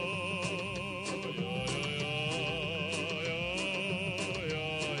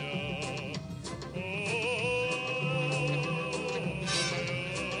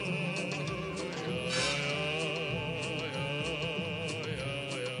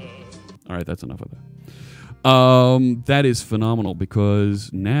 All right, that's enough of that. That is phenomenal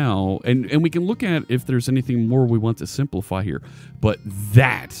because now, and we can look at if there's anything more we want to simplify here, but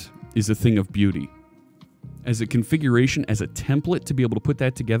that is a thing of beauty. As a configuration, as a template to be able to put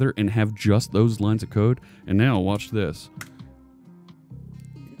that together and have just those lines of code. And now, watch this.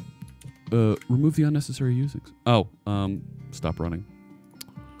 Remove the unnecessary usings. Oh, stop running.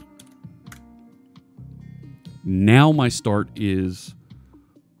 Now my start is...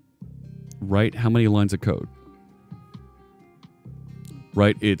 Right, how many lines of code?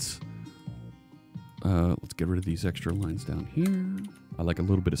 Right, it's... let's get rid of these extra lines down here. I like a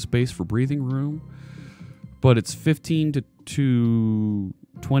little bit of space for breathing room. But it's 15 to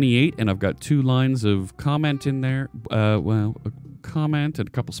 28, and I've got 2 lines of comment in there. Well, a comment and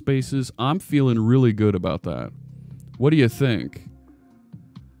a couple spaces. I'm feeling really good about that. What do you think?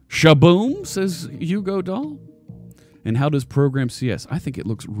 Shaboom, says Hugo Doll. And how does program CS? I think it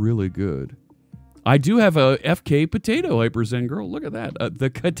looks really good. I do have a FK potato, Hyper Zen Girl. Look at that.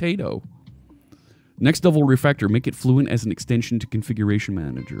 The potato. Next level refactor. Make it fluent as an extension to configuration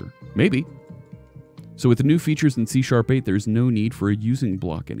manager. Maybe. So with the new features in C# 8, there's no need for a using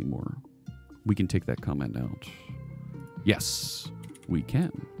block anymore. We can take that comment out. Yes, we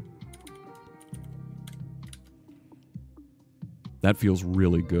can. That feels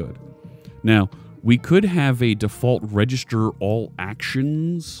really good. Now, we could have a default register all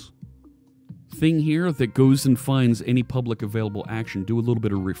actions thing here that goes and finds any public available action. Do a little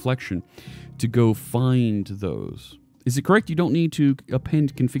bit of reflection to go find those. Is it correct you don't need to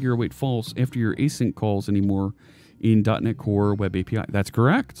append configure await false after your async calls anymore in .NET Core Web API? That's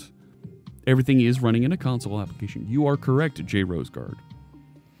correct. Everything is running in a console application. You are correct, J. Roseguard.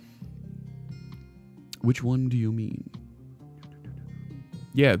 Which one do you mean?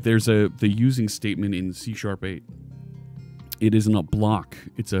 Yeah, there's the using statement in C# 8. It isn't a block.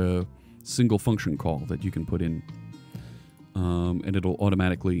 It's a single function call that you can put in, and it'll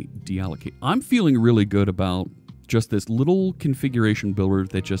automatically deallocate. I'm feeling really good about just this little configuration builder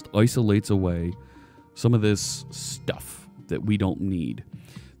that just isolates away some of this stuff that we don't need.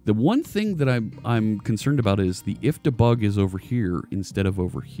 The one thing that I'm concerned about is the if debug is over here instead of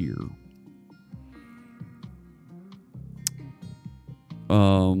over here.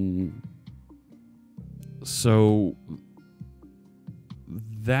 So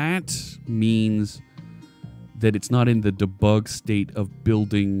that means that it's not in the debug state of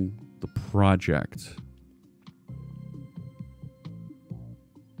building the project.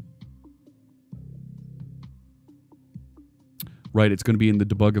 Right, it's going to be in the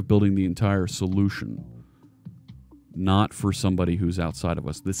debug of building the entire solution, not for somebody who's outside of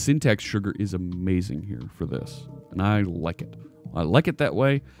us. The syntax sugar is amazing here for this, and I like it. I like it that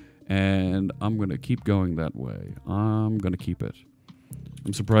way, And I'm going to keep going that way. I'm going to keep it.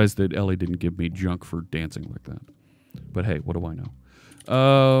 I'm surprised that Ellie didn't give me junk for dancing like that. But hey, what do I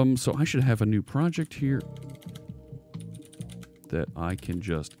know? So I should have a new project here that I can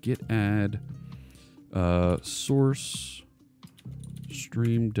just git add source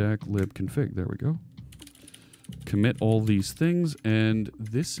stream deck lib config. There we go. Commit all these things, and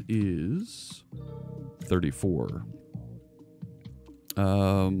this is 34.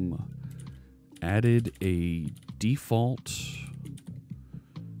 Added a default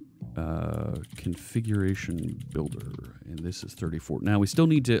configuration builder, and this is 34. Now we still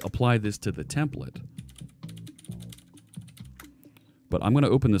need to apply this to the template, but I'm going to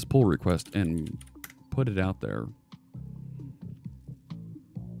open this pull request and put it out there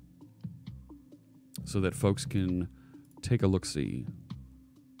so that folks can take a look-see.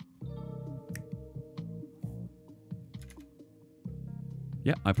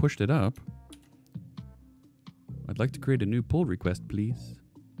 Yeah, I pushed it up. I'd like to create a new pull request, please.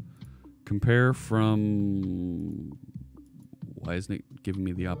 Compare from... Why isn't it giving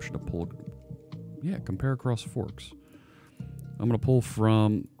me the option to pull? Yeah, compare across forks. I'm going to pull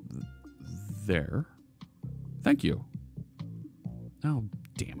from there. Thank you. Oh,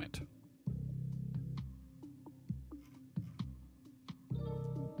 damn it.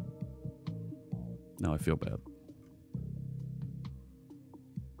 Now I feel bad.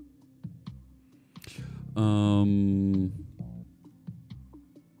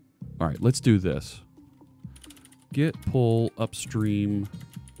 All right, let's do this. Git pull upstream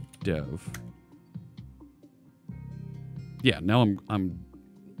dev. Yeah, now I'm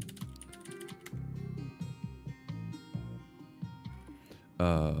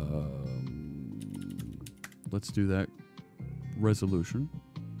let's do that resolution.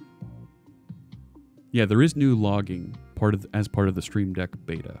 Yeah, there is new logging as part of the Stream Deck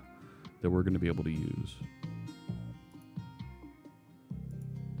beta that we're going to be able to use.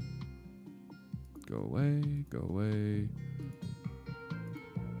 Go away, go away.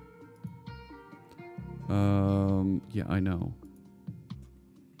 Yeah, I know.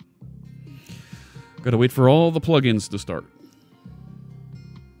 Gotta wait for all the plugins to start.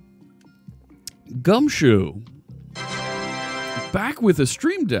 Gumshoe. Back with a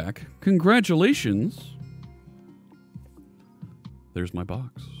Stream Deck. Congratulations. There's my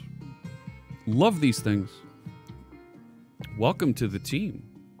box. Love these things. Welcome to the team.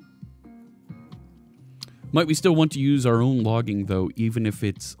 Might we still want to use our own logging, though, even if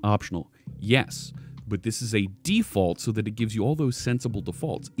it's optional? Yes, but this is a default so that it gives you all those sensible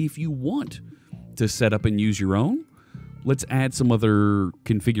defaults. If you want to set up and use your own, let's add some other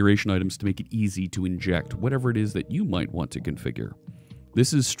configuration items to make it easy to inject whatever it is that you might want to configure.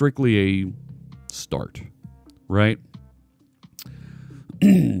 This is strictly a start, right?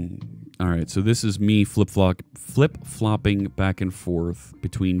 All right, so this is me flip-flopping back and forth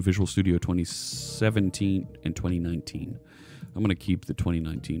between Visual Studio 2017 and 2019. I'm going to keep the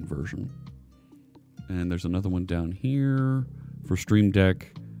 2019 version. And there's another one down here for Stream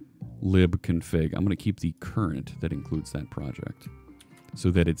Deck lib config. I'm going to keep the current that includes that project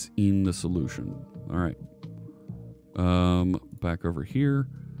so that it's in the solution. All right. Back over here.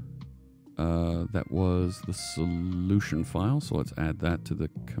 That was the solution file, so let's add that to the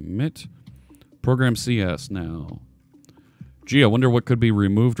commit. Program CS now. Gee, I wonder what could be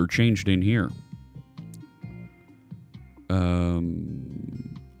removed or changed in here.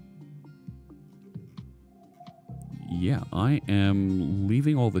 Yeah, I am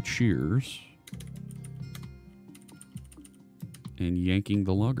leaving all the cheers and yanking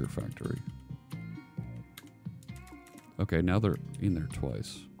the logger factory. Okay, now they're in there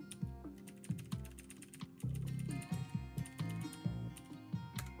twice.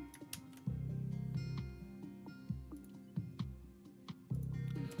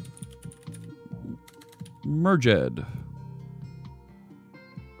 Merged.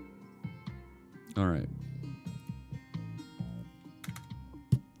 All right.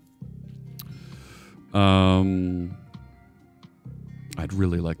 I'd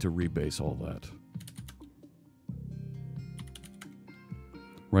really like to rebase all that.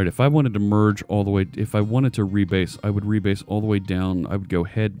 Right, if I wanted to merge all the way, if I wanted to rebase, I would rebase all the way down. I would go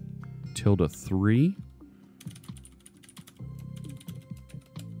head tilde3.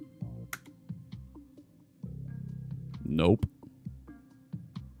 Nope.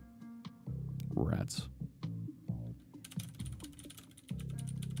 Rats.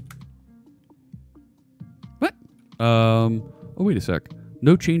 What? Oh, wait a sec.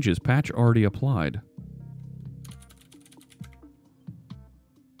 No changes. Patch already applied.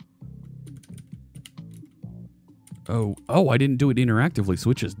 Oh, I didn't do it interactively,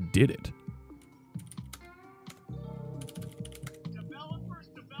 so it just did it.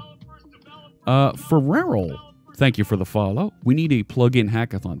 Ferrero, thank you for the follow. We need a plug-in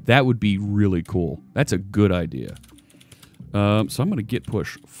hackathon. That would be really cool. That's a good idea. So I'm going to git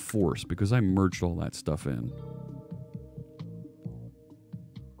push force because I merged all that stuff in.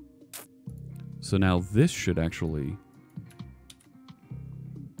 So now this should actually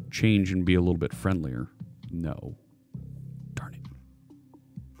change and be a little bit friendlier. No. Darn it.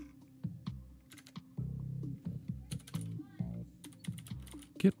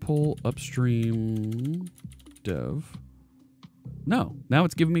 Git pull upstream dev. No, now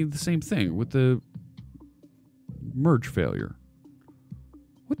it's giving me the same thing with the merge failure.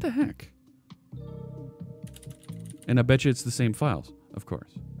 What the heck? And I bet you it's the same files, of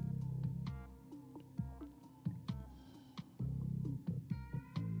course.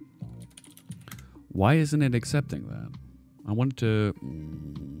 Why isn't it accepting that? I wanted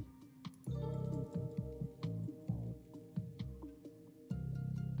to...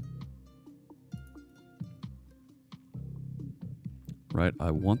 Right,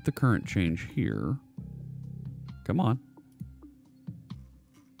 I want the current change here. Come on.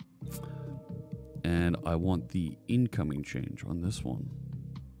 And I want the incoming change on this one.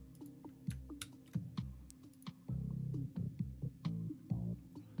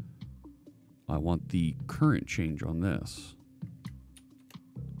 I want the current change on this.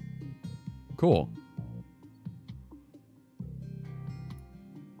 Cool.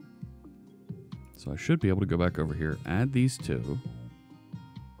 So I should be able to go back over here, add these two.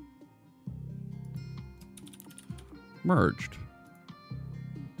 Merged.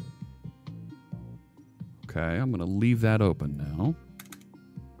 Okay, I'm going to leave that open now.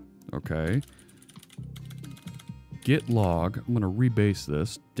 Okay. Git log. I'm going to rebase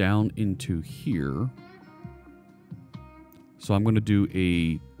this down into here. So I'm going to do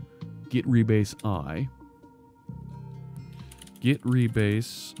a git rebase I. Git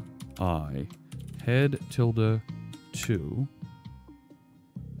rebase I. Head tilde 2.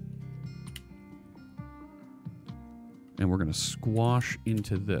 And we're going to squash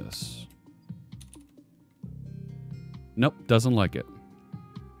into this. Nope, doesn't like it.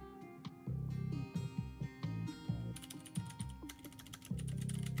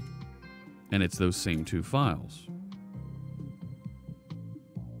 And it's those same two files.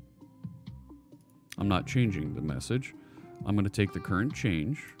 I'm not changing the message. I'm going to take the current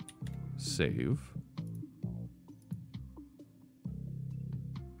change, save.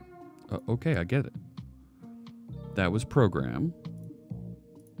 Okay, I get it. That was program.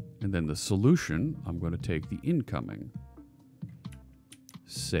 And then the solution, I'm going to take the incoming,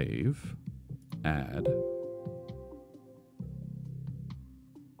 save, add.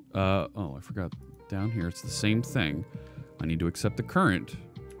 Oh, I forgot. Down here, it's the same thing. I need to accept the current,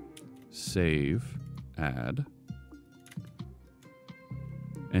 save, add.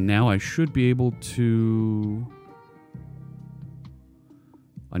 And now I should be able to...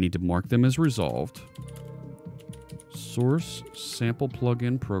 I need to mark them as resolved. Source sample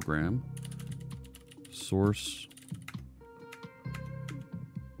plugin program. Source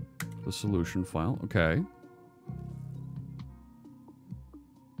the solution file. Okay.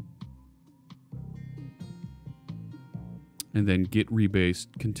 And then git rebase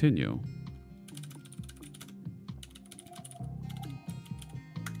continue.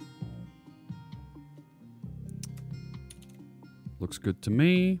 Looks good to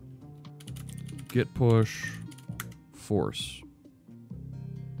me. Git push force.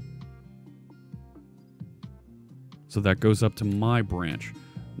 So that goes up to my branch.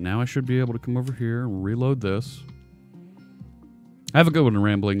 Now I should be able to come over here and reload this. Have a good one,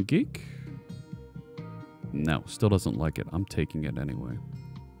 Rambling Geek. No, still doesn't like it. I'm taking it anyway.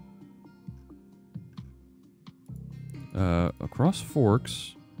 Across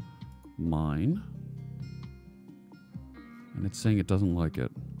forks, mine. And it's saying it doesn't like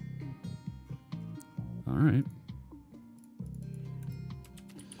it. All right.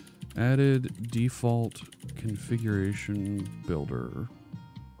 Added default configuration builder.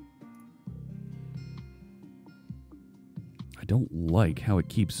 I don't like how it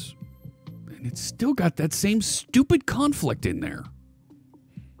keeps... And it's still got that same stupid conflict in there.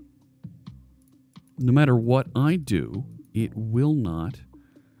 No matter what I do, it will not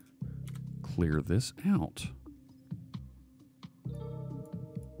clear this out.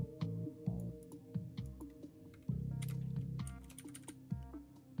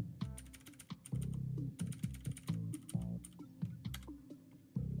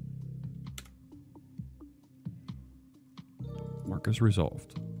 Mark as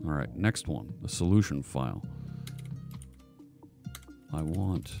resolved. All right, next one, the solution file. I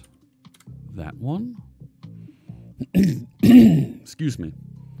want that one. Excuse me.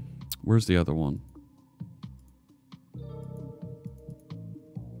 Where's the other one? It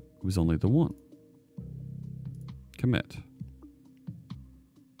was only the one. Commit.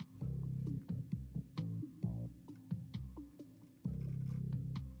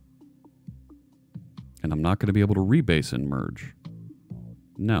 And I'm not going to be able to rebase and merge.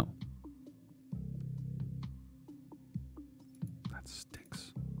 No. That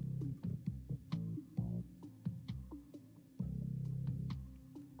stinks.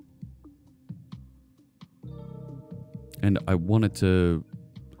 And I wanted to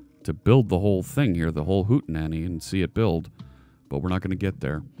build the whole thing here, the whole hootenanny, and see it build, but we're not going to get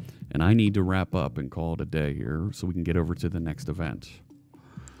there. And I need to wrap up and call it a day here so we can get over to the next event.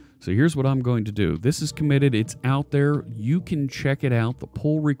 So here's what I'm going to do. This is committed. It's out there. You can check it out. The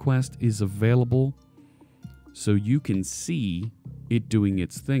pull request is available so you can see it doing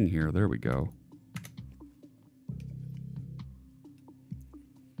its thing here. There we go.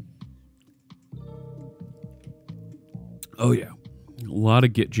 Oh, yeah. A lot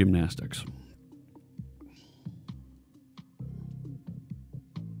of Git gymnastics.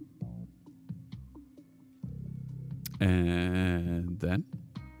 And then,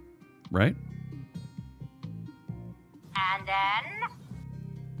 right? And then?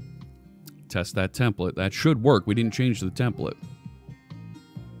 Test that template. That should work. We didn't change the template.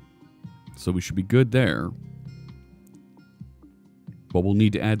 So we should be good there. But we'll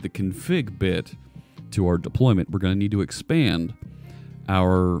need to add the config bit to our deployment. We're going to need to expand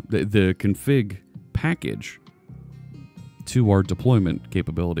the config package to our deployment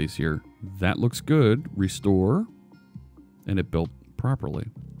capabilities here. That looks good. Restore. And it built properly.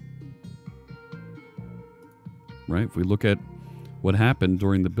 Right? If we look at what happened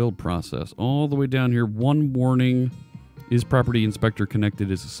during the build process, all the way down here, one warning, is property inspector connected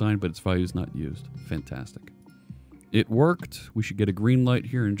is assigned, but its value is not used. Fantastic. It worked. We should get a green light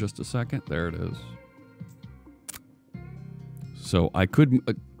here in just a second. There it is. So I could,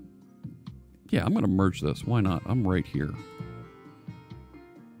 yeah, I'm going to merge this. Why not? I'm right here.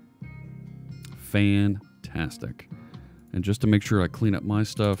 Fantastic. And just to make sure I clean up my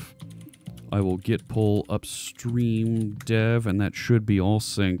stuff, I will git pull upstream dev, and that should be all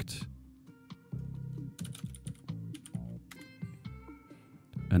synced.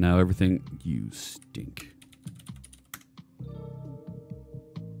 And now everything, you stink.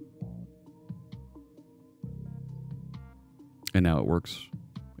 And now it works,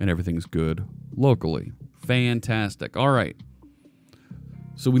 and everything's good locally. Fantastic. All right.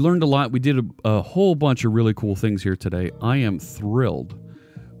 So we learned a lot. We did a whole bunch of really cool things here today. I am thrilled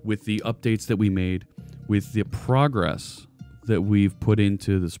with the updates that we made, with the progress that we've put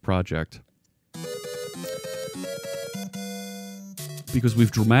into this project. Because we've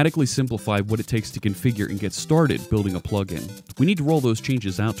dramatically simplified what it takes to configure and get started building a plugin. We need to roll those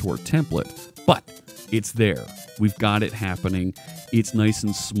changes out to our template, but it's there. We've got it happening. It's nice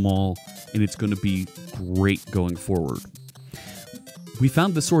and small, and it's going to be great going forward. We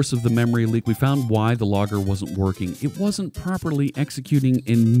found the source of the memory leak. We found why the logger wasn't working. It wasn't properly executing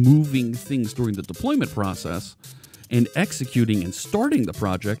and moving things during the deployment process and executing and starting the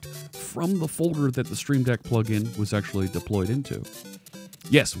project from the folder that the StreamDeck plugin was actually deployed into.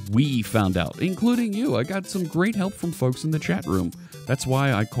 Yes, we found out, including you. I got some great help from folks in the chat room. That's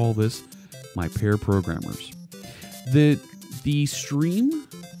why I call this my pair programmers. The stream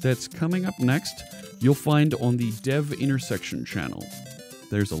that's coming up next, you'll find on the Dev Intersection channel.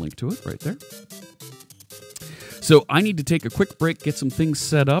 There's a link to it right there. So I need to take a quick break, get some things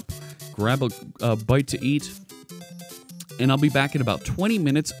set up, grab a bite to eat, and I'll be back in about 20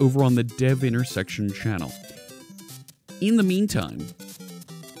 minutes over on the Dev Intersection channel. In the meantime,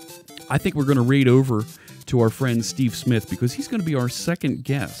 I think we're going to raid over to our friend Steve Smith because he's going to be our second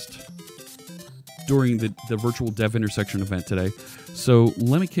guest during the virtual Dev Intersection event today. So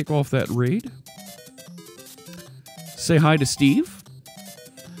let me kick off that raid. Say hi to Steve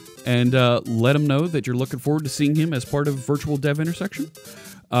and let him know that you're looking forward to seeing him as part of virtual Dev Intersection.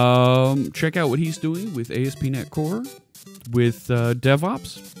 Check out what he's doing with ASP.NET Core, with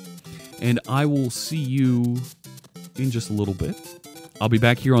DevOps, and I will see you in just a little bit. I'll be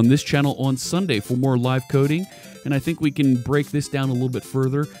back here on this channel on Sunday for more live coding, and I think we can break this down a little bit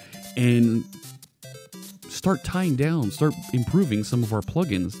further and start tying down, start improving some of our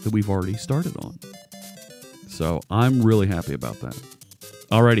plugins that we've already started on. So I'm really happy about that.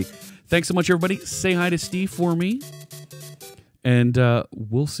 Alrighty. Thanks so much, everybody. Say hi to Steve for me. And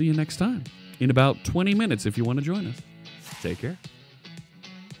we'll see you next time in about 20 minutes if you want to join us. Take care.